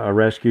actually a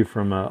rescue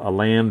from a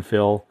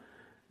landfill.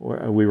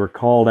 We were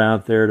called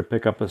out there to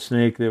pick up a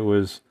snake that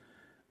was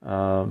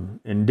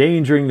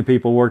endangering the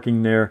people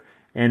working there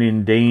and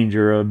in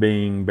danger of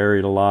being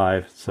buried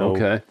alive. So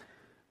okay.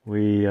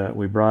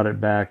 We brought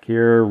it back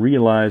here,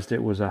 realized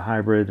it was a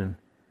hybrid, and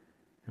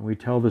we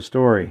tell the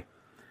story.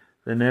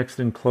 The next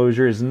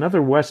enclosure is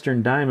another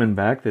Western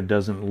Diamondback that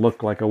doesn't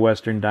look like a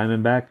Western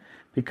Diamondback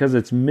because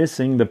it's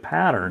missing the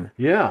pattern.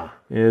 Yeah.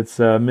 It's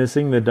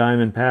missing the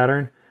diamond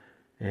pattern.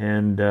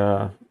 And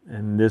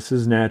this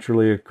is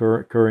naturally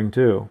occurring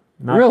too.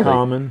 Not really?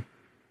 Common,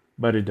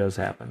 but it does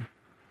happen.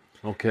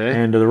 Okay.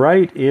 And to the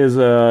right is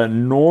a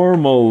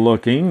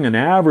normal-looking, an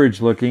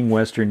average-looking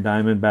Western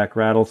Diamondback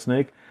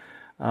rattlesnake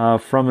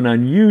from an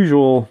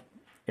unusual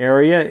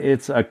area.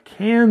 It's a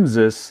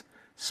Kansas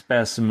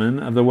specimen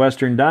of the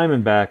Western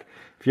Diamondback.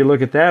 If you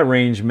look at that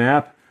range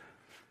map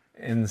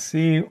and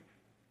see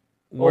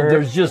where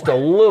there's just a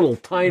little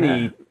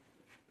tiny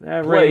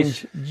that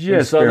place range just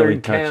in southern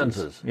barely touches.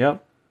 Kansas.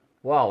 Yep.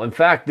 Wow. In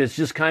fact, it's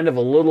just kind of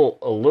a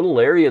little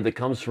area that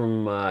comes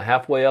from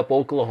halfway up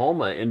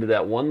Oklahoma into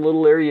that one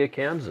little area of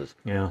Kansas.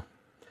 Yeah.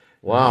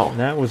 Wow.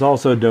 That was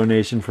also a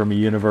donation from a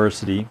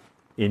university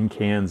in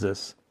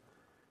Kansas.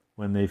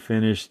 When they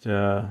finished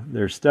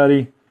their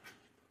study,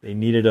 they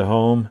needed a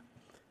home,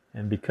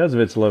 and because of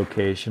its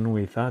location,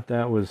 we thought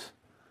that was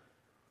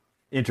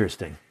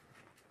interesting.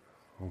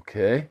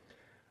 Okay.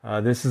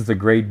 This is the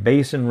Great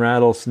Basin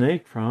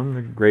rattlesnake from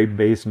the Great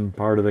Basin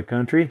part of the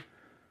country.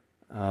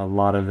 A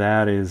lot of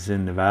that is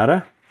in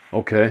Nevada.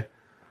 Okay.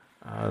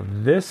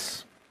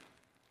 This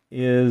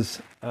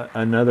is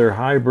another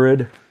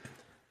hybrid,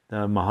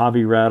 the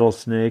Mojave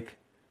rattlesnake,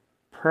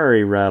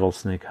 prairie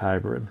rattlesnake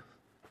hybrid.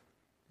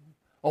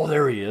 Oh,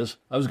 there he is.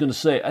 I was going to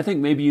say, I think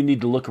maybe you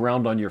need to look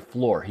around on your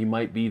floor. He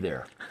might be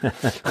there.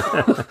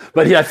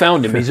 But yeah, I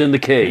found him. He's in the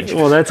cage.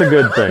 Well, that's a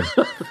good thing.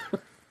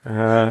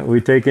 We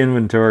take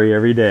inventory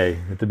every day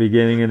at the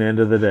beginning and end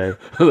of the day.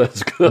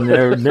 That's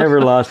good.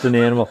 Never lost an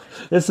animal.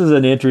 This is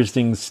an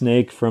interesting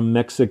snake from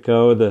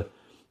Mexico, the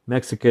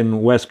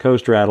Mexican West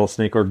Coast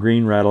rattlesnake or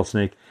green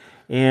rattlesnake.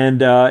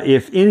 And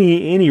if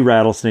any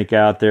rattlesnake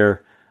out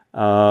there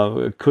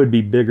could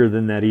be bigger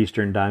than that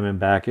Eastern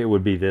Diamondback, it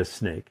would be this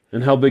snake.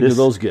 And how big do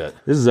those get?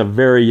 This is a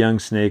very young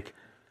snake,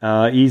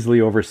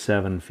 easily over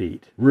 7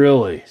 feet.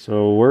 Really?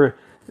 So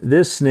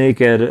this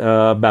snake at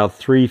about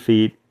 3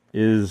 feet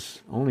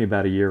is only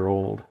about a year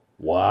old.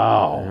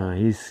 Wow.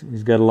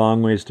 He's got a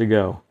long ways to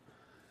go.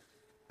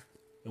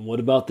 And what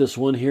about this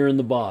one here in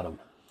the bottom?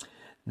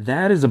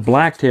 That is a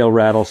blacktail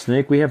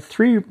rattlesnake. We have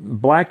 3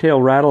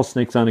 blacktail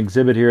rattlesnakes on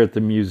exhibit here at the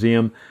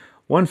museum.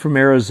 One from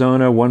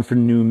Arizona, one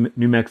from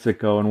New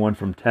Mexico, and one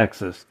from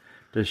Texas,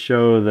 to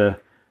show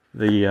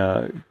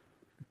the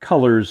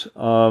colors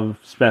of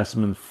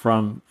specimens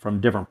from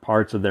different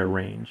parts of their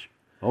range.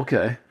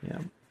 Okay. Yeah.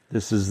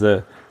 This is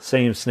the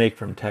same snake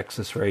from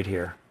Texas right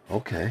here.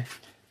 Okay.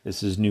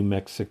 This is New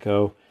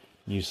Mexico.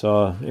 You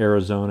saw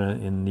Arizona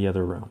in the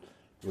other room.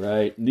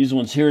 Right. And these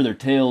ones here, their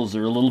tails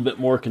are a little bit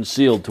more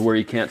concealed to where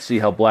you can't see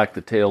how black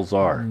the tails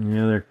are.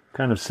 Yeah, they're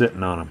kind of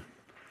sitting on them,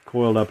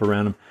 coiled up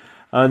around them.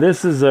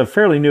 This is a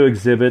fairly new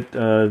exhibit.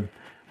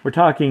 We're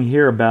talking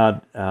here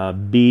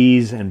about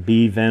bees and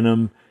bee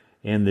venom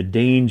and the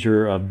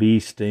danger of bee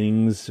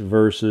stings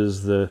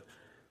versus the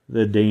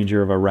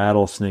danger of a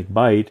rattlesnake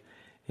bite.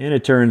 And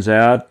it turns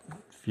out,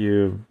 if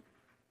you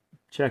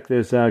check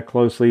this out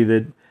closely,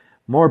 that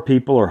more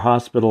people are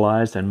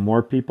hospitalized and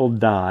more people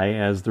die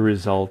as the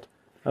result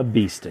of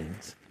bee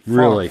stings.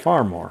 Really?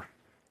 Far more.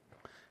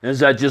 And is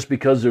that just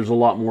because there's a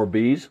lot more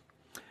bees?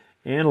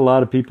 And a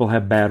lot of people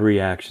have bad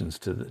reactions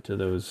to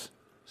those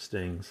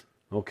stings.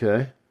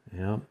 Okay.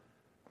 Yeah.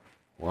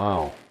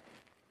 Wow.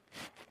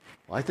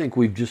 I think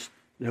we just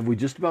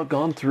about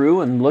gone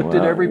through and looked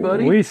at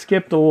everybody? We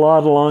skipped a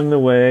lot along the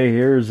way.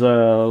 Here's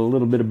a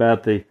little bit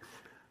about the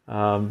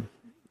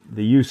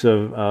use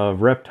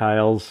of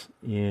reptiles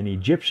in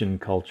Egyptian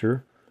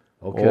culture,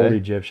 old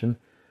Egyptian.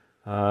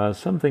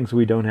 Some things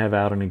we don't have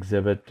out on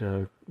exhibit.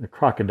 The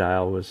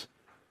crocodile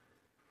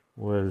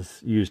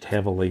was used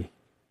heavily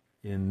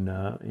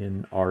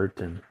in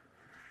art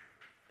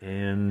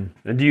and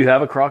do you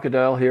have a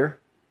crocodile here,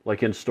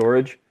 like in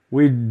storage?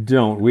 We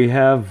don't. We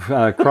have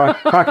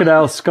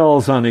crocodile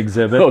skulls on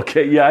exhibit.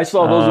 Okay, yeah, I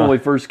saw those when we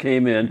first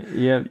came in.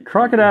 Yeah,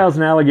 crocodiles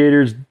and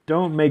alligators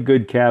don't make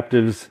good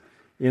captives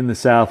in the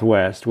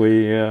Southwest.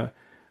 The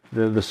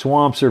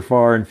swamps are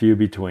far and few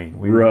between.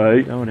 We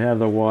don't have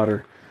the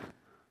water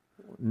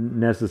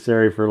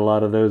necessary for a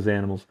lot of those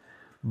animals.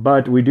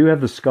 But we do have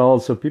the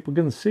skulls so people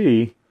can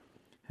see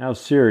how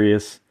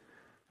serious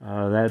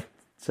that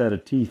set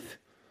of teeth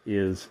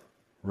is.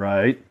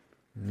 Right.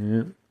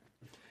 Yeah.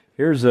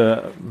 Here's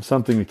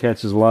something that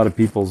catches a lot of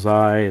people's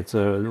eye. It's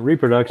a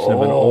reproduction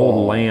of an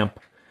old lamp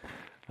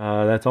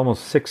that's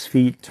almost 6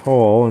 feet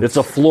tall. It's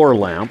a floor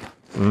lamp,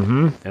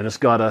 and it's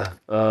got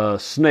a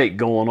snake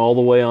going all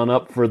the way on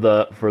up for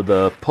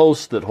the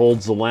post that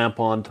holds the lamp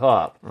on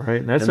top.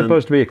 Right, and that's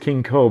supposed to be a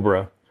king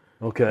cobra.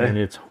 Okay. And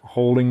it's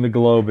holding the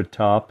globe at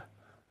top.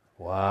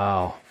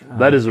 Wow,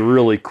 that is a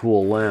really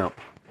cool lamp.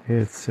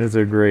 It's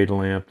a great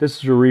lamp. This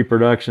is a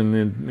reproduction,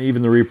 and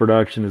even the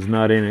reproduction is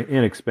not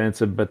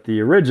inexpensive, but the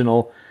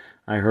original,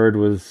 I heard,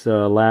 was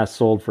last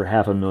sold for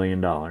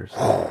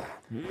 $500,000.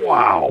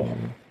 Wow.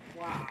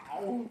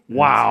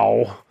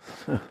 Wow.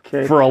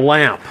 Okay. For a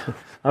lamp.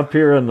 Up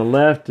here on the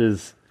left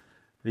is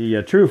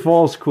the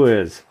true-false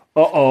quiz.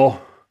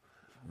 Uh-oh.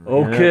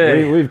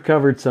 Okay. We've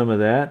covered some of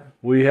that.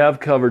 We have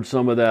covered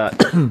some of that.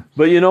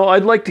 But,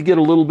 I'd like to get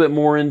a little bit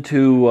more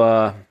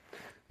into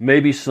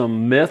maybe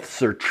some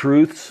myths or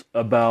truths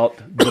about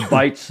the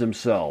bites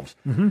themselves.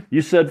 Mm-hmm.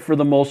 You said for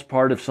the most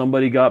part, if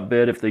somebody got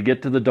bit, if they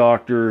get to the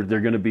doctor, they're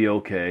going to be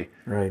okay.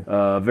 Right.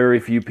 Very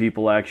few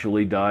people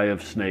actually die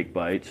of snake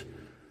bites.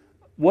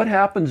 What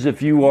happens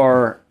if you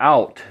are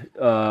out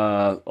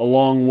a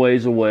long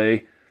ways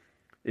away?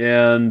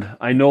 And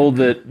I know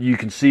that you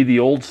can see the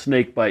old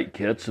snake bite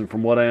kits, and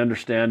from what I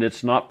understand,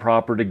 it's not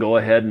proper to go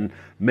ahead and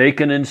make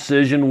an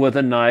incision with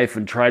a knife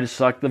and try to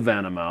suck the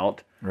venom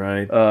out.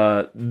 Right.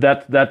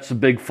 That's a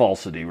big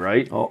falsity,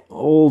 right?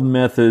 Old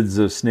methods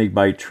of snake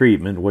bite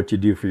treatment, what you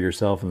do for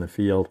yourself in the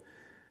field,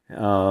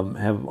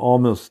 have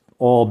almost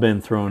all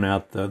been thrown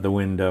out the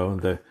window.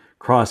 The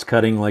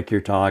cross-cutting, like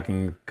you're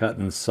talking, cut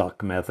and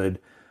suck method.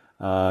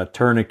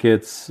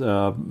 Tourniquets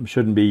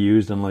shouldn't be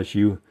used unless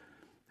you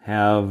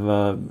have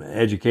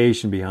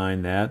education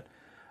behind that.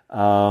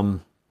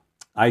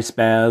 Ice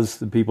baths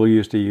that people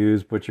used to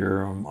use, put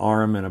your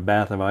arm in a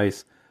bath of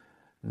ice,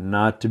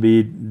 not to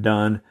be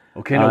done.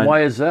 Okay, now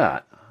why is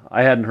that?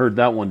 I hadn't heard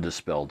that one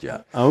dispelled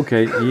yet.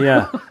 Okay,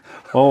 yeah.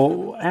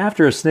 Well,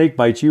 after a snake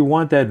bite, you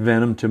want that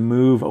venom to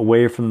move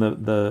away from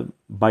the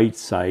bite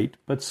site,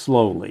 but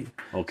slowly.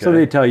 Okay. So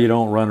they tell you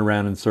don't run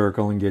around in a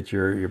circle and get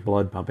your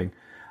blood pumping.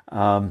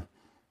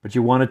 But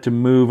you want it to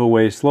move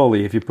away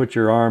slowly. If you put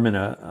your arm in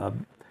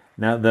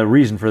now the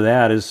reason for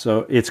that is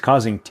so it's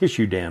causing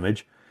tissue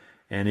damage,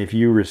 and if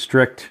you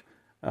restrict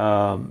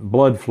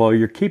blood flow,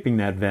 you're keeping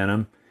that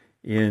venom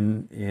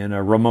in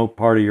a remote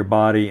part of your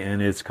body,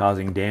 and it's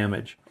causing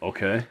damage.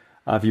 Okay.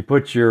 If you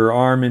put your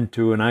arm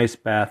into an ice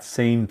bath,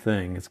 same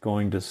thing. It's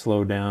going to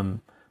slow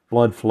down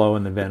blood flow,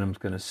 and the venom's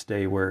going to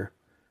stay where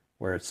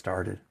it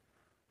started.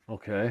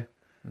 Okay.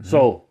 Mm-hmm.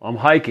 So I'm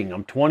hiking.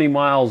 I'm 20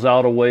 miles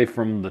out away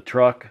from the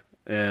truck,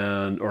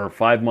 or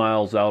 5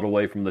 miles out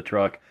away from the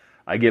truck.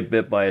 I get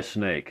bit by a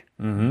snake.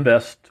 Mm-hmm.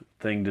 Best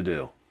thing to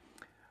do.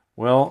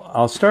 Well,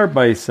 I'll start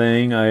by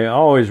saying I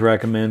always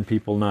recommend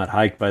people not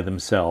hike by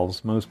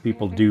themselves. Most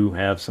people do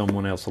have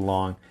someone else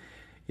along.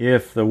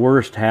 If the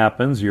worst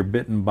happens, you're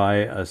bitten by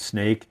a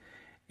snake,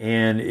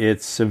 and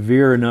it's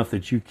severe enough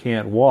that you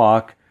can't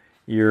walk,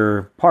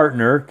 your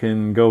partner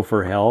can go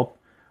for help.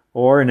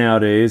 Or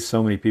nowadays,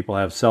 so many people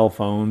have cell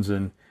phones,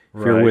 and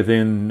if you're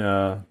within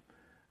a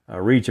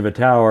reach of a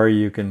tower,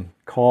 you can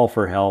call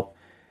for help,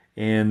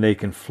 and they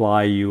can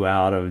fly you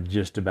out of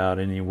just about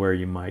anywhere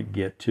you might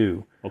get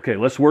to. Okay,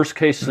 let's worst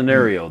case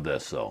scenario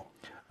this, though.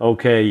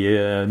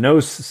 Okay, no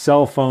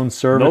cell phone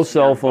service. No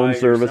cell phone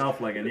service.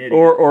 Like an idiot.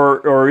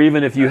 Or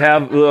even if you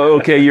have,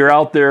 you're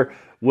out there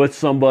with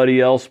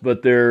somebody else,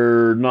 but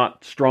they're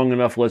not strong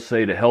enough, let's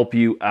say, to help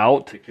you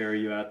out. To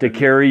carry you out. To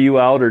carry you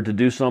out or to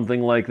do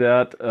something like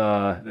that.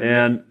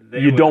 And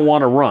you don't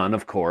want to run,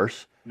 of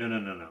course.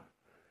 No.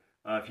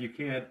 If you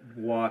can't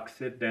walk,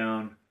 sit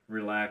down,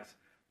 relax,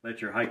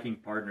 let your hiking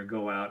partner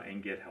go out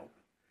and get help.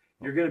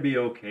 You're going to be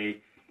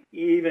okay,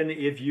 even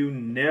if you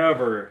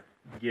never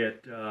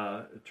get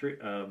to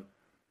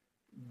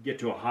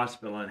a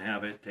hospital and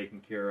have it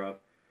taken care of.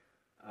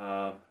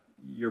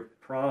 You're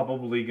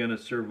probably going to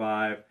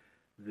survive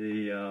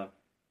the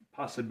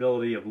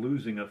possibility of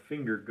losing a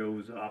finger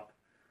goes up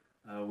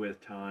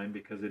with time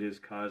because it is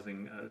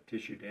causing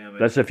tissue damage.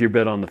 That's if you're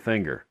bit on the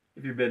finger.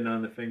 If you're bitten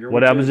on the finger.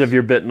 What happens if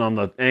you're bitten on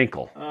the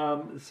ankle?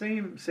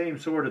 Same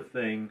sort of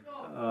thing.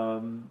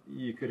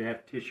 You could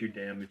have tissue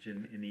damage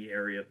in the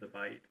area of the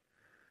bite.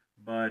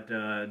 But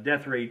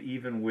death rate,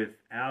 even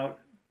without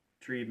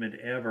treatment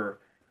ever,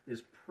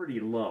 is pretty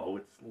low.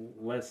 It's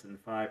less than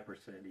 5%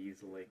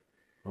 easily.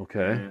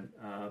 Okay. And,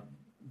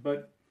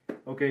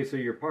 so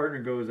your partner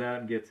goes out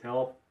and gets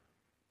help.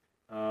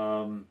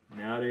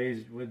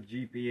 Nowadays with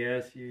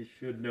GPS, you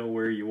should know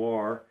where you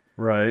are.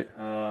 Right.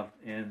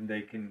 And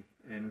they can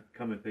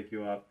come and pick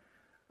you up.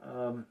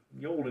 In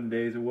the olden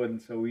days, it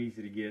wasn't so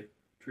easy to get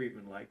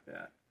treatment like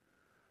that.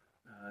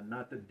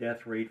 Not the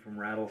death rate from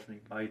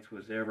rattlesnake bites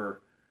was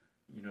ever,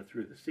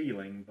 through the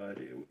ceiling, but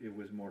it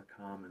was more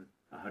common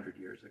 100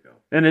 years ago.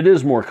 And it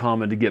is more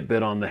common to get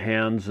bit on the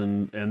hands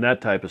and that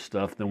type of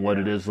stuff than what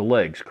it is the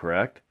legs,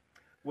 correct?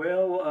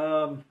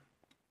 Well,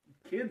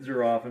 kids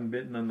are often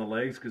bitten on the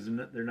legs because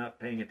they're not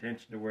paying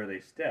attention to where they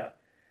step.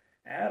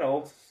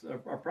 Adults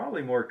are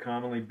probably more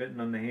commonly bitten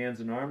on the hands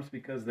and arms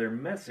because they're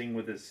messing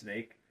with a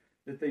snake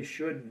that they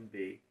shouldn't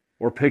be.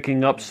 Or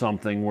picking up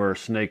something where a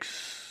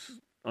snake's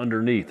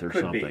underneath or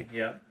Could something. Be.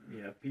 Yeah.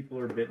 People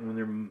are bitten when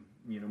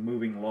they're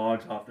moving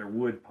logs off their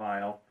wood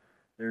pile.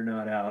 They're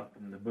not out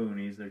in the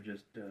boonies. They're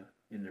just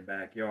in their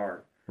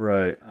backyard.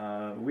 Right.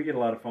 We get a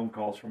lot of phone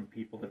calls from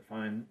people that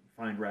find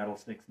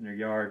rattlesnakes in their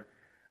yard.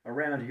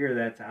 Around here,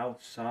 that's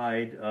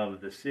outside of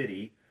the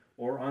city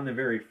or on the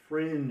very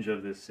fringe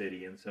of the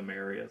city in some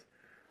areas.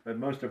 But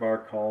most of our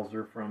calls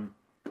are from,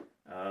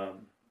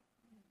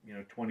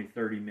 20,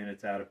 30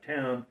 minutes out of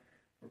town,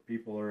 where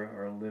people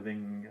are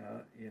living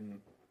in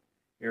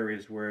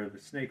areas where the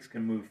snakes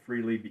can move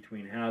freely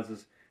between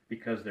houses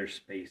because they're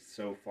spaced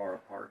so far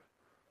apart.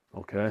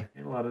 Okay.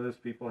 And a lot of those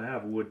people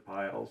have wood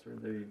piles, or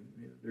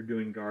they're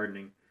doing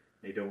gardening.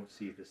 They don't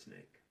see the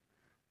snake.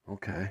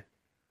 Okay.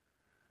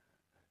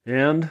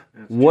 And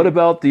That's what true.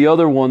 about the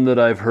other one that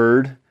I've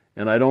heard,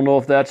 and I don't know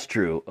if that's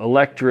true,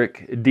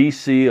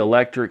 DC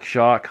electric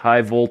shock,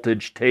 high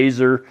voltage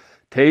taser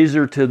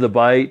to the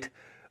bite,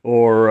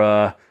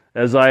 or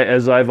as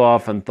I've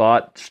often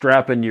thought,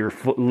 strapping your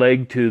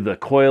leg to the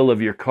coil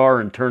of your car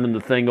and turning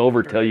the thing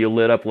over till you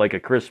lit up like a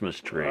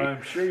Christmas tree.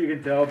 I'm sure you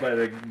can tell by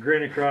the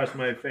grin across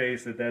my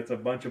face that that's a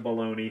bunch of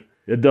baloney.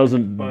 It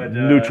doesn't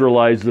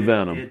neutralize the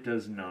venom. It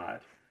does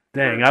not.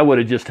 Dang, I would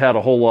have just had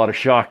a whole lot of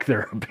shock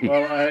therapy.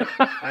 Well,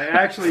 I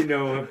actually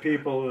know of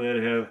people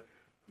that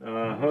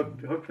have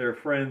hooked their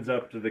friends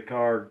up to the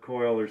car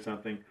coil or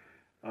something,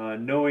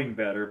 knowing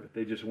better, but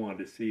they just wanted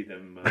to see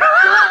them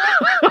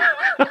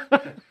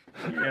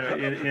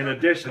in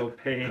additional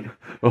pain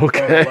from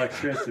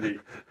electricity.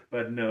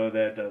 But no,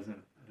 that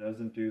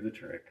doesn't do the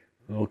trick.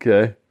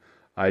 Okay,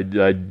 I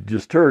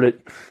just heard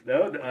it.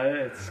 No,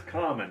 it's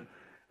common.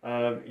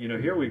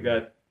 Here we've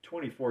got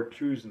 24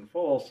 trues and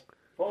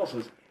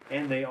falses,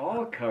 and they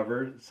all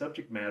cover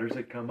subject matters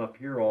that come up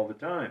here all the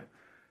time.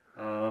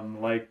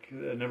 Like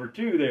number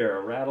 2 there,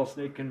 a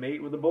rattlesnake can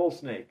mate with a bull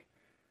snake.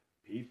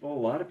 A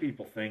lot of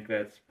people think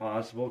that's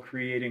possible,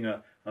 creating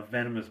a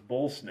venomous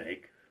bull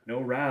snake. No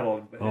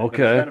rattle, but it's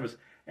venomous,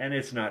 and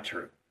it's not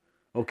true.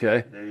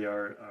 Okay. They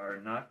are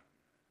not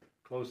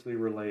closely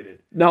related.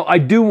 Now, I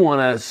do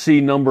want to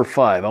see number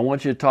 5. I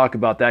want you to talk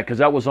about that because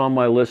that was on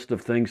my list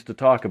of things to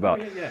talk about.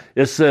 Oh, yeah.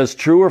 It says,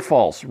 true or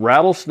false,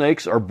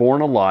 rattlesnakes are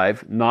born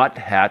alive, not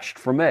hatched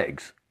from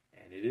eggs.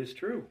 And it is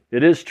true.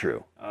 It is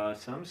true.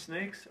 Some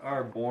snakes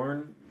are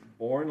born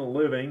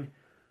living,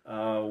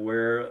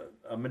 where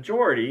a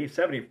majority,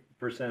 70%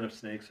 of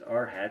snakes,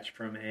 are hatched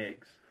from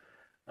eggs.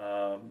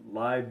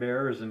 Live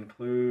bearers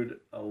include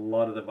a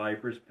lot of the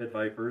vipers, pit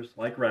vipers,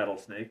 like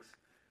rattlesnakes,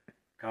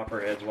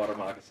 copperheads, water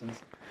moccasins,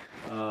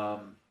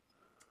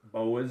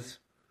 boas,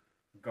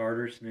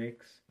 garter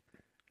snakes.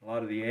 A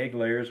lot of the egg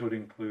layers would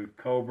include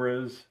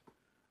cobras,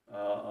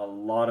 a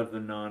lot of the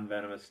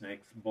non-venomous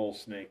snakes, bull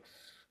snakes,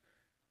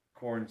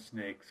 corn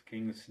snakes,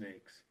 king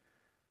snakes,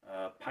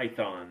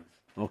 pythons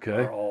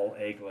are all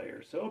egg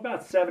layers. So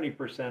about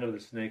 70% of the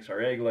snakes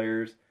are egg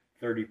layers,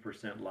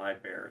 30%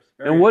 live bearers.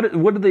 And what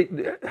do they?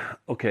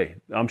 Okay,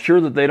 I'm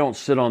sure that they don't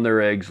sit on their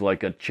eggs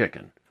like a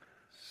chicken.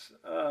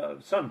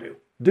 Some do.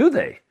 Do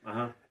they?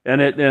 Uh-huh.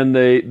 And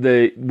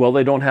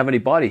they don't have any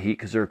body heat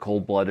because they're a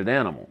cold-blooded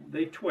animal.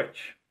 They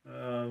twitch.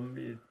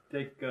 You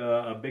take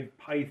a big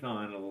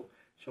python,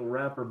 she'll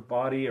wrap her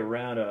body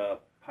around a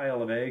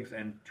pile of eggs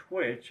and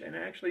twitch and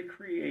actually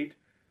create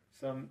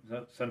some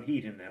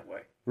heat in that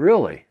way.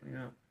 Really?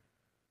 Yeah.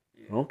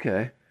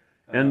 Okay.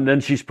 And then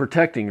she's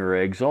protecting her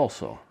eggs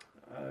also.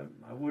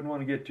 I wouldn't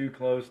want to get too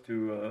close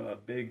to a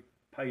big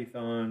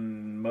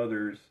python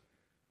mother's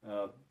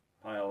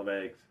pile of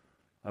eggs.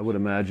 I would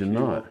imagine She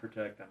not. will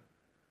protect them.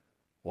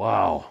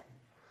 Wow.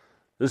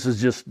 This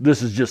is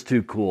just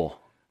too cool.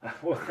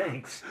 Well,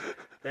 thanks.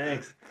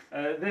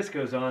 This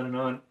goes on and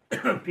on.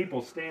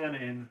 People stand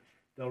and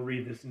they'll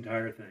read this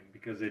entire thing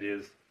because it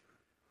is,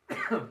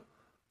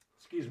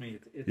 excuse me,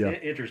 it's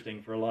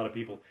interesting for a lot of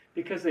people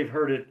because they've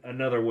heard it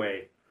another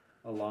way.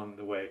 along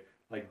the way.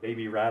 Like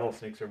baby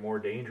rattlesnakes are more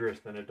dangerous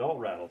than adult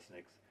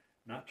rattlesnakes.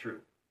 Not true.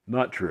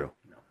 Not true.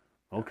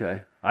 No.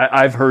 Okay.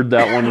 I've heard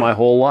that one my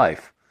whole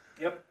life.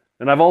 Yep.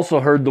 And I've also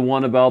heard the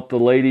one about the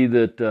lady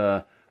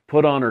that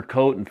put on her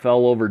coat and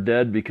fell over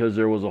dead because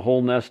there was a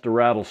whole nest of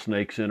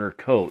rattlesnakes in her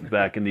coat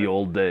back in the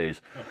old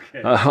days.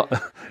 Okay.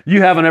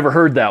 You haven't ever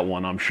heard that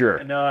one, I'm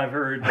sure. No, I've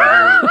heard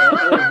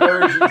other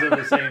versions of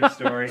the same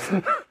story.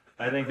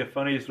 I think the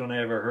funniest one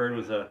I ever heard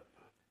was a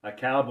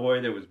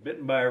cowboy that was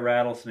bitten by a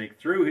rattlesnake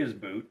through his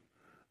boot,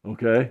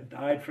 Okay.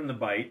 died from the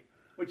bite,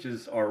 which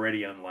is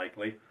already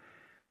unlikely.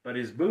 But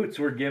his boots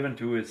were given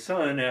to his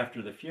son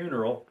after the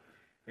funeral,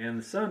 and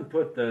the son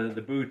put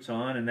the boots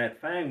on, and that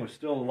fang was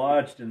still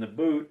lodged in the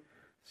boot,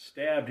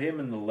 stabbed him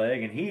in the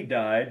leg, and he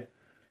died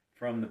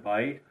from the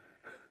bite.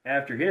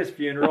 After his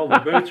funeral, the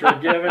boots were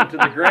given to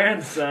the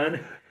grandson,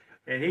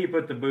 and he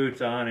put the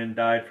boots on and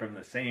died from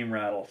the same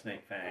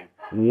rattlesnake fang.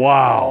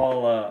 Wow.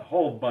 All a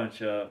whole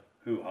bunch of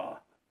hoo-ha.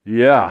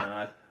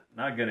 Yeah.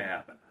 Not going to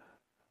happen.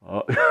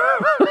 Uh,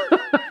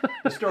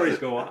 The stories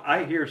go on.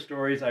 I hear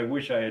stories. I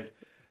wish I had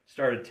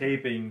started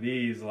taping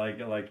these like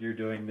you're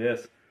doing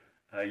this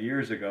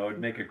years ago. It'd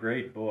make a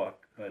great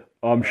book. But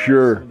I'm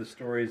sure. Some of the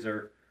stories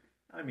are,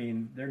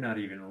 they're not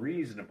even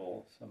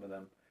reasonable, some of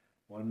them.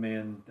 One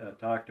man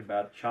talked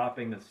about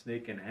chopping a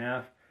snake in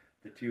half.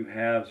 The two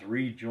halves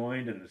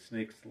rejoined and the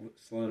snake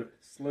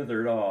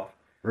slithered off.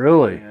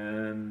 Really?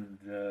 And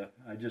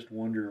I just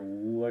wonder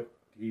what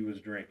he was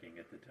drinking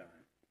at the time.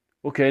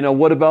 Okay, now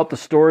what about the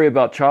story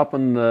about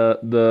chopping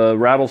the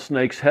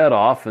rattlesnake's head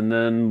off, and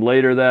then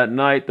later that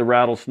night the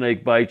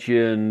rattlesnake bites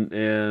you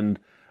and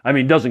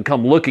doesn't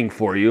come looking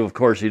for you. Of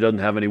course, he doesn't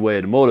have any way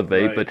to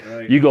motivate,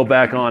 but you go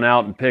back on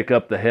out and pick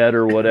up the head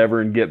or whatever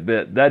and get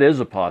bit. That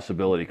is a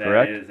possibility,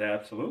 correct? That is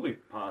absolutely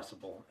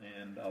possible,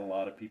 and a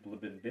lot of people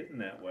have been bitten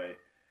that way.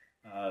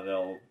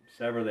 They'll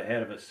sever the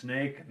head of a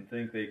snake and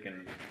think they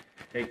can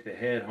take the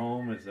head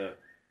home as a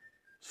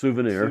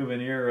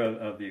souvenir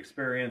of the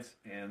experience,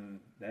 and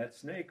that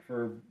snake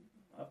for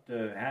up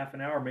to half an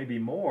hour, maybe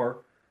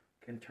more,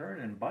 can turn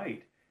and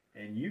bite.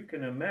 And you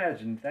can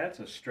imagine that's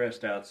a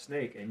stressed out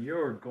snake, and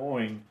you're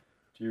going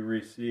to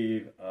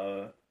receive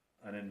an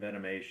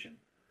envenomation.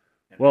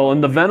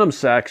 And the venom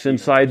sac's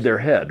inside their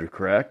head,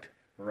 correct?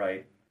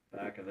 Right,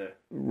 back of the...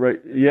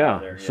 Right, yeah.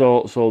 There,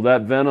 yeah. So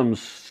that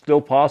venom's still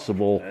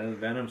possible. The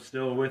venom's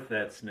still with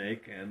that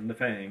snake and the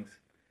fangs.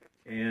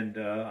 And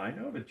I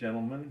know of a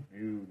gentleman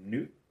who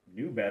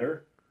knew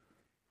better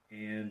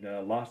and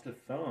lost a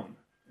thumb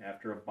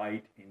after a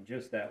bite in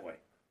just that way.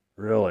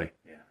 Really?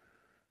 Yeah.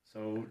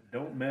 So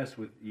don't mess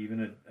with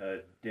even a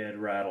dead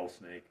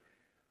rattlesnake.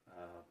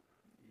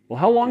 Well,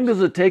 how long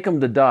does it take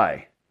them to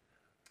die?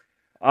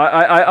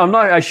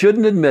 I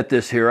shouldn't admit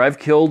this here. I've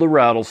killed a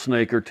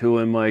rattlesnake or two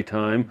in my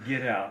time.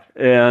 Get out.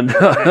 And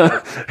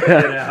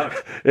Get out.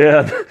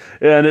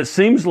 and it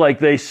seems like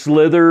they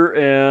slither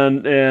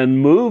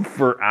and move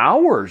for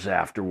hours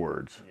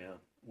afterwards. Yeah.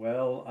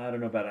 Well, I don't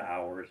know about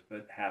hours,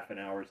 but half an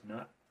hour is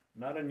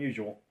not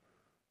unusual.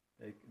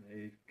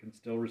 They can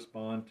still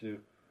respond to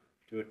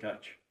a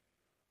touch.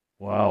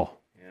 Wow.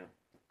 Yeah.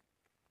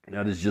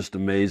 That is just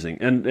amazing.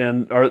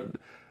 And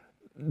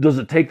does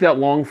it take that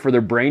long for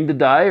their brain to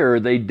die, or are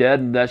they dead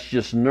and that's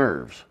just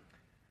nerves?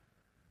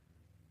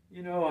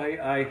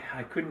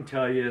 I couldn't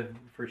tell you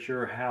for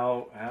sure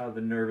how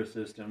the nervous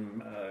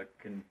system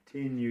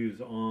continues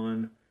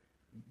on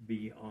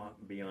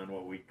beyond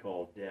what we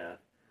call death,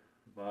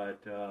 but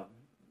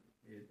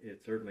it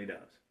certainly does.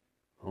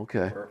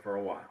 Okay. For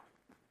a while.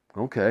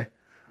 Okay.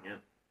 Yeah.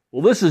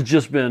 Well, this has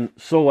just been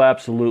so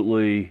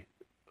absolutely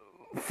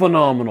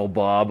phenomenal,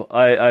 Bob.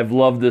 I've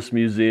loved this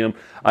museum.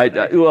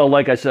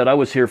 Like I said, I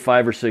was here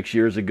 5 or 6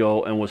 years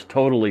ago and was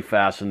totally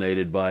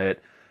fascinated by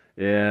it.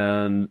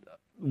 And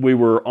we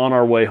were on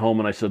our way home,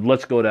 and I said,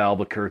 let's go to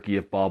Albuquerque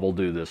if Bob will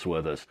do this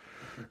with us.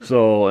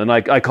 So, and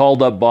I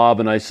called up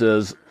Bob and I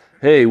says,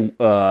 hey,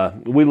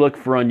 we look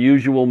for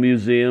unusual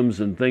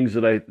museums and things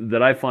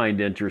that I find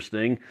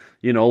interesting,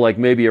 like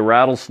maybe a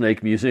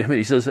rattlesnake museum. And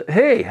he says,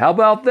 hey, how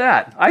about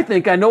that? I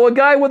think I know a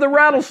guy with a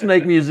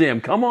rattlesnake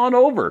museum. Come on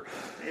over.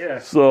 Yeah.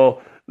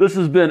 So this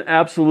has been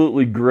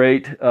absolutely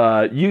great.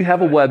 You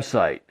have a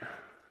website.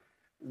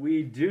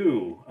 We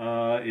do.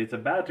 It's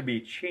about to be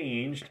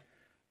changed.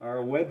 Our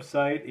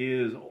website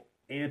is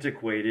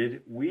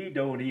antiquated. We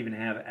don't even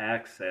have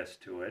access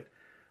to it.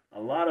 A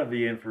lot of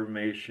the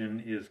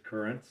information is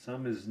current.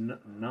 Some is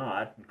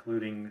not,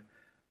 including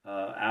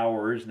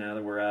hours now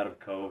that we're out of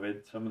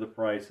COVID. Some of the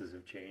prices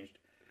have changed.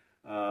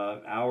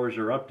 Hours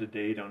are up to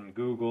date on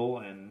Google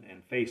and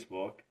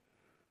Facebook.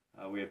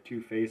 We have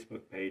 2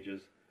 Facebook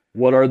pages.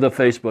 What are the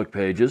Facebook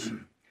pages?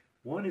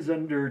 One is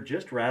under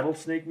just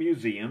Rattlesnake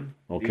Museum.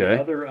 Okay.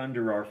 The other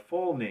under our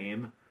full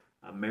name,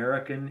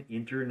 American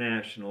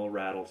International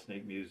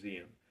Rattlesnake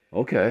Museum.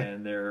 Okay.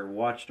 And they're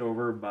watched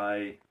over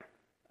by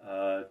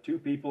 2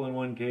 people in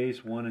one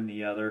case, 1 in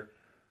the other.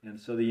 And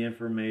so the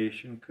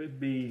information could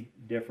be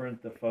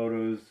different. The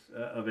photos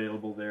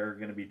available there are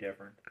going to be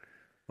different.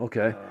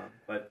 Okay.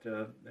 But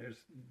there's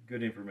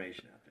good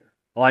information out there.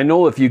 Well, I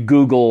know if you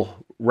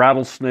Google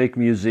Rattlesnake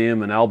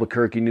Museum in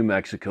Albuquerque, New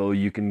Mexico,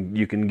 you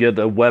can get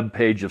a web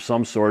page of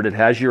some sort. It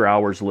has your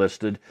hours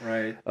listed,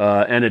 Right.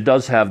 And it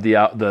does have the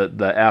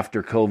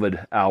after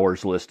COVID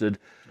hours listed.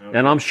 Okay.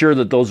 And I'm sure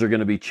that those are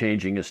going to be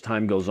changing as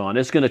time goes on.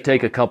 It's going to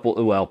take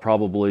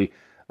probably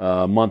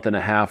a month and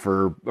a half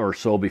or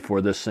so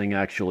before this thing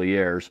actually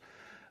airs.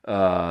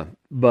 So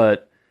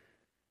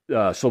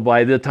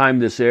by the time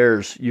this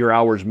airs, your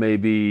hours may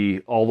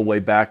be all the way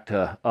back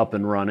to up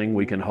and running,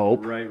 we can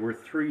hope. Right, we're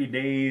 3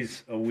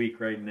 days a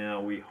week right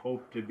now. We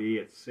hope to be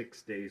at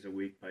 6 days a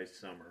week by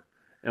summer.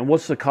 And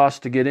what's the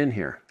cost to get in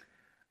here?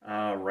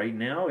 Right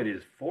now it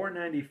is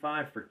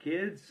 $4.95 for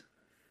kids,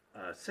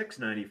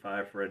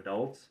 $6.95 for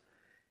adults,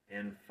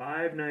 and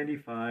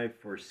 $5.95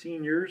 for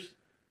seniors,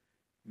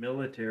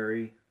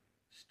 military,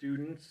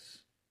 students.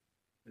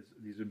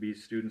 These would be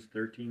students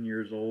 13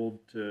 years old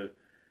to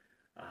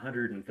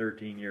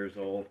 113 years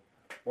old,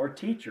 or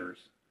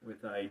teachers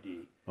with ID.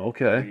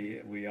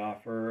 Okay. We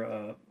offer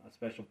a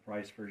special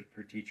price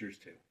for teachers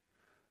too.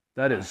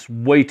 That is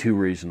way too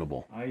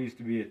reasonable. I used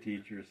to be a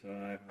teacher, so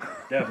I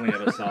definitely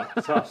have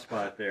a soft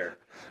spot there.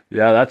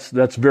 Yeah,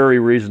 that's very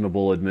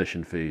reasonable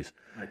admission fees.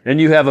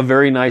 And you have a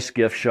very nice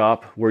gift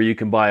shop where you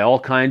can buy all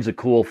kinds of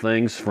cool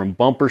things, from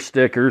bumper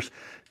stickers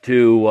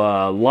to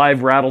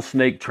live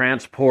rattlesnake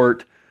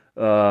transport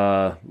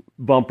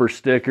bumper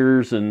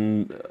stickers,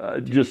 and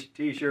just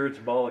T-shirts,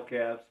 ball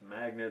caps,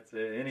 magnets,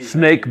 anything.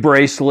 Snake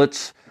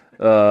bracelets,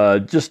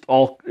 just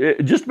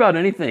about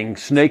anything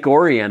snake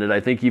oriented. I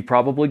think you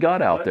probably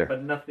got out there.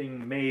 But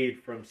nothing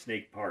made from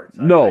snake parts.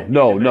 No.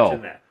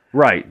 That.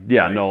 Right?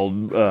 Yeah. Right.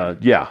 No.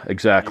 Yeah.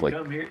 Exactly. You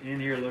come in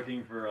here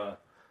looking for a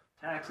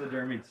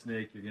taxidermied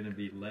snake, you're going to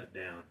be let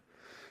down.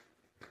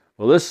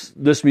 Well,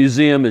 this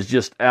museum is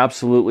just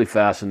absolutely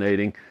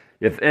fascinating.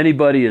 If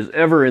anybody is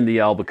ever in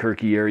the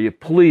Albuquerque area,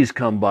 please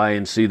come by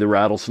and see the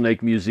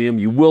Rattlesnake Museum.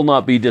 You will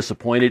not be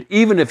disappointed,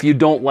 even if you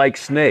don't like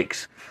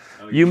snakes.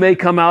 You may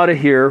come out of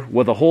here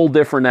with a whole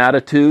different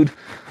attitude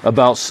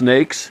about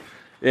snakes,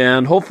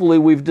 and hopefully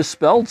we've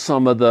dispelled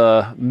some of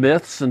the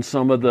myths and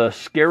some of the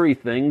scary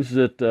things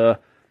that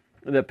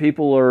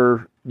people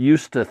are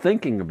used to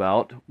thinking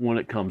about when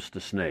it comes to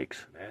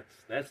snakes.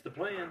 That's the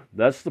plan.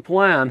 That's the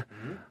plan.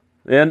 Mm-hmm.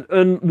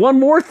 And one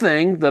more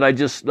thing that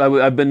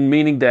I've been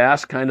meaning to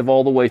ask kind of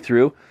all the way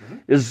through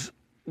is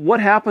what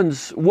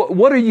happens,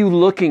 what are you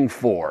looking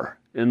for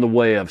in the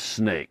way of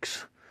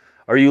snakes?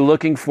 Are you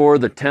looking for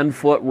the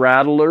 10-foot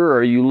rattler?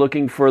 Are you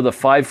looking for the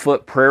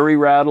 5-foot prairie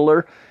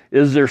rattler?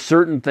 Is there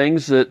certain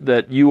things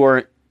that you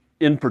are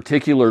in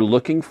particular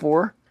looking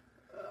for?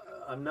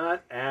 I'm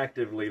not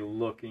actively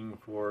looking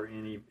for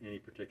any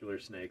particular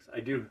snakes.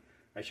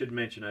 I should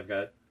mention I've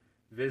got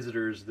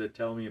visitors that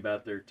tell me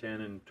about their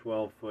 10 and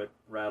 12-foot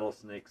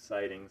rattlesnake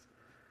sightings,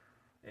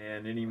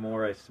 and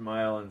anymore I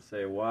smile and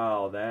say,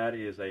 wow, that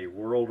is a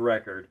world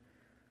record,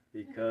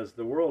 because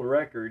the world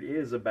record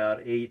is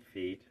about 8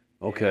 feet.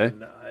 Okay.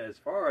 And as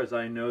far as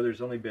I know,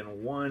 there's only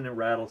been one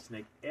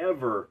rattlesnake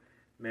ever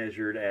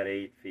measured at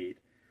 8 feet.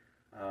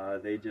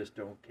 They just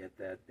don't get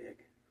that big.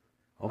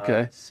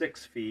 Okay.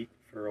 6 feet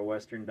for a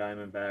western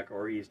diamondback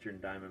or eastern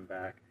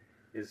diamondback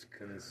is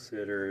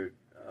considered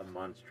a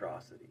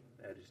monstrosity.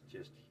 That is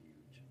just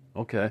huge.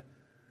 Okay.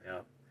 Yeah.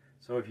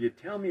 So if you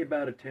tell me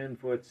about a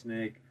 10-foot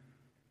snake,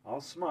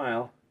 I'll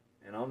smile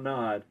and I'll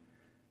nod,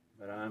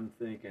 but I'm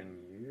thinking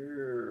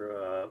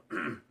you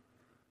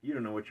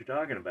don't know what you're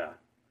talking about.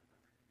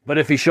 But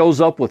if he shows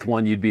up with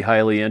one, you'd be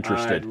highly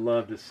interested. I'd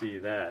love to see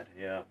that.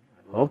 Yeah.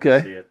 I'd love Okay.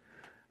 to see it.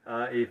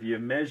 If you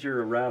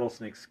measure a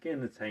rattlesnake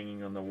skin that's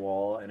hanging on the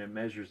wall and it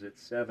measures it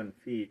 7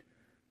 feet,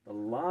 the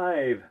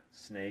live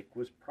snake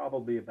was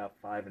probably about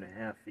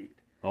 5.5 feet.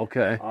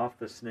 Okay. Off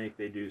the snake,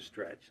 they do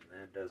stretch,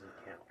 and that doesn't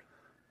count.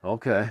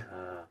 Okay.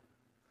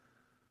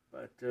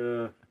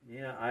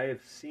 Yeah, I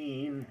have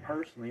seen,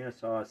 personally, I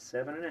saw a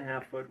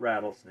 7.5-foot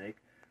rattlesnake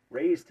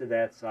raised to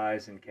that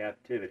size in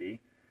captivity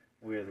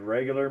with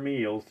regular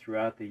meals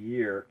throughout the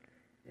year,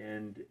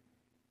 and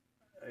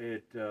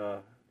it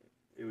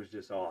was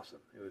just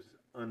awesome. It was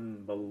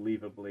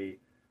unbelievably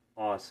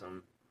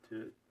awesome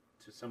to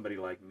somebody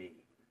like me.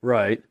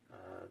 Right.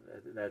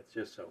 That's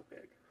just so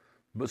big.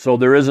 But so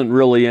there isn't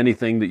really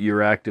anything that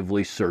you're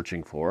actively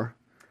searching for.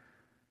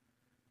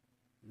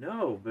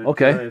 No, but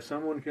okay. If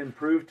someone can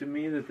prove to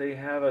me that they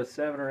have a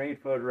 7 or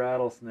 8 foot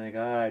rattlesnake,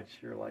 I'd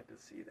sure like to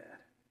see that.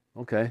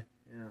 Okay.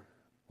 Yeah.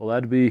 Well,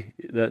 that'd be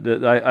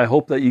that. I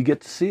hope that you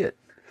get to see it.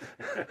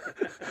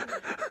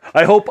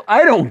 I hope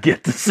I don't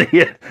get to see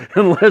it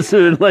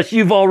unless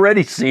you've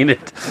already seen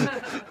it.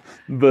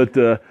 But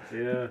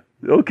yeah.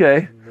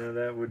 Okay. No,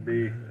 that'd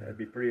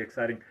be pretty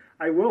exciting.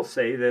 I will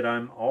say that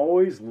I'm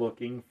always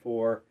looking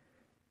for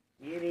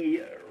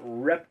any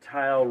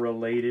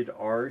reptile-related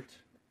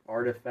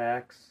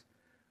artifacts,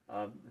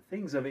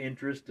 things of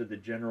interest to the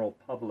general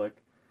public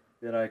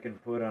that I can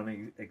put on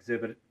an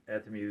exhibit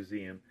at the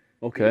museum.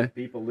 Okay.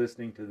 People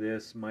listening to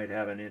this might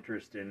have an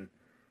interest in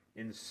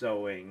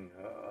sewing.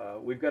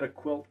 We've got a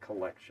quilt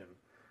collection.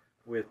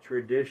 with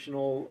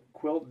traditional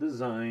quilt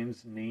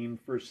designs named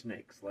for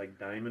snakes, like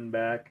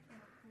Diamondback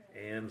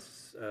and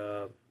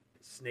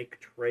Snake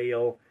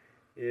Trail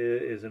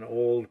is an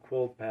old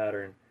quilt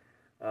pattern.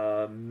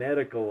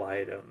 Medical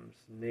items,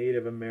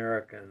 Native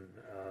American,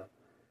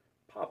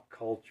 pop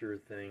culture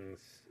things,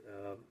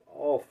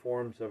 all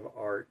forms of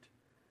art,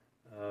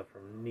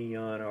 from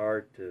neon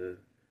art to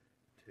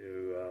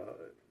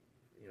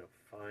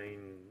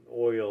fine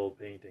oil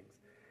paintings.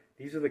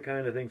 These are the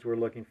kind of things we're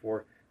looking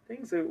for.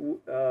 Things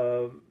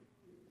that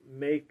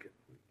make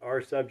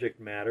our subject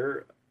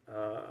matter,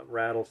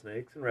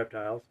 rattlesnakes and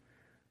reptiles,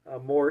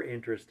 more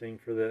interesting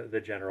for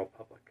the general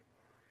public.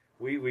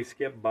 We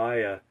skipped by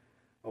a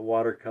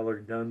watercolor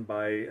done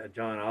by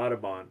John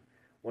Audubon.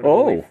 One of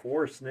only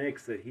 4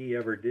 snakes that he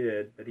ever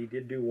did, but he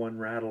did do one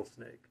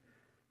rattlesnake.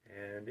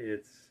 And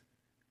it's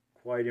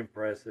quite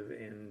impressive.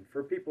 And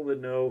for people that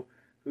know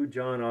who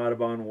John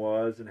Audubon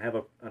was and have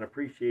an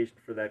appreciation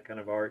for that kind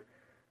of art,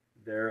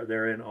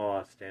 they're in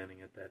awe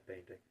standing at that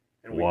painting.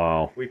 And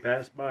we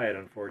passed by it,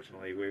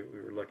 unfortunately. We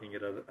were looking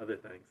at other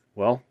things.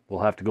 Well,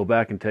 we'll have to go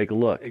back and take a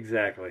look.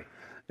 Exactly.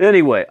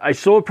 Anyway, I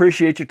so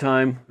appreciate your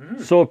time.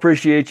 So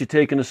appreciate you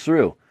taking us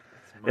through.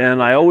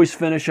 And I always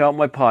finish out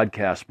my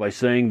podcast by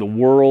saying the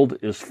world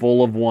is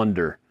full of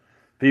wonder.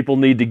 People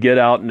need to get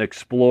out and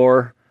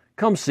explore.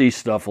 Come see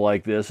stuff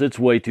like this. It's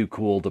way too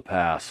cool to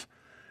pass.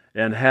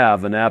 And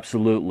have an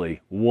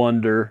absolutely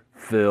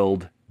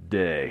wonder-filled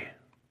day.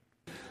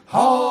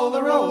 Haul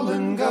the roll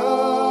and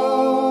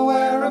go.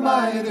 Where am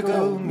I to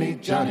go?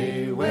 Meet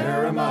Johnny,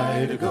 where am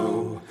I to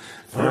go?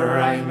 For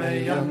I'm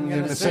a young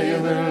and a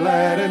sailor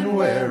lad, and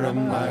where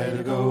am I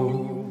to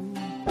go?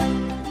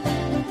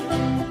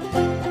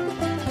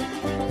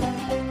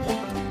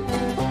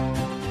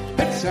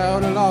 It's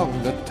out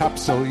along the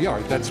topsail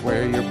yard, that's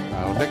where you're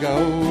bound to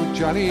go,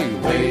 Johnny.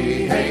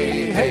 Way,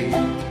 hey, hey,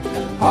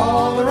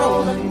 haul the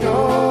roll and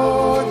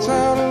go. It's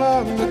out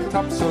along the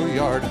topsail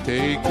yard,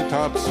 take the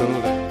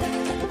topsail.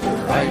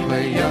 I'm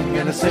a young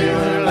and a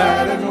sailor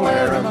lad, and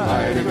where am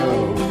I to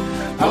go?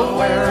 Oh,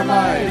 where am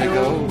I to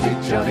go?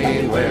 Meet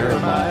Johnny, where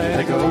am I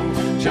to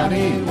go?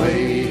 Johnny,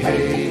 way,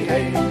 hey,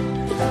 hey,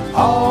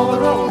 haul the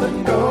roll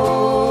and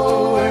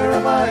go. Where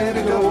am I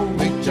to go?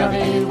 Meet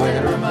Johnny,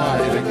 where am I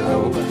to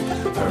go?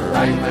 For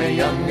I'm a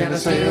young and a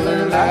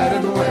sailor lad,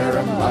 and where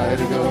am I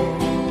to go?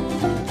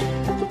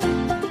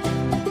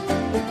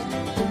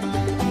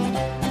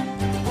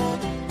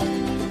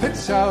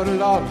 It's out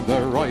along the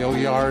royal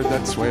yard,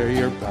 that's where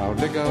you're bound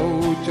to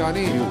go,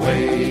 Johnny.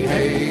 Way,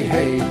 hey,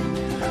 hey,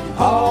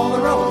 haul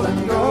the roll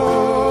and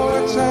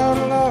go. It's out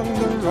along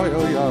the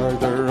royal yard,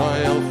 the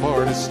royal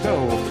fort is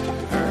stowed.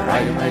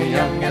 I'm a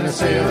young and a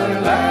sailor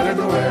lad,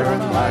 and where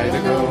am I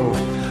to go?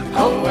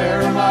 Oh,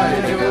 where am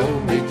I to go?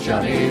 Meet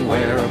Johnny,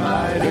 where am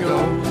I to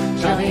go?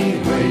 Johnny,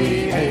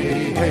 way,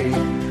 hey, hey,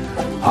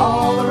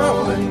 haul the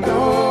roll and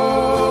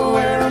go.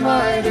 Where am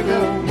I to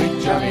go?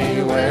 Meet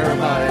Johnny, where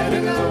am I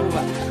to go?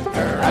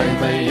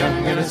 I'm a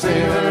young and a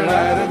sailor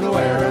lad, and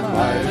where am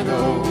I to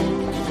go?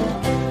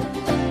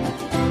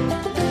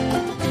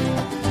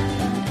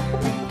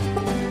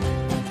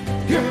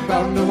 You're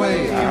bound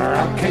away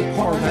around Cape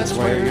Horn, that's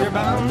where you're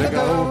bound to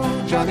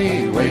go,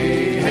 Johnny.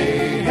 Way,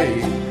 hey,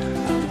 hey,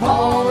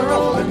 haul the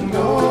roll and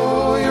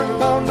go. You're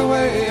bound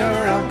away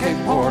around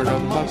Cape Horn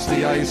amongst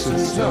the ice and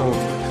snow.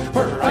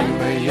 For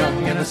I'm a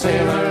young and a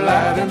sailor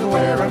lad, and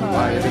where am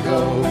I to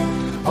go?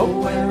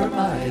 Oh, where am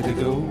I to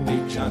go?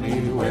 Meet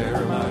Johnny, where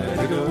am I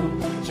to go?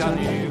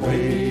 Johnny,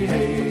 way,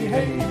 hey,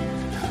 hey,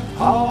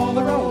 haul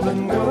the roll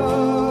and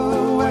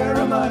go. Where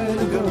am I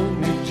to go?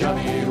 Meet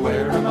Johnny,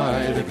 where am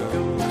I to go?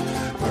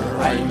 For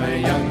I'm a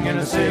young and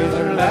a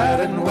sailor lad,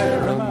 and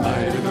where am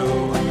I to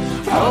go?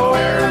 Oh,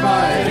 where am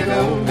I to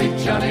go? Meet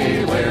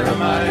Johnny, where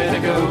am I to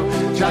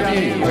go?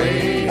 Johnny,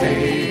 way,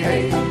 hey,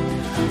 hey,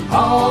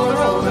 haul the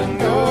roll and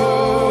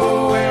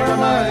go. Where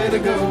am I to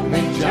go?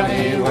 Meet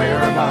Johnny, where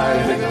am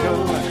I to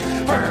go?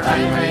 For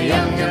I'm a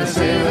young and a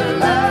sailor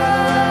lad.